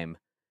time,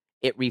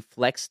 it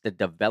reflects the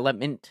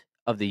development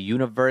of the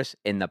universe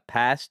in the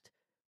past,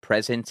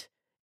 present,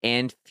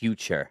 and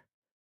future.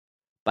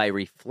 By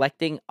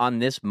reflecting on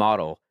this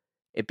model,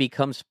 it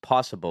becomes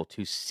possible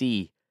to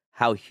see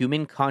how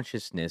human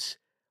consciousness,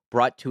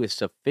 brought to a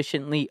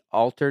sufficiently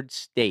altered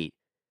state,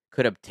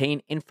 could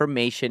obtain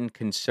information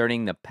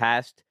concerning the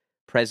past,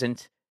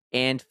 present,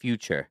 and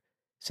future,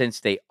 since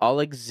they all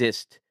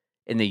exist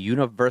in the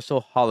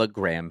universal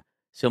hologram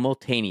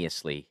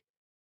simultaneously.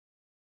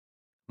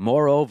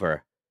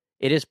 Moreover,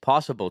 it is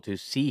possible to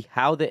see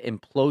how the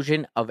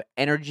implosion of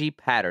energy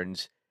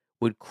patterns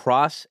would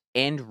cross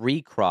and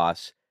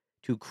recross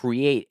to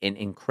create an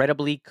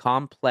incredibly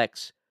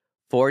complex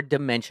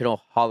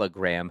four-dimensional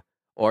hologram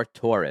or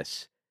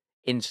torus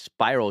in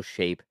spiral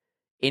shape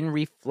in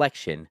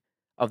reflection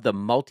of the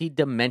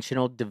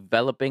multidimensional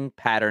developing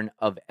pattern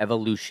of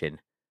evolution.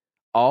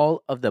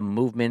 All of the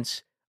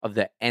movements of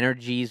the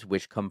energies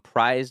which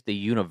comprise the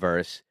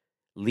universe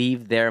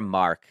leave their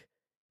mark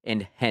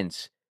and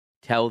hence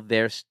tell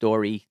their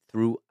story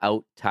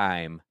throughout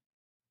time.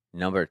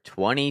 Number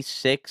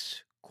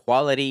 26,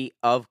 quality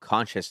of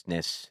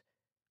consciousness.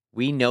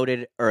 We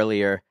noted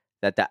earlier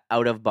that the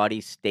out of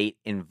body state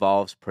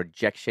involves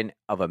projection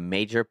of a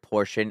major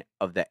portion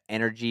of the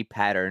energy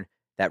pattern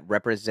that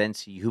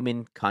represents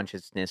human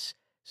consciousness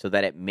so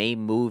that it may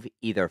move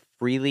either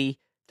freely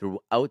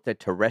throughout the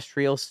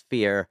terrestrial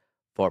sphere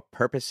for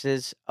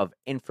purposes of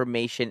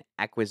information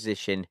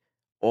acquisition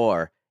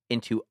or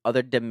into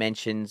other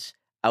dimensions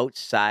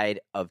outside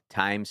of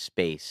time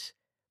space,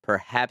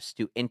 perhaps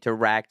to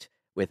interact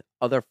with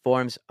other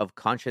forms of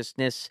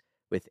consciousness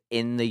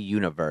within the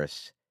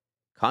universe.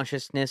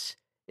 Consciousness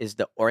is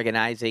the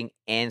organizing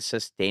and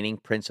sustaining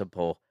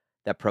principle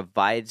that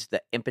provides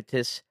the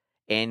impetus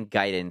and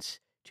guidance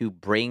to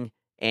bring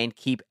and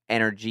keep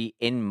energy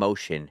in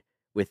motion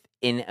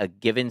within a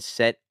given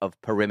set of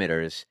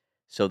perimeters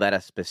so that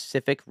a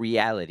specific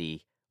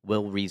reality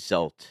will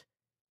result.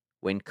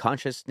 When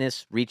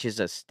consciousness reaches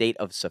a state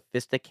of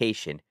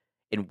sophistication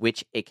in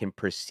which it can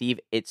perceive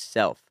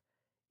itself,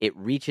 it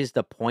reaches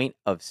the point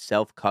of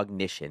self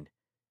cognition.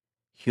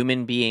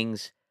 Human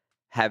beings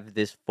have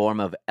this form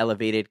of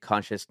elevated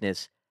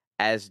consciousness,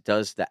 as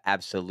does the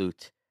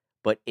Absolute.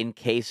 But in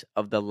case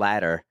of the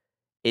latter,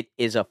 it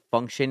is a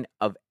function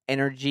of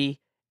energy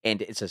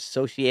and its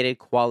associated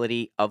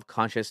quality of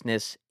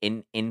consciousness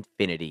in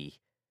infinity.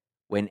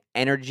 When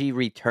energy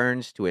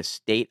returns to a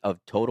state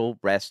of total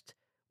rest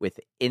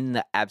within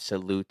the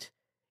Absolute,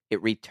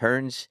 it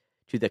returns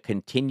to the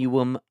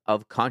continuum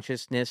of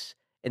consciousness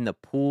in the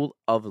pool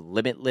of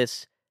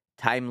limitless,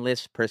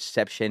 timeless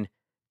perception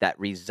that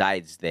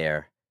resides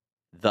there.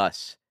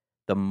 Thus,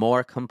 the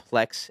more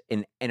complex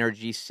an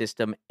energy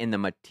system in the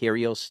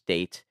material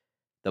state,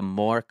 the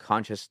more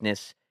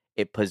consciousness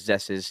it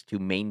possesses to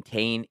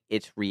maintain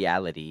its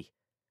reality.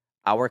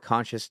 Our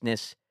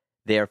consciousness,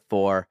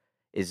 therefore,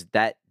 is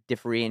that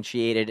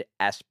differentiated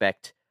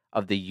aspect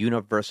of the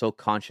universal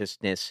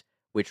consciousness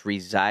which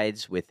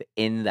resides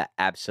within the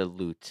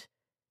Absolute.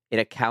 It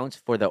accounts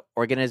for the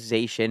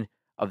organization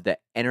of the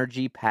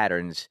energy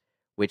patterns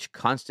which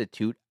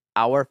constitute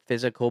our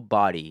physical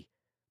body,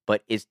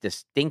 but is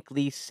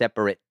distinctly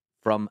separate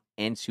from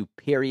and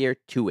superior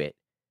to it.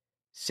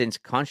 Since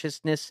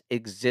consciousness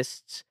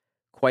exists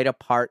quite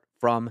apart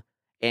from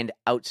and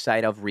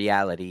outside of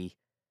reality,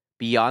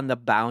 beyond the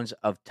bounds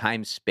of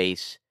time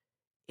space,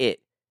 it,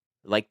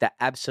 like the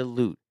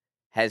Absolute,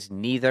 has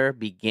neither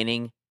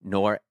beginning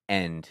nor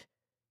end.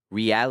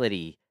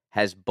 Reality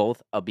has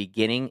both a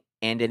beginning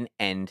and an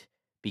end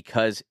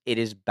because it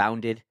is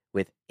bounded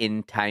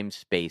within time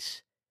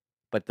space.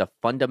 But the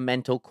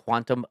fundamental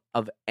quantum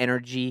of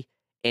energy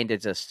and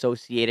its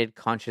associated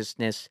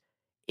consciousness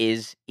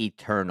is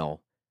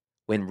eternal.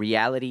 When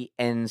reality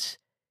ends,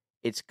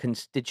 its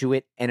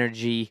constituent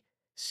energy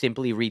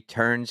simply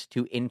returns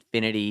to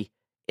infinity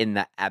in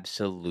the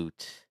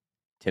Absolute.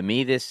 To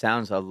me, this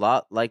sounds a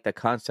lot like the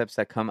concepts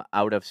that come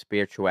out of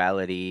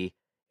spirituality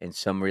and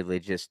some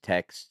religious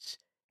texts,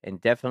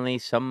 and definitely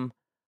some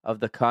of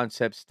the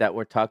concepts that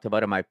were talked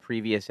about in my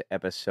previous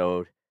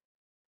episode,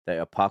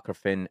 the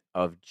Apocryphon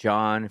of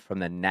John from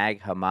the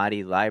Nag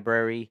Hammadi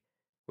Library,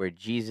 where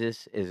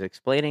Jesus is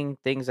explaining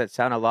things that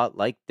sound a lot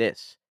like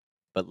this.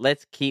 But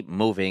let's keep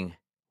moving.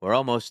 We're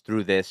almost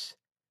through this.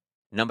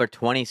 Number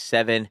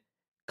 27,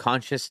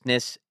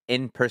 consciousness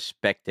in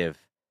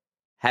perspective.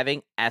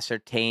 Having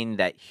ascertained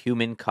that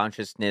human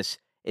consciousness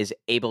is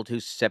able to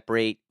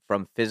separate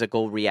from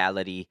physical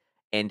reality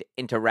and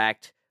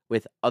interact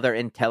with other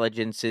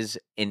intelligences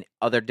in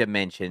other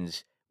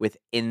dimensions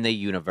within the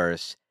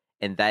universe,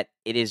 and that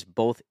it is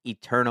both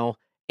eternal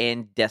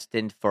and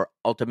destined for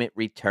ultimate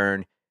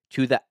return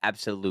to the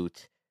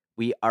Absolute,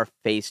 we are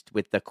faced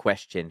with the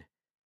question: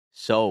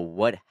 so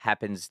what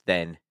happens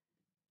then?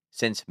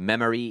 Since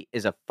memory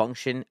is a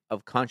function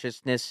of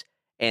consciousness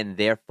and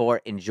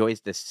therefore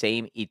enjoys the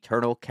same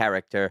eternal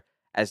character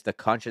as the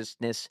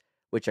consciousness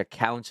which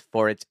accounts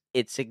for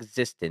its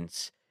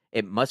existence,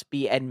 it must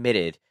be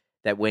admitted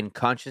that when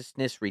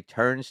consciousness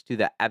returns to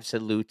the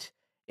Absolute,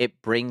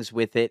 it brings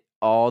with it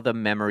all the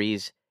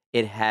memories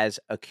it has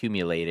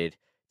accumulated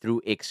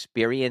through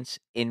experience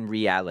in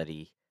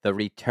reality. The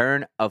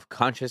return of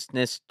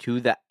consciousness to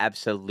the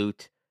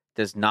Absolute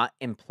does not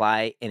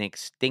imply an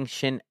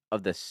extinction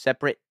of the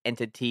separate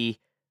entity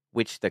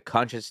which the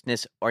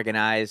consciousness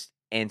organized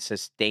and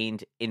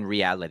sustained in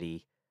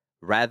reality.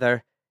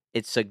 Rather,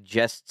 it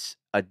suggests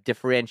a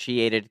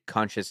differentiated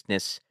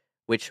consciousness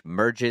which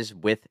merges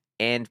with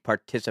and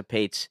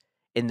participates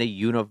in the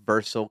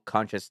universal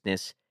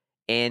consciousness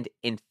and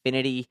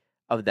infinity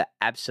of the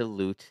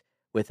Absolute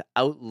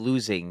without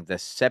losing the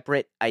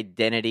separate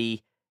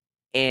identity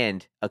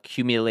and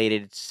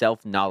accumulated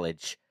self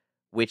knowledge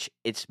which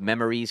its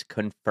memories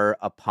confer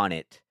upon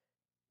it.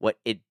 What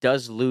it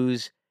does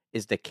lose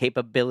is the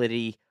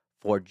capability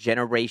for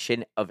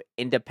generation of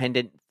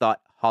independent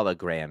thought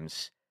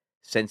holograms,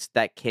 since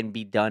that can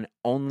be done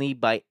only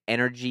by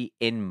energy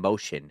in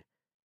motion.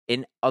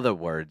 In other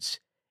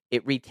words,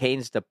 it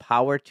retains the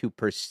power to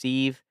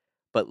perceive,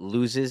 but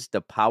loses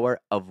the power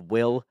of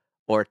will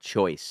or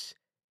choice.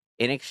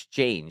 In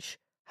exchange,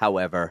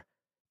 however,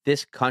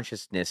 this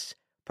consciousness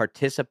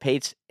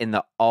participates in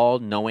the all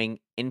knowing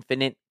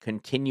infinite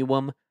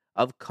continuum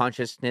of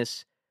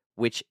consciousness,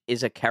 which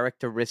is a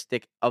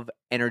characteristic of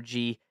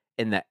energy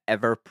in the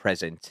ever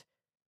present.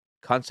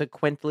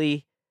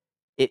 Consequently,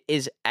 it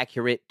is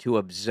accurate to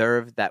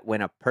observe that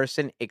when a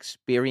person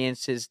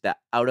experiences the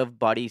out of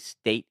body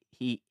state,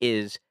 he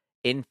is,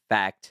 in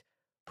fact,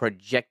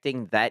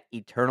 projecting that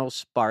eternal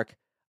spark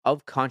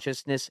of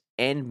consciousness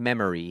and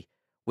memory,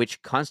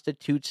 which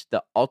constitutes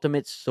the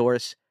ultimate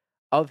source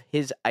of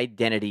his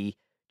identity,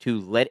 to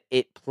let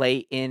it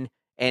play in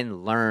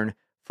and learn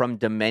from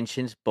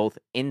dimensions both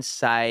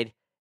inside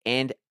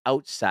and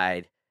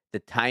outside the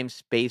time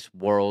space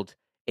world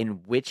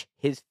in which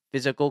his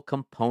physical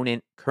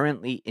component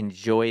currently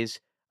enjoys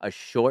a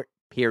short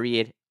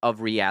period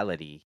of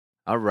reality.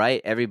 All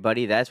right,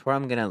 everybody, that's where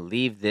I'm going to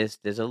leave this.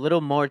 There's a little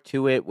more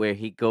to it where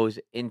he goes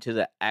into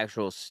the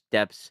actual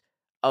steps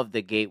of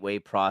the gateway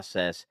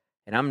process.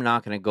 And I'm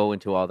not going to go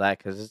into all that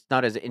because it's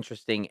not as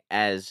interesting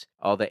as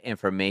all the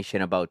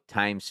information about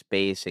time,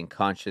 space, and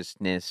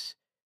consciousness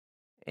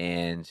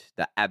and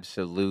the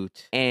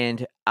absolute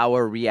and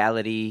our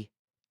reality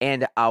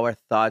and our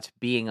thoughts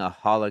being a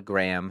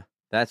hologram.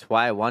 That's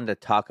why I wanted to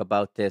talk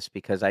about this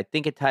because I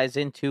think it ties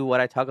into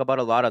what I talk about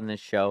a lot on this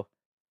show.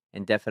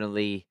 And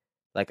definitely,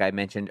 like I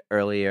mentioned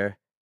earlier,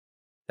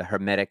 the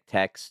Hermetic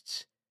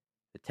texts,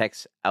 the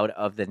texts out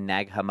of the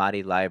Nag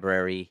Hammadi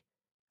library.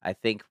 I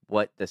think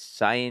what the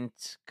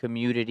science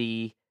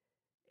community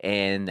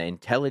and the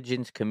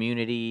intelligence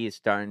community is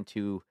starting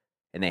to,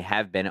 and they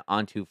have been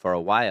onto for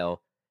a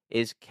while,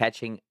 is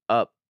catching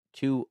up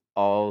to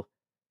all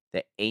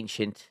the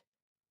ancient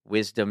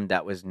wisdom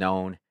that was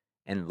known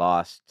and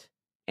lost.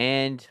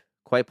 And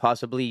quite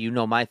possibly,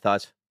 my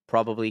thoughts,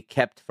 probably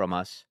kept from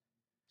us.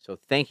 So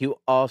thank you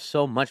all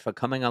so much for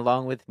coming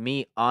along with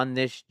me on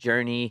this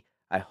journey.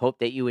 I hope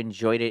that you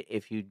enjoyed it.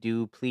 If you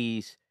do,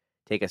 please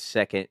take a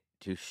second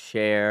to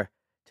share,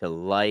 to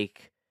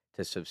like,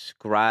 to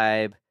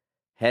subscribe.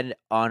 Head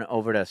on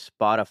over to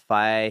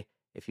Spotify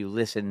if you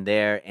listen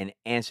there and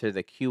answer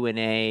the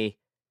Q&A.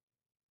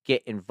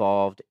 Get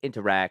involved,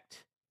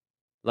 interact.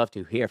 Love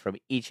to hear from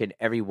each and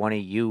every one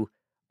of you.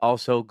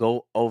 Also,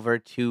 go over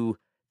to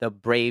the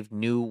Brave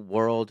New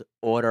World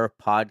Order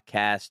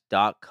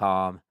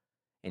podcast.com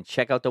and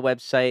check out the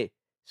website.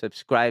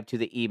 Subscribe to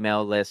the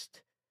email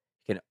list.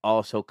 You can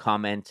also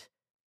comment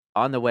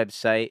on the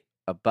website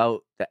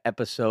about the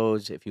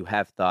episodes if you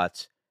have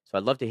thoughts. So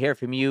I'd love to hear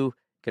from you. You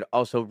could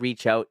also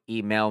reach out,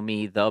 email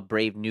me, the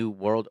Brave New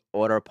World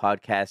Order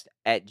podcast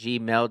at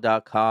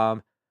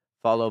gmail.com.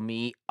 Follow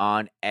me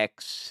on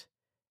X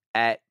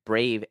at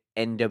Brave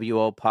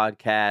NWO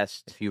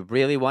Podcast. If you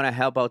really want to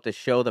help out the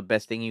show, the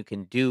best thing you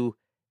can do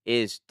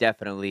is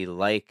definitely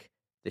like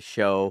the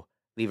show,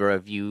 leave a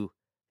review.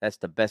 That's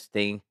the best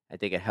thing. I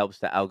think it helps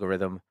the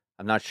algorithm.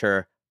 I'm not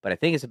sure, but I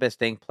think it's the best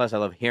thing. Plus, I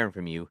love hearing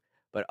from you.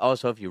 But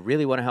also, if you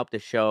really want to help the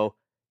show,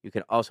 you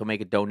can also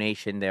make a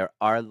donation. There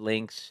are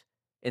links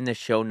in the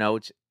show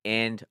notes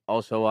and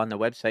also on the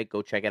website.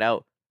 Go check it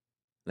out.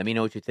 Let me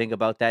know what you think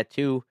about that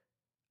too.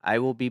 I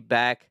will be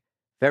back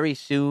very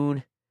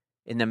soon.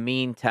 In the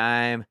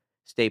meantime,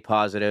 stay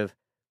positive,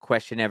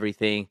 question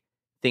everything,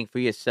 think for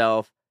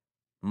yourself.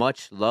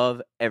 Much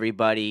love,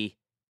 everybody.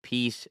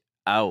 Peace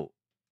out.